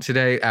mine out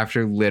today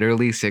after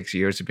literally 6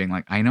 years of being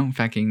like, I don't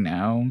fucking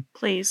know.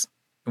 Please.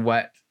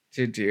 What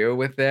to do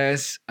with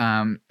this.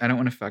 I don't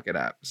want to fuck it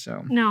up.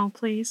 So no,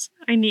 please.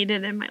 I need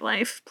it in my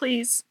life.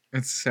 Please.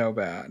 It's so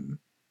bad.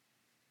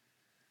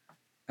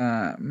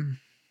 No,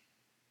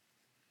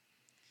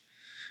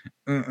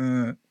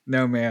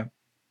 ma'am.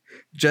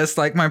 Just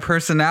like my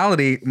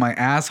personality, my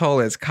asshole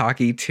is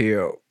cocky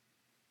too.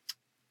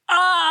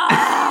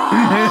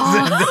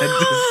 Isn't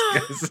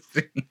that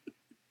disgusting?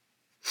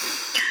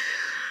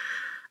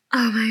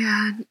 Oh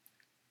my God.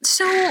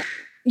 So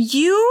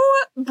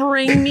you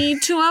bring me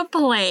to a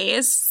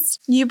place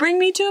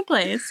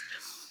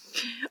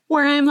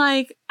where I'm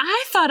like,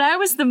 I thought I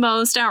was the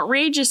most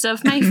outrageous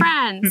of my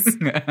friends.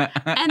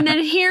 And then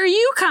here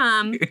you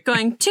come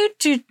going toot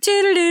toot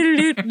toot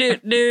toot toot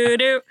toot toot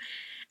toot.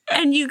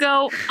 And you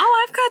go,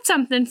 oh, I've got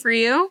something for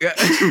you.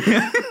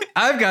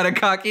 I've got a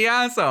cocky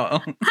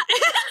asshole.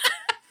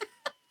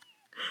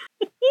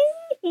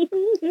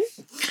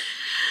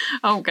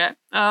 Okay.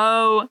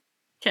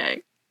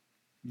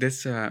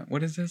 This,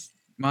 what is this?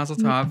 Mazel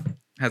Tov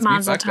has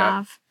me fucked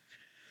up.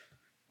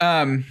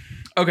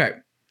 Okay.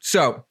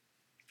 So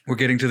we're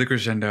getting to the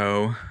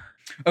crescendo.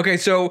 Okay.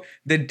 So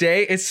the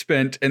day is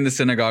spent in the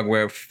synagogue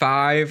where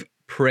 5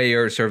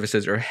 prayer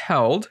services are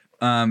held.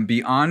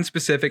 Beyond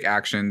specific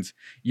actions,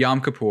 Yom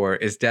Kippur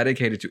is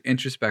dedicated to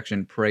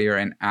introspection, prayer,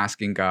 and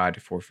asking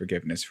God for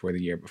forgiveness for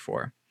the year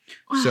before.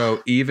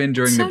 So even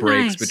during the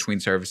breaks between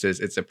services,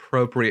 it's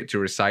appropriate to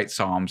recite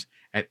Psalms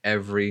at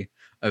every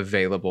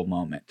available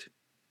moment.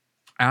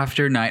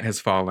 After night has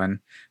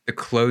fallen, the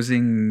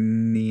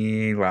closing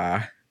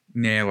Nela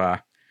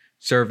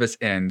service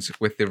ends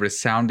with the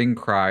resounding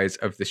cries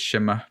of the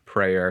Shema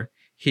prayer.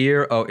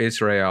 Hear, O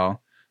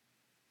Israel,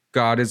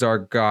 God is our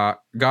God,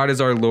 God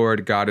is our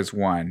Lord, God is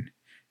one.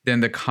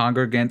 Then the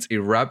congregants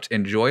erupt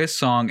in joyous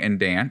song and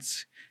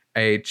dance.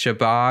 A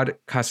Chabad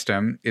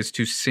custom is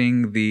to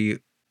sing the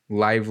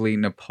lively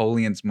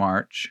Napoleon's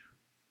March.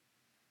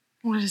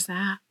 What is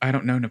that? I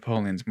don't know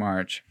Napoleon's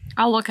March.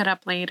 I'll look it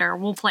up later.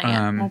 We'll play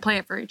it. We'll play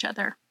it for each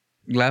other.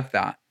 Love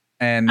that.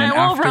 And then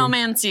I will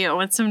romance you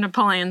with some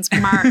Napoleon's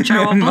March.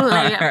 I will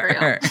play it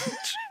for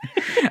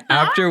you.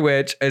 After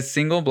which, a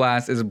single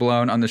blast is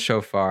blown on the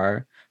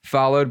shofar,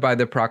 followed by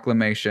the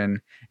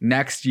proclamation,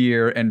 "Next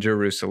year in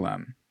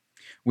Jerusalem."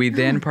 We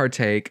then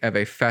partake of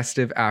a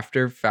festive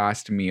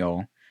after-fast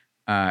meal,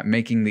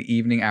 making the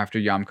evening after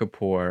Yom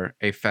Kippur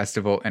a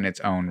festival in its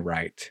own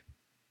right.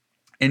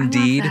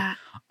 Indeed,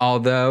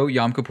 although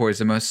Yom Kippur is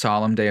the most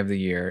solemn day of the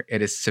year,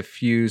 it is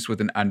suffused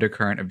with an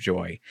undercurrent of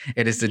joy.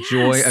 It is the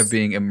joy of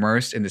being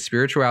immersed in the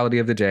spirituality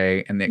of the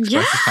day and the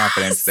expressive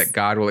confidence that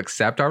God will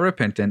accept our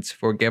repentance,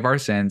 forgive our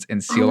sins,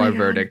 and seal our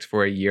verdict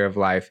for a year of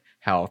life,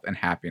 health, and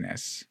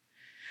happiness.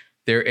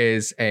 There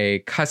is a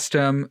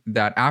custom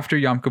that after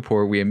Yom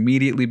Kippur, we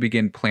immediately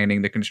begin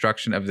planning the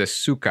construction of the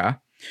sukkah,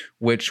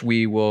 which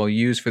we will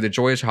use for the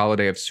joyous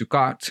holiday of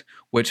Sukkot,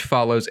 which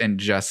follows in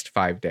just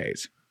 5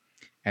 days.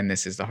 And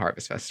this is the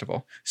Harvest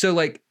Festival. So,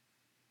 like,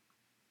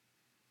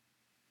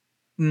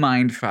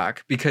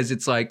 mindfuck, because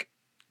it's like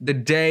the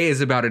day is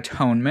about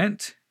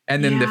atonement,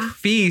 and then the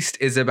feast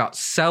is about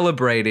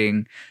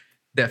celebrating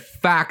the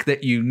fact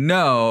that you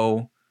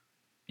know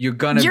you're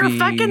gonna your be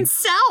fucking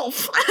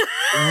self,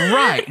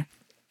 right,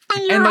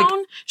 and your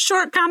own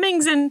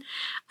shortcomings, and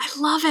I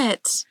love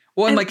it.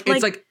 Well, and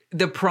it's like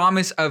the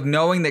promise of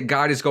knowing that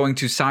God is going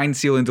to sign,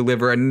 seal, and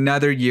deliver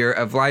another year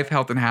of life,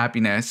 health, and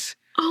happiness.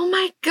 Oh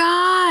my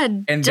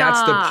God. And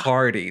that's the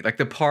party. Like,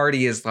 the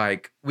party is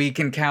like, we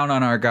can count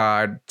on our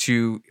God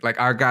to, like,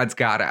 our God's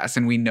got us,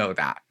 and we know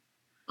that.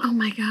 Oh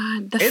my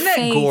God. Isn't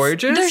that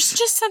gorgeous? There's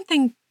just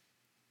something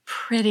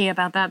pretty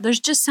about that. There's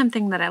just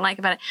something that I like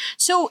about it.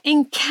 So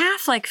in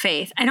Catholic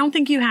faith, I don't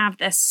think you have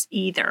this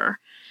either.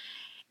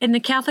 In the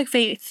Catholic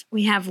faith,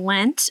 we have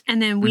Lent,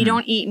 and then we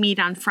don't eat meat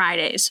on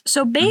Fridays.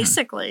 So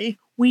basically,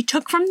 we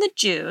took from the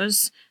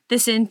Jews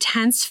this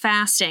intense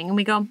fasting, and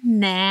we go,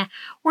 nah,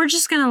 we're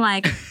just going to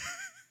like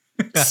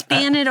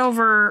span it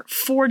over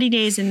 40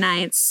 days and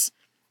nights,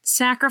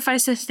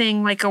 sacrifice a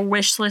thing like a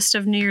wish list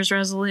of New Year's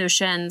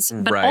resolutions,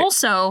 but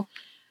also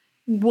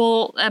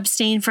we'll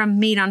abstain from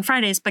meat on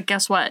Fridays. But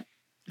guess what?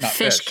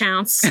 Fish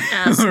counts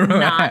as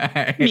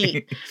not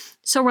meat.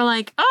 So we're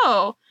like,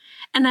 oh.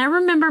 And I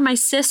remember my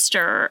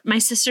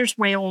sister's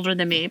way older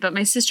than me, but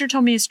my sister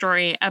told me a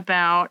story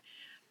about,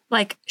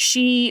 like,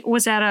 she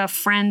was at a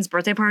friend's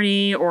birthday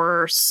party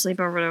or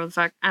sleepover, whatever the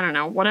fuck, I don't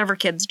know, whatever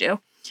kids do.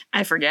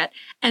 I forget.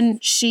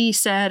 And she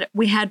said,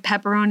 we had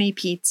pepperoni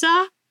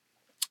pizza.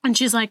 And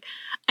she's like,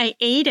 I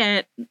ate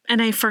it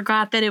and I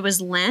forgot that it was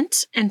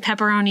Lent and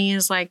pepperoni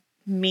is like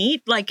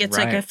meat. Like, it's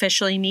like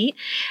officially meat.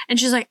 And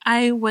she's like,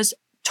 I was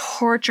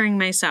torturing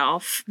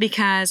myself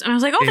because, and I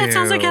was like, oh, that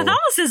sounds like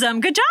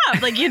Catholicism. Good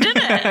job. Like, you did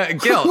it.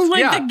 Guilt.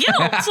 The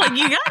guilt. Like,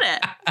 you got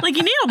it. Like,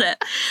 you nailed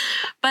it.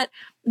 But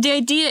the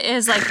idea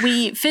is, like,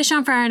 we fish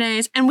on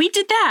Fridays, and we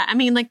did that. I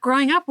mean, like,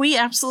 growing up, we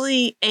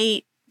absolutely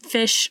ate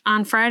fish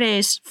on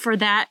Fridays for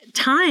that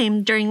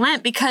time during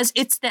Lent because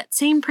it's that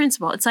same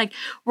principle. It's like,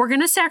 we're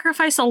going to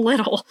sacrifice a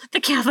little. The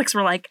Catholics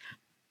were like,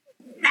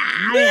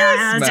 nah,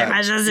 that's too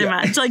much, that's too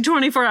much. Like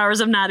 24 hours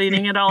of not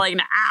eating at all. Like,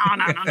 no.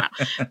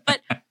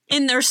 But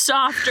in their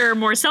softer,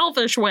 more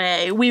selfish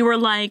way, we were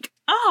like,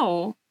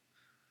 oh,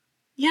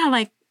 yeah,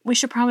 like, we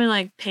should probably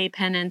like pay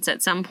penance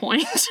at some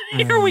point.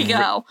 Here we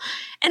go.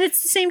 And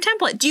it's the same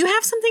template. Do you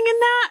have something in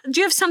that?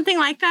 Do you have something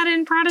like that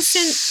in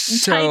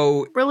Protestant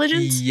type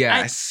religions?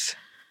 Yes.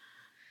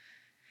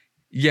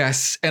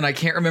 Yes. And I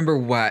can't remember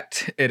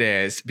what it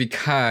is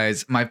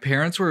because my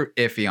parents were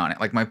iffy on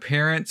it. Like, my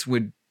parents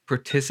would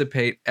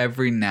participate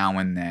every now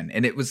and then.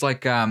 And it was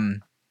like, I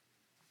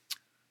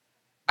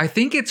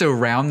think it's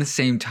around the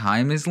same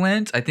time as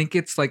Lent. I think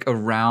it's like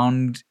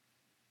around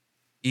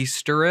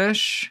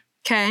Easter-ish.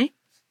 Okay.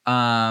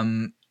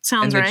 Sounds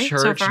right. And the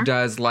church so far.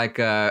 does like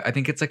I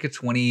think it's like a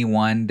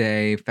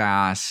 21-day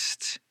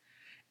fast,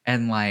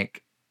 and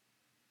like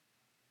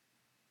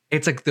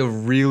it's like the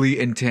really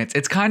intense.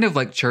 It's kind of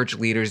like church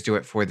leaders do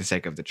it for the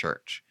sake of the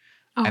church,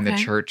 and the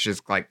church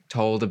is like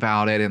told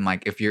about it. And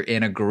like if you're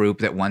in a group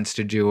that wants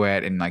to do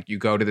it, and like you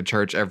go to the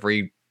church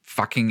every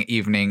fucking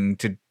evening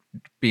to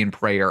be in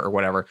prayer or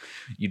whatever,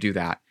 you do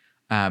that.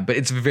 But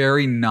it's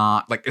very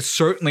not like, it's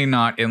certainly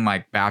not in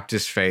like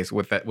Baptist faith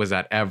with that. Was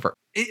that ever?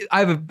 I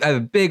have a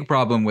big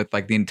problem with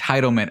like the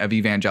entitlement of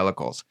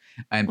evangelicals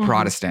and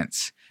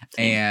Protestants.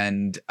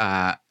 And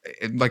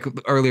like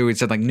earlier we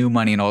said, like new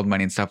money and old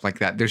money and stuff like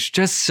that. There's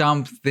just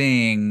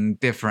something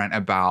different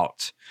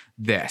about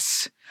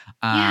this.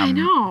 Yeah, I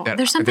know.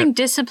 There's something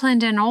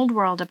disciplined and old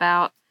world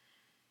about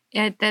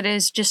it that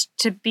is just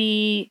to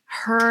be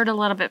heard a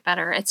little bit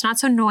better. It's not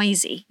so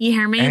noisy. You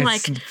hear me? It's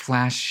like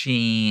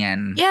flashy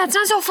and it's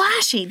not so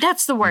flashy.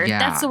 That's the word. Yeah.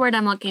 That's the word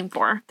I'm looking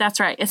for. That's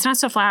right. It's not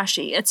so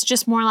flashy. It's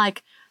just more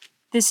like,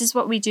 this is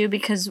what we do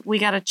because we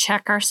got to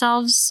check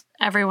ourselves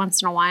every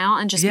once in a while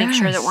and just make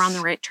sure that we're on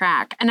the right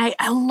track. And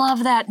I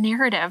love that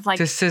narrative. Like,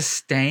 to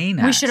sustain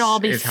us. We should all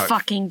be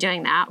fucking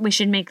doing that. We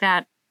should make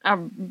that a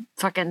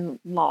fucking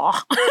law.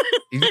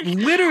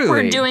 Literally.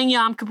 We're doing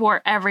Yom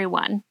Kippur,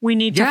 everyone. We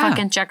need to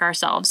fucking check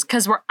ourselves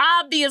because we're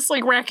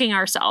obviously wrecking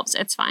ourselves.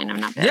 It's fine. I'm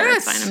not bad.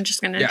 It's fine. I'm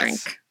just going to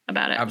drink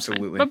about it.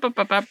 Absolutely. Gulp,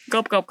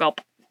 gulp,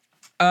 gulp.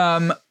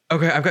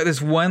 Okay, I've got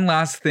this one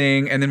last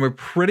thing, and then we're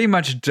pretty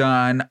much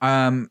done.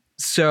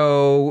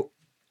 So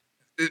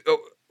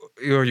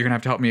you're gonna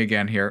have to help me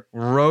again here.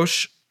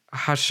 Rosh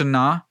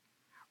Hashanah.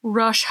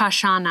 Rosh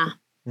Hashanah.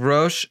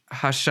 Rosh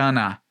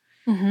Hashanah.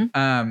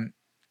 Mm-hmm.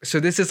 So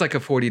this is like a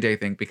 40-day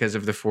thing because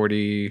of the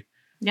 40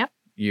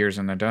 years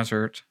in the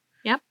desert.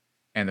 Yep.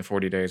 And the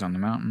 40 days on the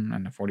mountain,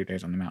 and the 40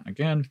 days on the mountain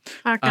again.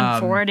 Fucking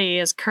 40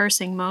 is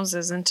cursing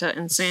Moses into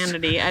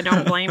insanity. I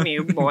don't blame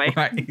you, boy.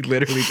 Right. He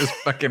literally just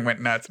fucking went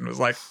nuts and was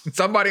like,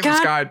 somebody in the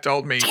sky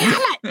told me. Damn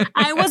it.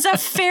 I was a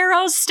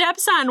Pharaoh's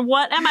stepson.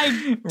 What am I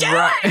doing?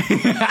 Right.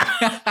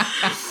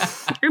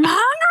 I'm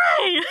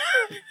hungry.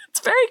 It's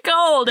very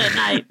cold at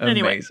night.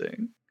 Anyway.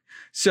 Amazing.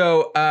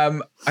 So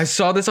I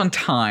saw this on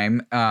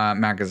Time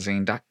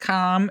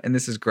magazine.com, and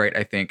this is great,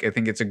 I think. I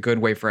think it's a good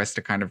way for us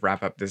to kind of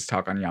wrap up this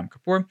talk on Yom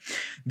Kippur.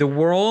 The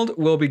world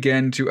will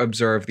begin to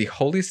observe the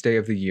holiest day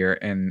of the year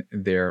in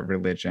their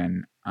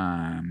religion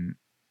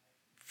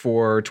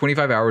for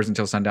 25 hours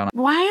until sundown.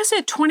 Why is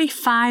it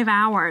 25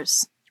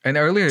 hours? And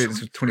earlier it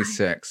was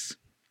 26.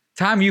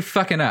 Time, you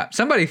fucking up.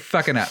 Somebody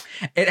fucking up.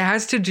 It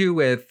has to do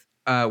with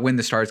when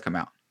the stars come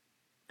out.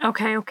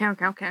 Okay.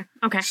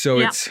 So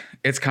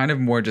it's kind of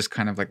more just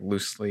kind of like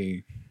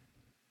loosely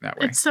that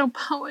way. It's so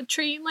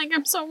poetry. Like,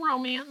 I'm so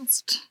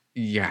romanced.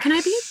 Yeah. Can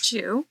I be a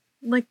Jew?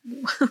 Like,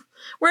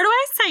 where do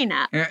I sign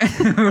up?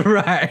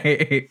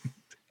 Right.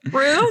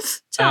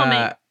 Ruth, tell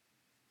me.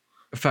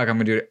 Fuck, I'm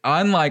gonna do it.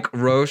 Unlike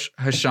Rosh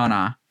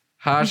Hashanah,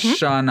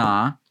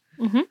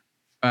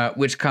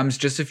 which comes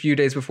just a few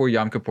days before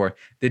Yom Kippur,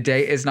 the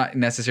day is not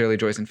necessarily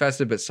joyous and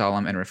festive, but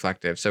solemn and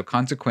reflective. So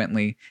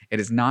consequently, it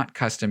is not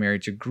customary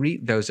to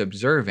greet those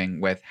observing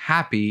with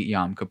Happy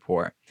Yom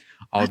Kippur,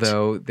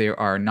 although there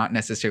are not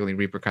necessarily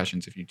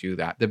repercussions if you do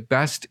that. The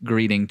best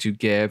greeting to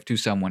give to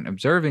someone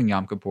observing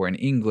Yom Kippur in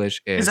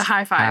English is a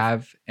high five.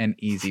 Have an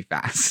easy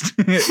fast.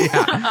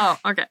 Oh,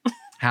 okay.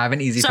 Have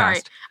an easy Sorry,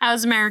 fast. I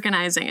was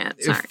Americanizing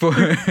it. Sorry.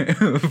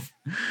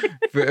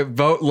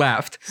 Vote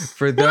left.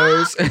 For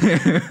those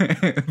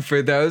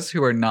for those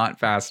who are not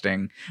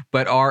fasting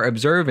but are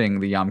observing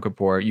the Yom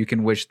Kippur, you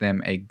can wish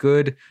them a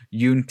good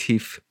Yom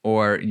Tif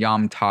or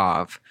Yom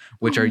Tov,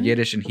 which are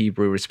Yiddish and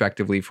Hebrew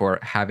respectively for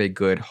have a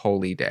good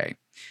holy day.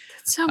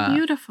 That's so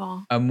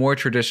beautiful. A more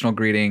traditional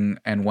greeting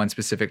and one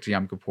specific to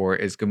Yom Kippur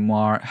is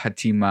Gemar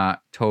Hatima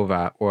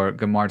Tova or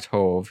Gemar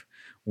Tov,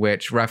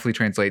 which roughly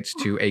translates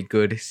to a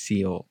good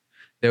seal.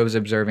 Those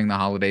observing the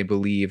holiday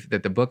believe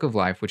that the book of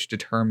life, which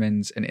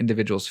determines an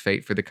individual's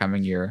fate for the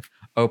coming year,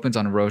 opens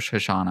on Rosh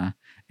Hashanah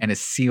and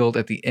is sealed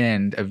at the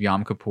end of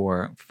Yom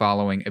Kippur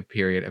following a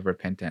period of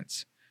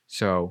repentance.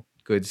 So,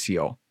 good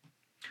seal.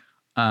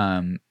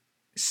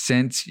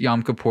 Since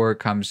Yom Kippur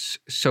comes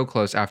so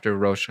close after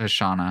Rosh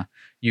Hashanah,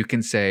 you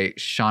can say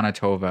Shana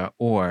Tova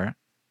or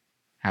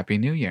Happy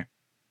New Year.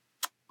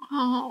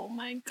 Oh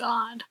my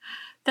God.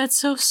 That's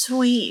so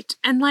sweet.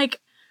 And like,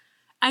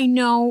 I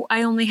know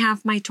I only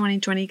have my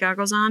 2020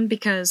 goggles on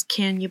because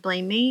can you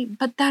blame me?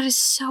 But that is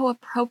so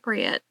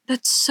appropriate.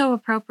 That's so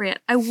appropriate.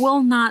 I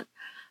will not.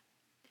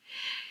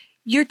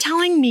 You're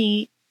telling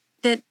me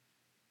that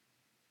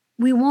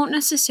we won't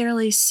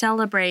necessarily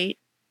celebrate,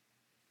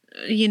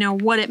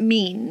 what it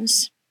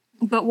means,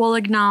 but we'll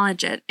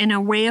acknowledge it in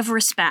a way of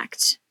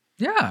respect.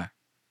 Yeah.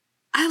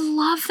 I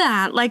love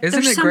that. Like,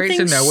 isn't there's it great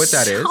to know what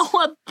that is?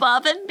 So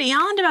above and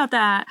beyond about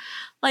that.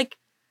 Like,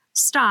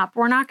 stop.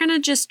 We're not going to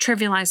just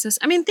trivialize this.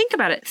 I mean, think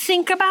about it.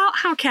 Think about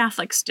how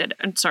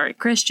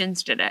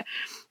Christians did it.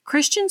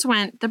 Christians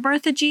went, the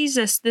birth of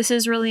Jesus, this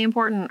is really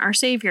important, our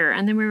savior.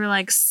 And then we were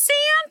like,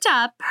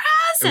 Santa,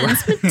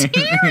 presents,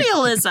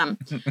 materialism.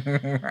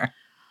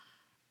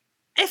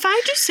 If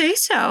I do say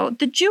so,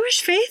 the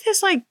Jewish faith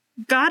is like,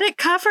 got it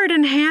covered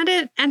and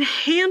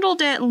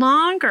handled it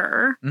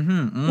longer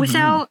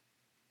without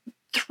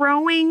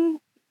throwing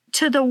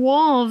to the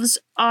wolves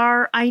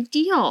our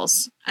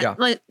ideals. Yeah.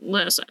 Like,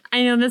 listen,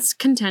 I know that's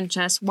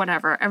contentious,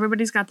 whatever.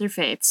 Everybody's got their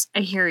faiths. I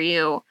hear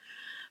you.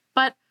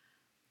 But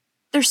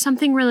there's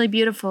something really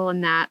beautiful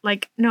in that.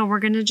 Like, no, we're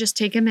going to just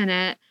take a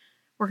minute.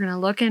 We're going to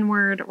look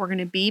inward. We're going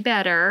to be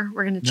better.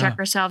 We're going to check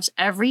ourselves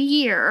every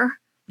year.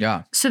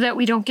 Yeah. So that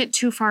we don't get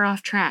too far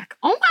off track.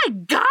 Oh my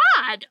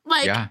God.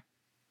 Like,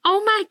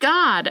 oh my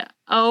God.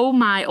 Oh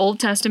my Old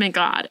Testament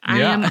God.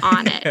 I am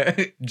on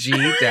it.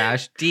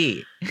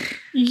 G-D.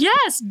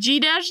 Yes,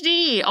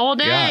 G-D all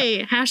day.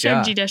 Yeah.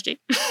 Hashtag G-D.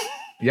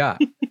 Yeah.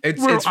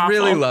 It's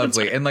really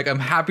lovely. And like, I'm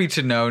happy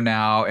to know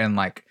now and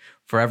like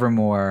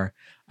forevermore.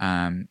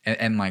 And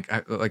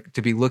like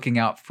to be looking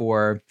out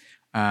for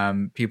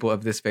people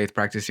of this faith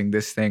practicing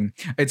this thing.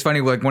 It's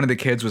funny, like one of the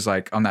kids was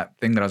like on that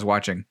thing that I was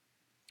watching,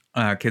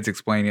 kids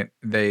explain it.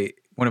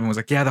 One of them was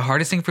like, yeah, the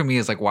hardest thing for me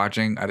is like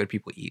watching other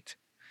people eat.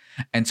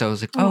 And so I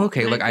was like, oh,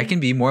 okay. Like I can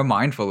be more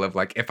mindful of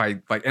like, if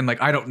I like, and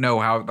like, I don't know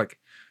how, like,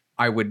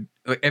 I would,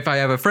 if I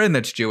have a friend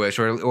that's Jewish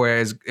or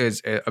is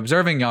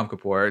observing Yom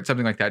Kippur or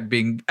something like that,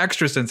 being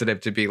extra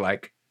sensitive to be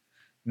like,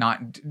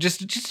 not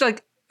just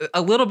like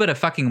a little bit of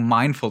fucking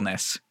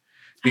mindfulness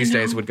these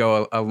days would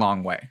go a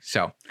long way.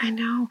 So I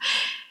know.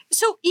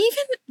 So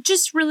even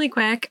just really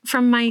quick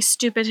from my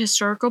stupid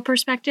historical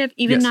perspective,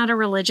 even not a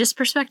religious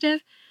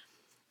perspective,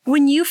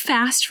 when you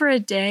fast for a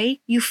day,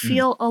 you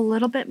feel a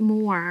little bit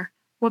more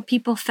what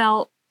people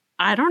felt,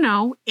 I don't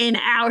know, in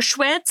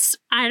Auschwitz.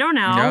 I don't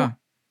know. Yeah.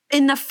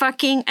 In the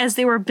fucking, as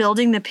they were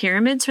building the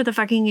pyramids for the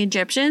fucking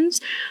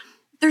Egyptians.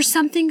 There's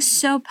something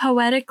so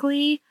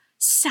poetically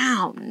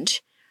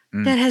sound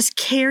that has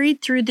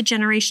carried through the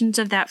generations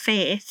of that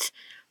faith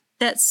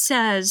that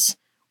says,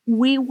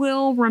 we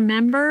will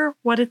remember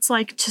what it's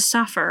like to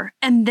suffer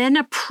and then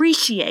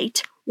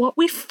appreciate what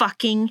we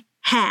fucking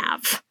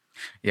have.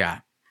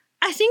 Yeah.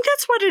 I think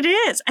that's what it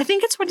is. I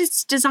think it's what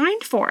it's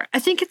designed for. I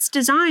think it's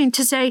designed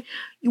to say,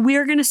 we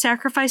are going to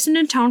sacrifice and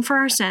atone for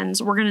our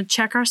sins. We're going to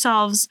check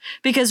ourselves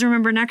because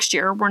remember next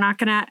year, we're not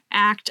going to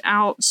act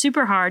out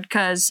super hard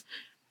because,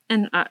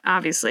 and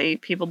obviously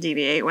people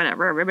deviate,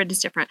 whatever,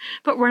 everybody's different,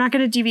 but we're not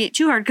going to deviate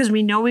too hard because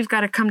we know we've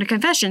got to come to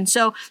confession.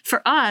 So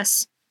for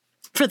us,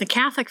 for the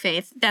Catholic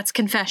faith, that's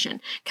confession.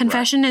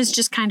 Confession is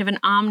just kind of an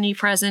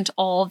omnipresent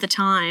all the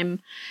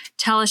time.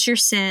 Tell us your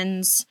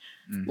sins.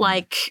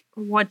 Like,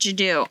 what'd you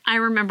do? I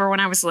remember when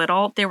I was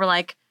little, they were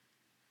like,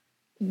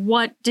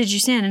 what did you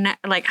sin? And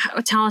like,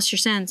 tell us your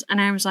sins. And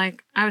I was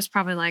like, I was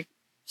probably like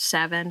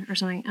 7 or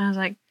something. And I was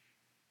like,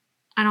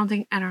 I don't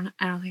think I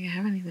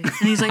have anything.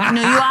 And he's like,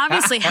 no, you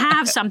obviously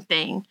have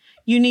something.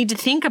 You need to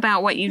think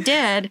about what you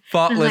did.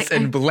 Faultless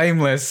and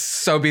blameless,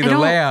 so be the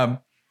lamb.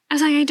 I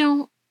was like, I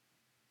don't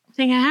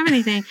think I have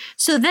anything.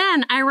 So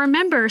then I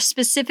remember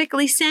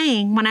specifically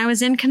saying when I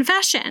was in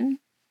confession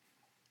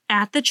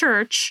at the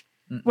church,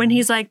 when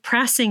he's like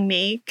pressing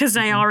me, because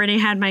I already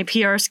had my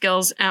PR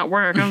skills at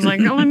work. I was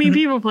like, oh, let me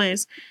people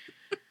please.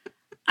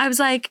 I was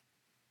like,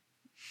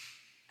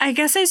 I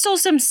guess I stole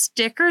some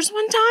stickers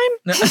one time.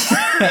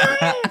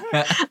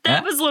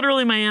 That was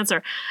literally my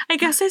answer. I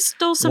guess I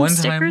stole some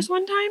stickers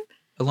one time.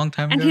 A long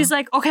time ago. And he's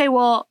like, okay,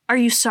 well, are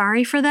you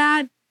sorry for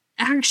that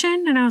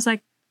action? And I was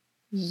like,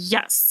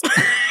 yes.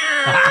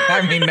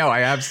 I mean, no, I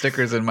have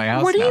stickers in my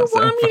house. What do you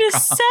want me to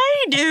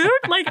say, dude?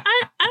 Like,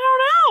 I don't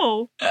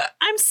know.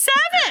 I'm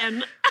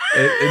 7.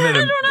 I don't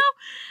know.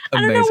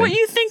 I don't know what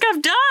you think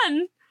I've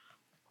done.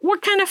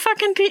 What kind of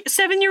fucking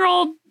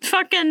 7-year-old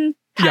fucking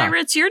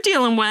pirates you're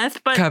dealing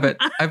with? But covet.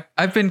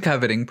 I've been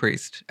coveting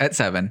priest at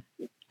 7.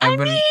 I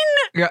mean,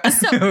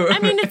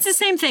 it's the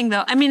same thing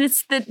though. I mean,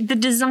 it's the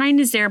design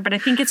is there, but I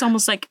think it's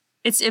almost like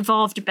it's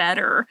evolved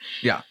better.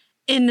 Yeah.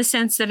 In the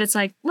sense that it's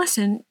like,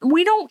 listen,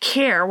 we don't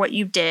care what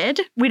you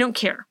did. We don't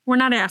care. We're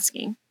not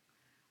asking.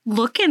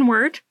 Look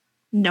inward.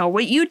 Know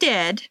what you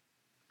did.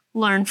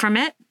 Learn from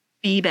it.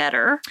 Be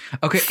better.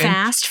 Okay.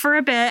 Fast for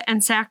a bit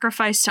and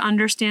sacrifice to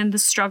understand the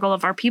struggle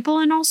of our people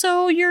and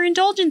also your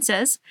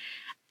indulgences.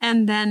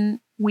 And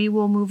then we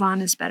will move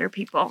on as better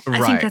people.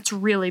 I think that's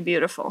really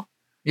beautiful.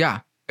 Yeah.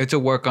 It's a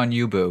work on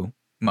you, boo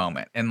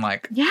moment. And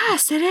like,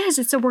 yes, it is.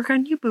 It's a work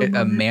on you, boo.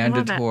 A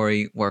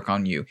mandatory work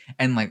on you.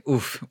 And like,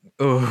 oof,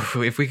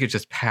 if we could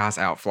just pass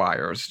out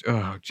flyers.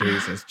 Oh,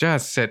 Jesus.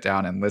 Just sit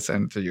down and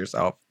listen to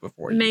yourself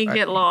before you make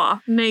it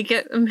law. Make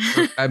it.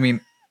 I mean,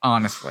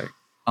 honestly.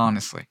 I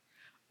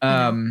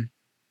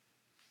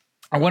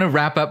want to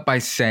wrap up by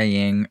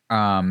saying,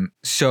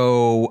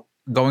 so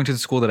going to the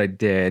school that I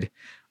did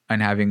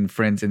and having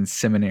friends in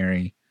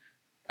seminary,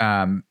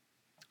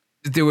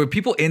 there were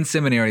people in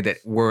seminary that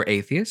were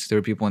atheists. There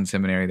were people in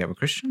seminary that were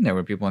Christian. There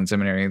were people in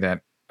seminary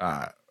that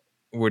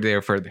were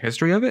there for the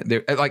history of it.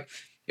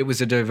 It was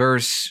a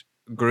diverse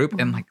group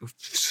and like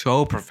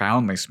so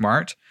profoundly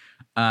smart.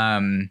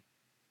 And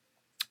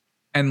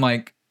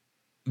like,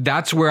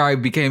 that's where I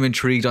became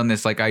intrigued on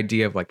this like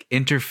idea of like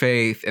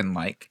interfaith and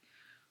like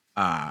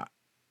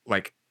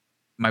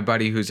my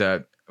buddy who's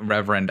a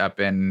reverend up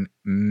in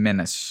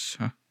Minneapolis,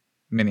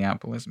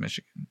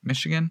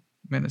 Michigan.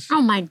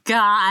 Oh my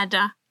God.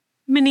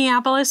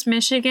 Minneapolis,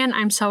 Michigan.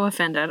 I'm so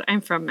offended.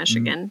 I'm from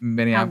Michigan.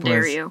 Minneapolis. How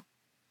dare you?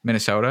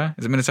 Minnesota?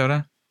 Is it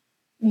Minnesota?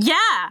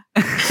 Yeah.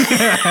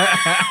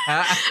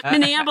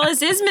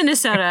 Minneapolis is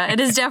Minnesota. It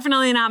is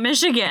definitely not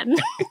Michigan.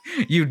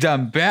 You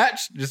dumb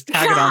bitch. Just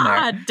tag it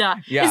on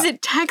there. Yeah. Is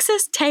it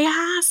Texas?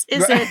 Tejas?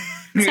 Is it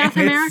South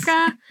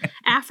America?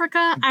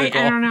 Africa? I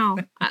don't know.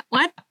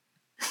 What?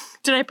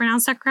 Did I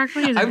pronounce that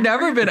correctly? I've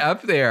never been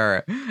up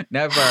there.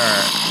 Never.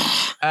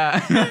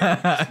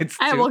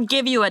 I will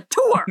give you a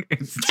tour.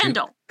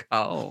 Kendall.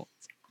 Oh.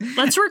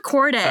 Let's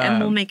record it and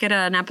we'll make it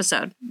an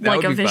episode.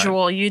 Like a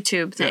visual fun.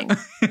 YouTube thing.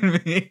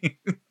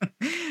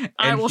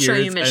 I will show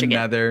you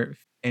Michigan.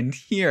 And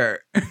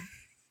here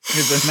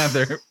is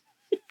another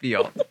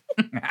field.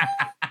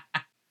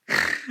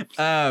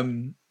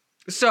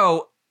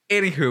 So,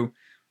 anywho,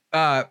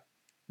 I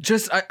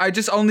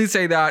just only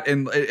say that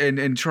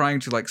in trying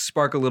to like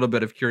spark a little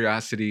bit of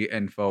curiosity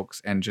in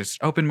folks and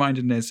just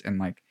open-mindedness and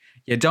like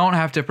you don't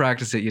have to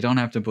practice it, you don't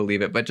have to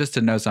believe it, but just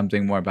to know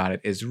something more about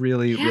it is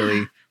really,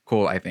 really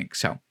cool, I think.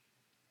 So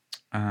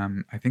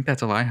I think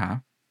that's all I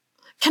have.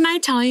 Can I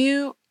tell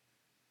you,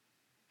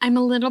 I'm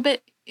a little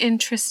bit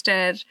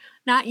interested,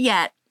 not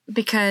yet,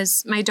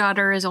 because my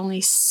daughter is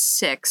only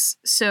 6,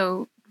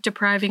 so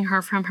depriving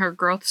her from her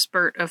growth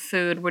spurt of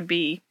food would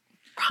be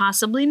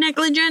possibly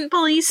negligent,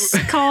 police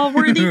call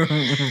worthy.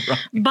 Right.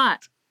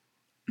 But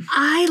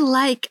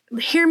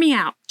hear me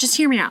out. Just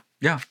hear me out.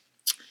 Yeah.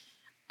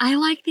 I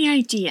like the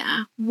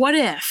idea. What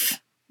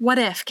if,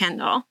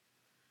 Kendall?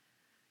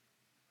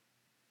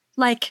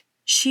 Like,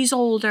 she's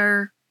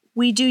older.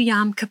 We do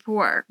Yom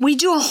Kippur. We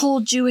do a whole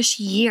Jewish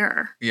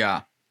year.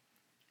 Yeah.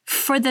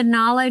 For the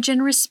knowledge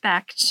and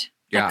respect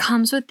that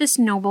comes with this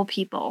noble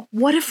people.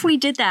 What if we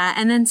did that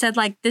and then said,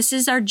 like, this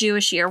is our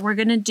Jewish year. We're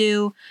going to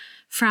do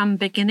from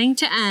beginning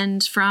to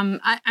end,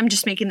 I'm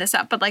just making this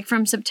up, but like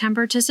from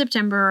September to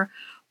September,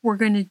 we're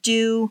going to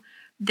do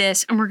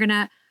this and we're going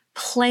to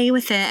play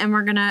with it and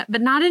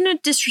but not in a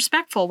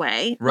disrespectful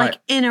way, right.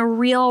 Like in a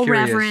real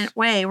reverent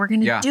way. We're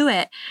going to do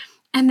it.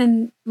 And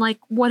then like,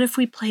 what if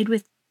we played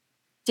with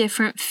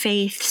different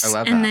faiths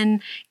and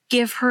then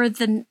give her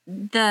the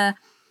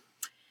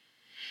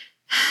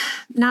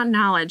not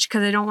knowledge,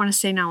 because I don't want to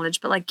say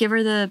knowledge, but like give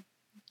her the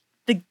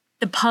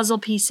puzzle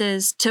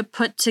pieces to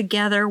put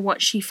together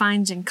what she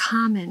finds in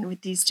common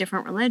with these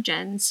different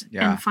religions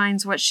and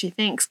finds what she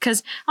thinks.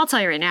 Because I'll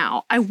tell you right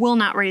now, I will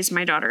not raise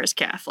my daughter as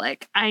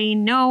Catholic. I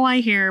know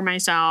I hear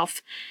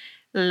myself,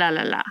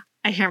 I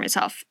hear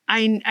myself.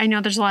 I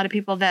know there's a lot of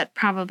people that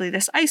probably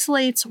this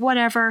isolates,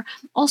 whatever.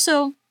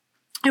 Also,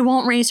 I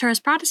won't raise her as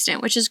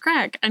Protestant, which is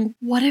Greg. And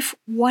what if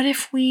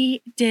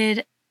we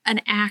did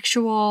an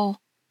actual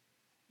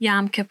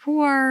Yom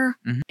Kippur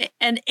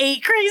and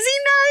 8 crazy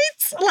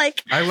nights?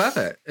 Like, I love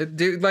it.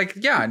 Do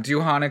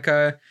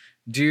Hanukkah,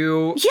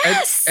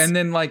 and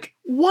then like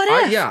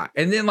what if?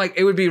 And then like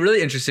it would be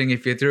really interesting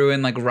if you threw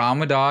in like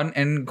Ramadan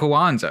and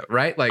Kwanzaa,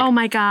 right? Like, oh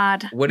my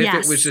God, what if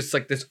it was just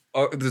like this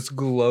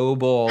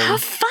global? How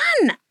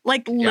fun!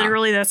 Like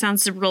literally, that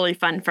sounds really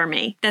fun for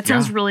me. That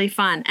sounds really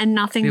fun and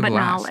nothing but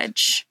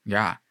knowledge.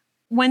 Yeah.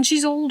 When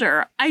she's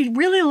older, I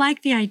really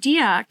like the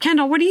idea.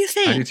 Kendall, what do you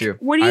think? I do too.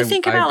 What do you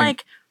think about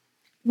like?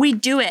 We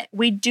do it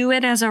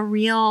as a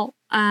real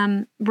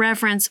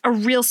reverence, a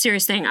real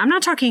serious thing. I'm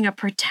not talking a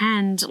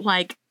pretend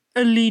like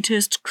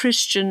elitist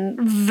Christian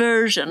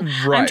version.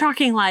 Right. I'm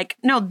talking like,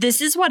 no,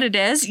 this is what it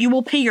is. You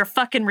will pay your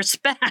fucking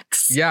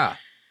respects. Yeah.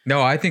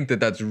 No, I think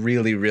that's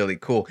really, really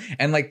cool.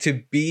 And like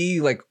to be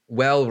like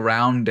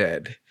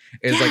well-rounded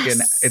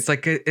is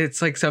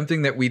it's like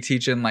something that we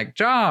teach in like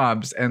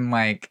jobs and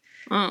like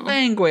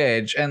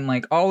language and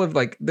like all of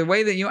like the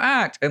way that you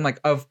act. And like,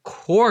 of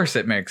course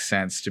it makes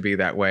sense to be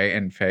that way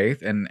in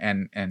faith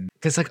and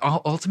because like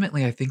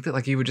ultimately I think that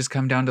like you would just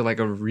come down to like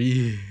a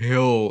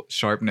real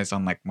sharpness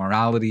on like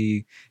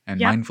morality and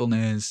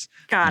mindfulness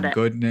and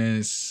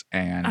goodness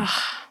and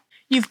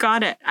you've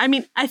got it. I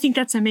mean, I think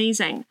that's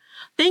amazing.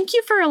 Thank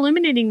you for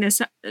illuminating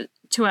this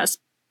to us,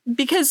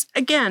 because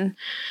again,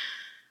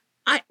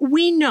 I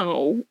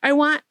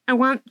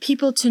want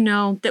people to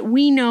know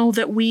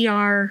that we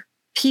are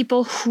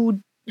people who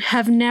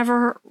have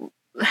never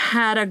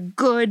had a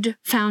good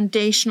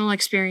foundational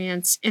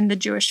experience in the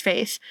Jewish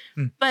faith.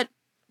 But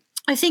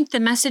I think the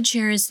message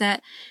here is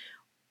that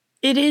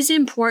it is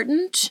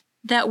important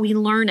that we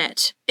learn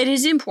it. It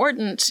is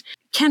important.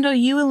 Kendall,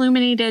 you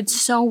illuminated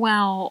so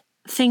well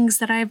things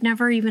that I've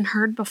never even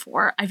heard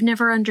before. I've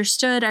never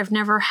understood. I've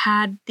never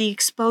had the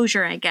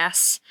exposure, I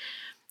guess.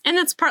 And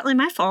that's partly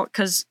my fault,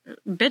 because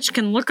bitch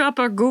can look up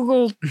a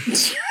Google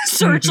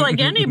search like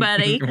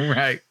anybody.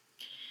 Right.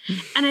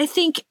 And I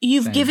think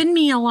you've given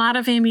me a lot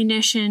of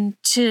ammunition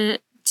to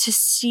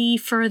see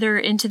further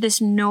into this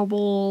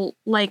noble,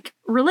 like,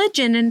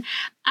 religion. And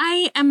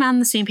I am on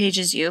the same page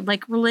as you.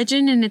 Like,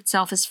 religion in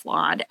itself is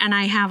flawed. And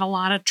I have a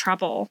lot of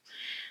trouble.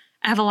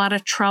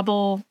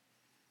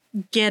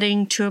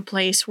 Getting to a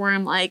place where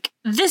I'm like,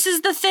 this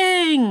is the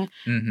thing.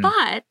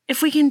 But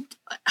if we can,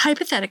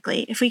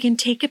 hypothetically, if we can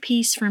take a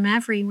piece from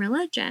every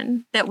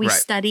religion that we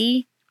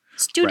study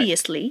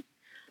studiously,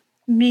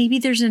 maybe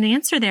there's an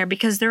answer there,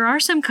 because there are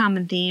some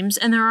common themes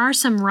and there are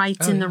some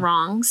rights and the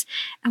wrongs,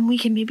 and we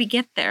can maybe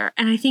get there.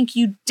 And I think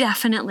you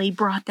definitely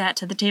brought that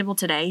to the table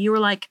today. You were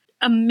like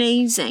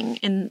amazing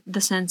in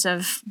the sense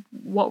of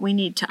what we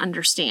need to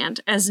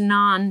understand as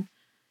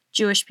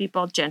non-Jewish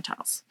people,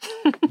 Gentiles.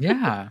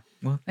 Yeah.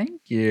 Well,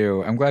 thank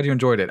you. I'm glad you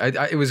enjoyed it.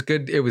 It was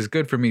good. It was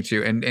good for me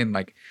too. And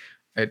like,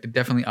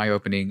 definitely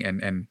eye-opening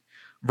and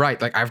right.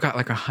 Like I've got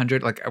like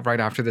 100, like right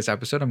after this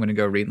episode, I'm going to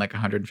go read like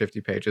 150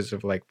 pages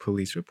of like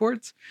police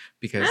reports,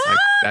 because like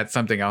that's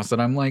something else that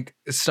I'm like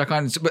stuck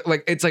on. But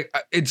like,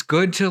 it's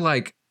good to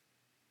like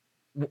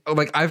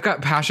I've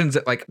got passions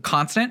that like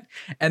constant.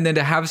 And then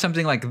to have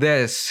something like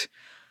this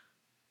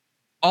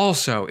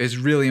also is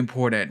really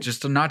important,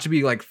 just to not to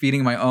be like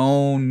feeding my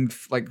own,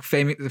 like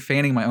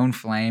fanning my own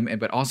flame,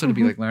 but also to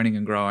be like learning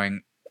and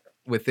growing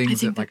with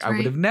things that like I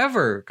would have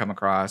never come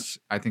across.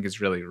 I think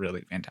is really,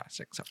 really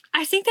fantastic. So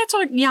I think that's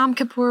what Yom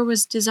Kippur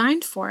was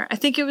designed for. I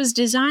think it was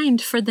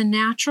designed for the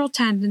natural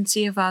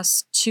tendency of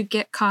us to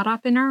get caught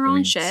up in our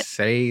own shit.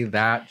 Say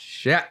that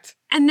shit.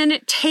 And then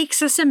it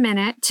takes us a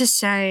minute to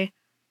say,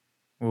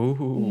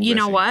 Ooh, you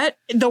know what?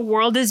 The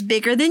world is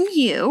bigger than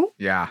you.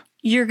 Yeah.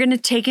 You're going to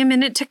take a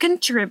minute to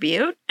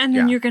contribute, and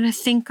then you're going to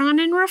think on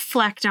and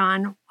reflect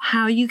on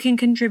how you can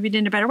contribute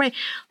in a better way.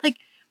 Like,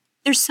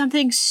 there's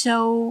something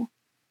so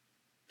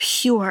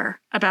pure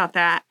about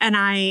that, and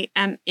I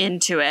am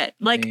into it.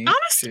 Like,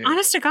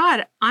 honest to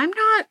God, I'm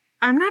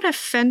not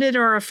offended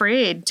or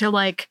afraid to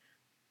like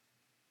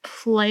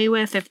play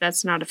with, if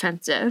that's not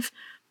offensive,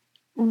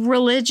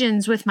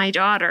 religions with my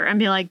daughter and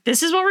be like,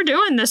 this is what we're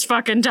doing this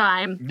fucking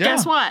time. Yeah.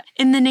 Guess what?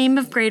 In the name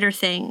of greater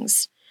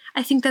things.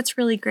 I think that's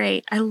really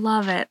great. I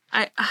love it.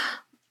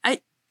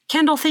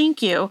 Kendall,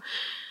 thank you.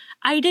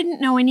 I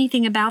didn't know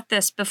anything about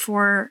this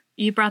before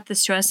you brought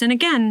this to us. And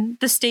again,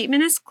 the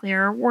statement is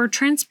clear. We're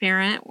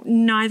transparent.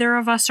 Neither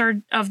of us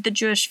are of the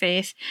Jewish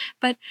faith,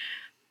 but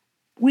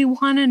we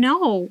want to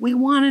know. We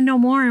want to know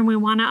more, and we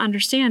want to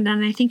understand.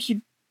 And I think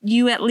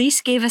you at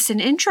least gave us an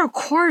intro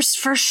course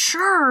for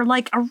sure,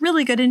 like a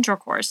really good intro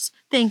course.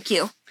 Thank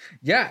you.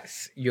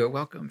 Yes, you're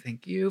welcome.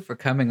 Thank you for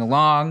coming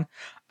along.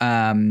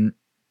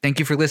 Thank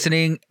you for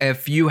listening.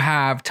 If you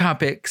have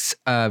topics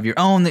of your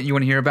own that you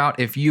want to hear about,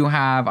 if you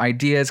have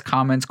ideas,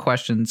 comments,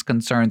 questions,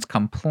 concerns,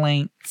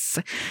 complaints,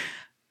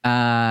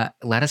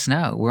 let us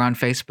know. We're on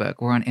Facebook.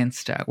 We're on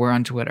Insta. We're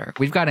on Twitter.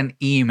 We've got an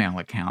email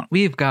account.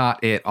 We've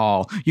got it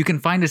all. You can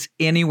find us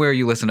anywhere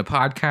you listen to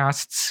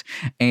podcasts,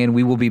 and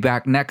we will be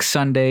back next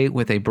Sunday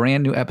with a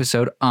brand new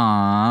episode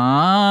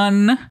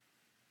on...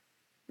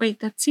 Wait,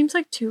 that seems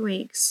like 2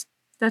 weeks.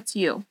 That's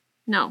you.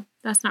 No,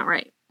 that's not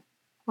right.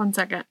 1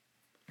 second.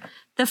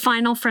 The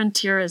Final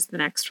Frontier is the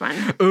next one.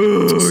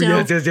 Ooh,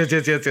 yes.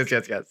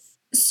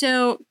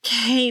 So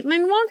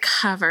Caitlin will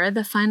cover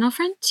The Final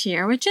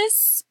Frontier, which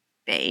is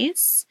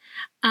space.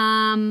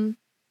 And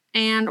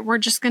we're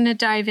just going to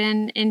dive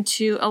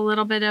into a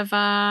little bit of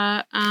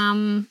a,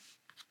 I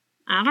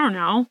don't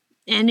know,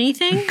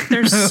 anything.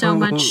 There's so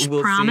much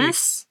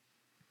promise.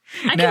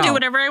 See. I can do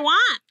whatever I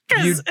want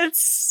because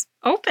it's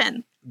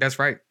open. That's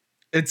right.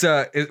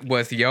 It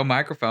was the Yale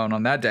microphone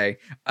on that day.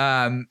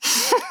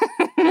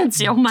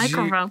 It's your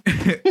microphone.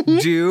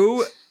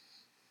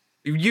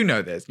 You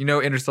know this. You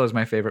know Interstellar is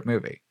my favorite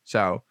movie.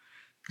 So,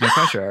 no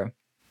pressure.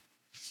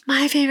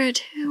 My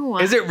favorite too.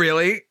 Is it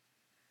really?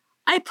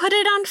 I put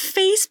it on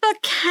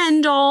Facebook,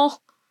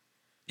 Kendall.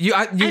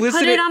 I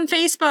put it on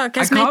Facebook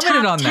as my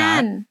top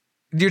 10.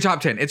 Your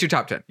top 10. It's your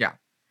top 10. Yeah.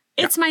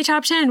 It's my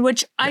top 10,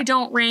 which I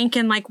don't rank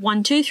in like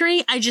 1, 2,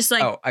 3. I just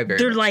like,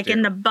 they're like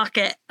in the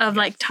bucket of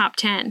like top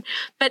 10.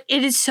 But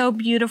it is so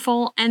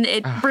beautiful, and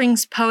it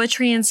brings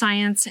poetry and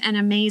science and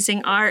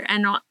amazing art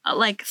and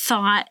like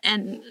thought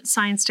and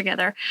science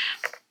together.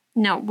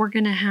 No, we're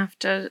going to have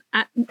to,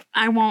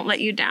 I won't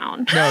let you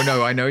down.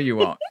 No, I know you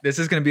won't. This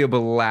is going to be a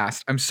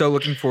blast. I'm so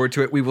looking forward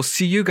to it. We will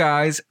see you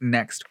guys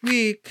next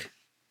week.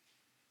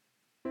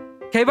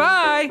 Okay,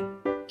 bye.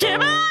 Okay,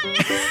 bye.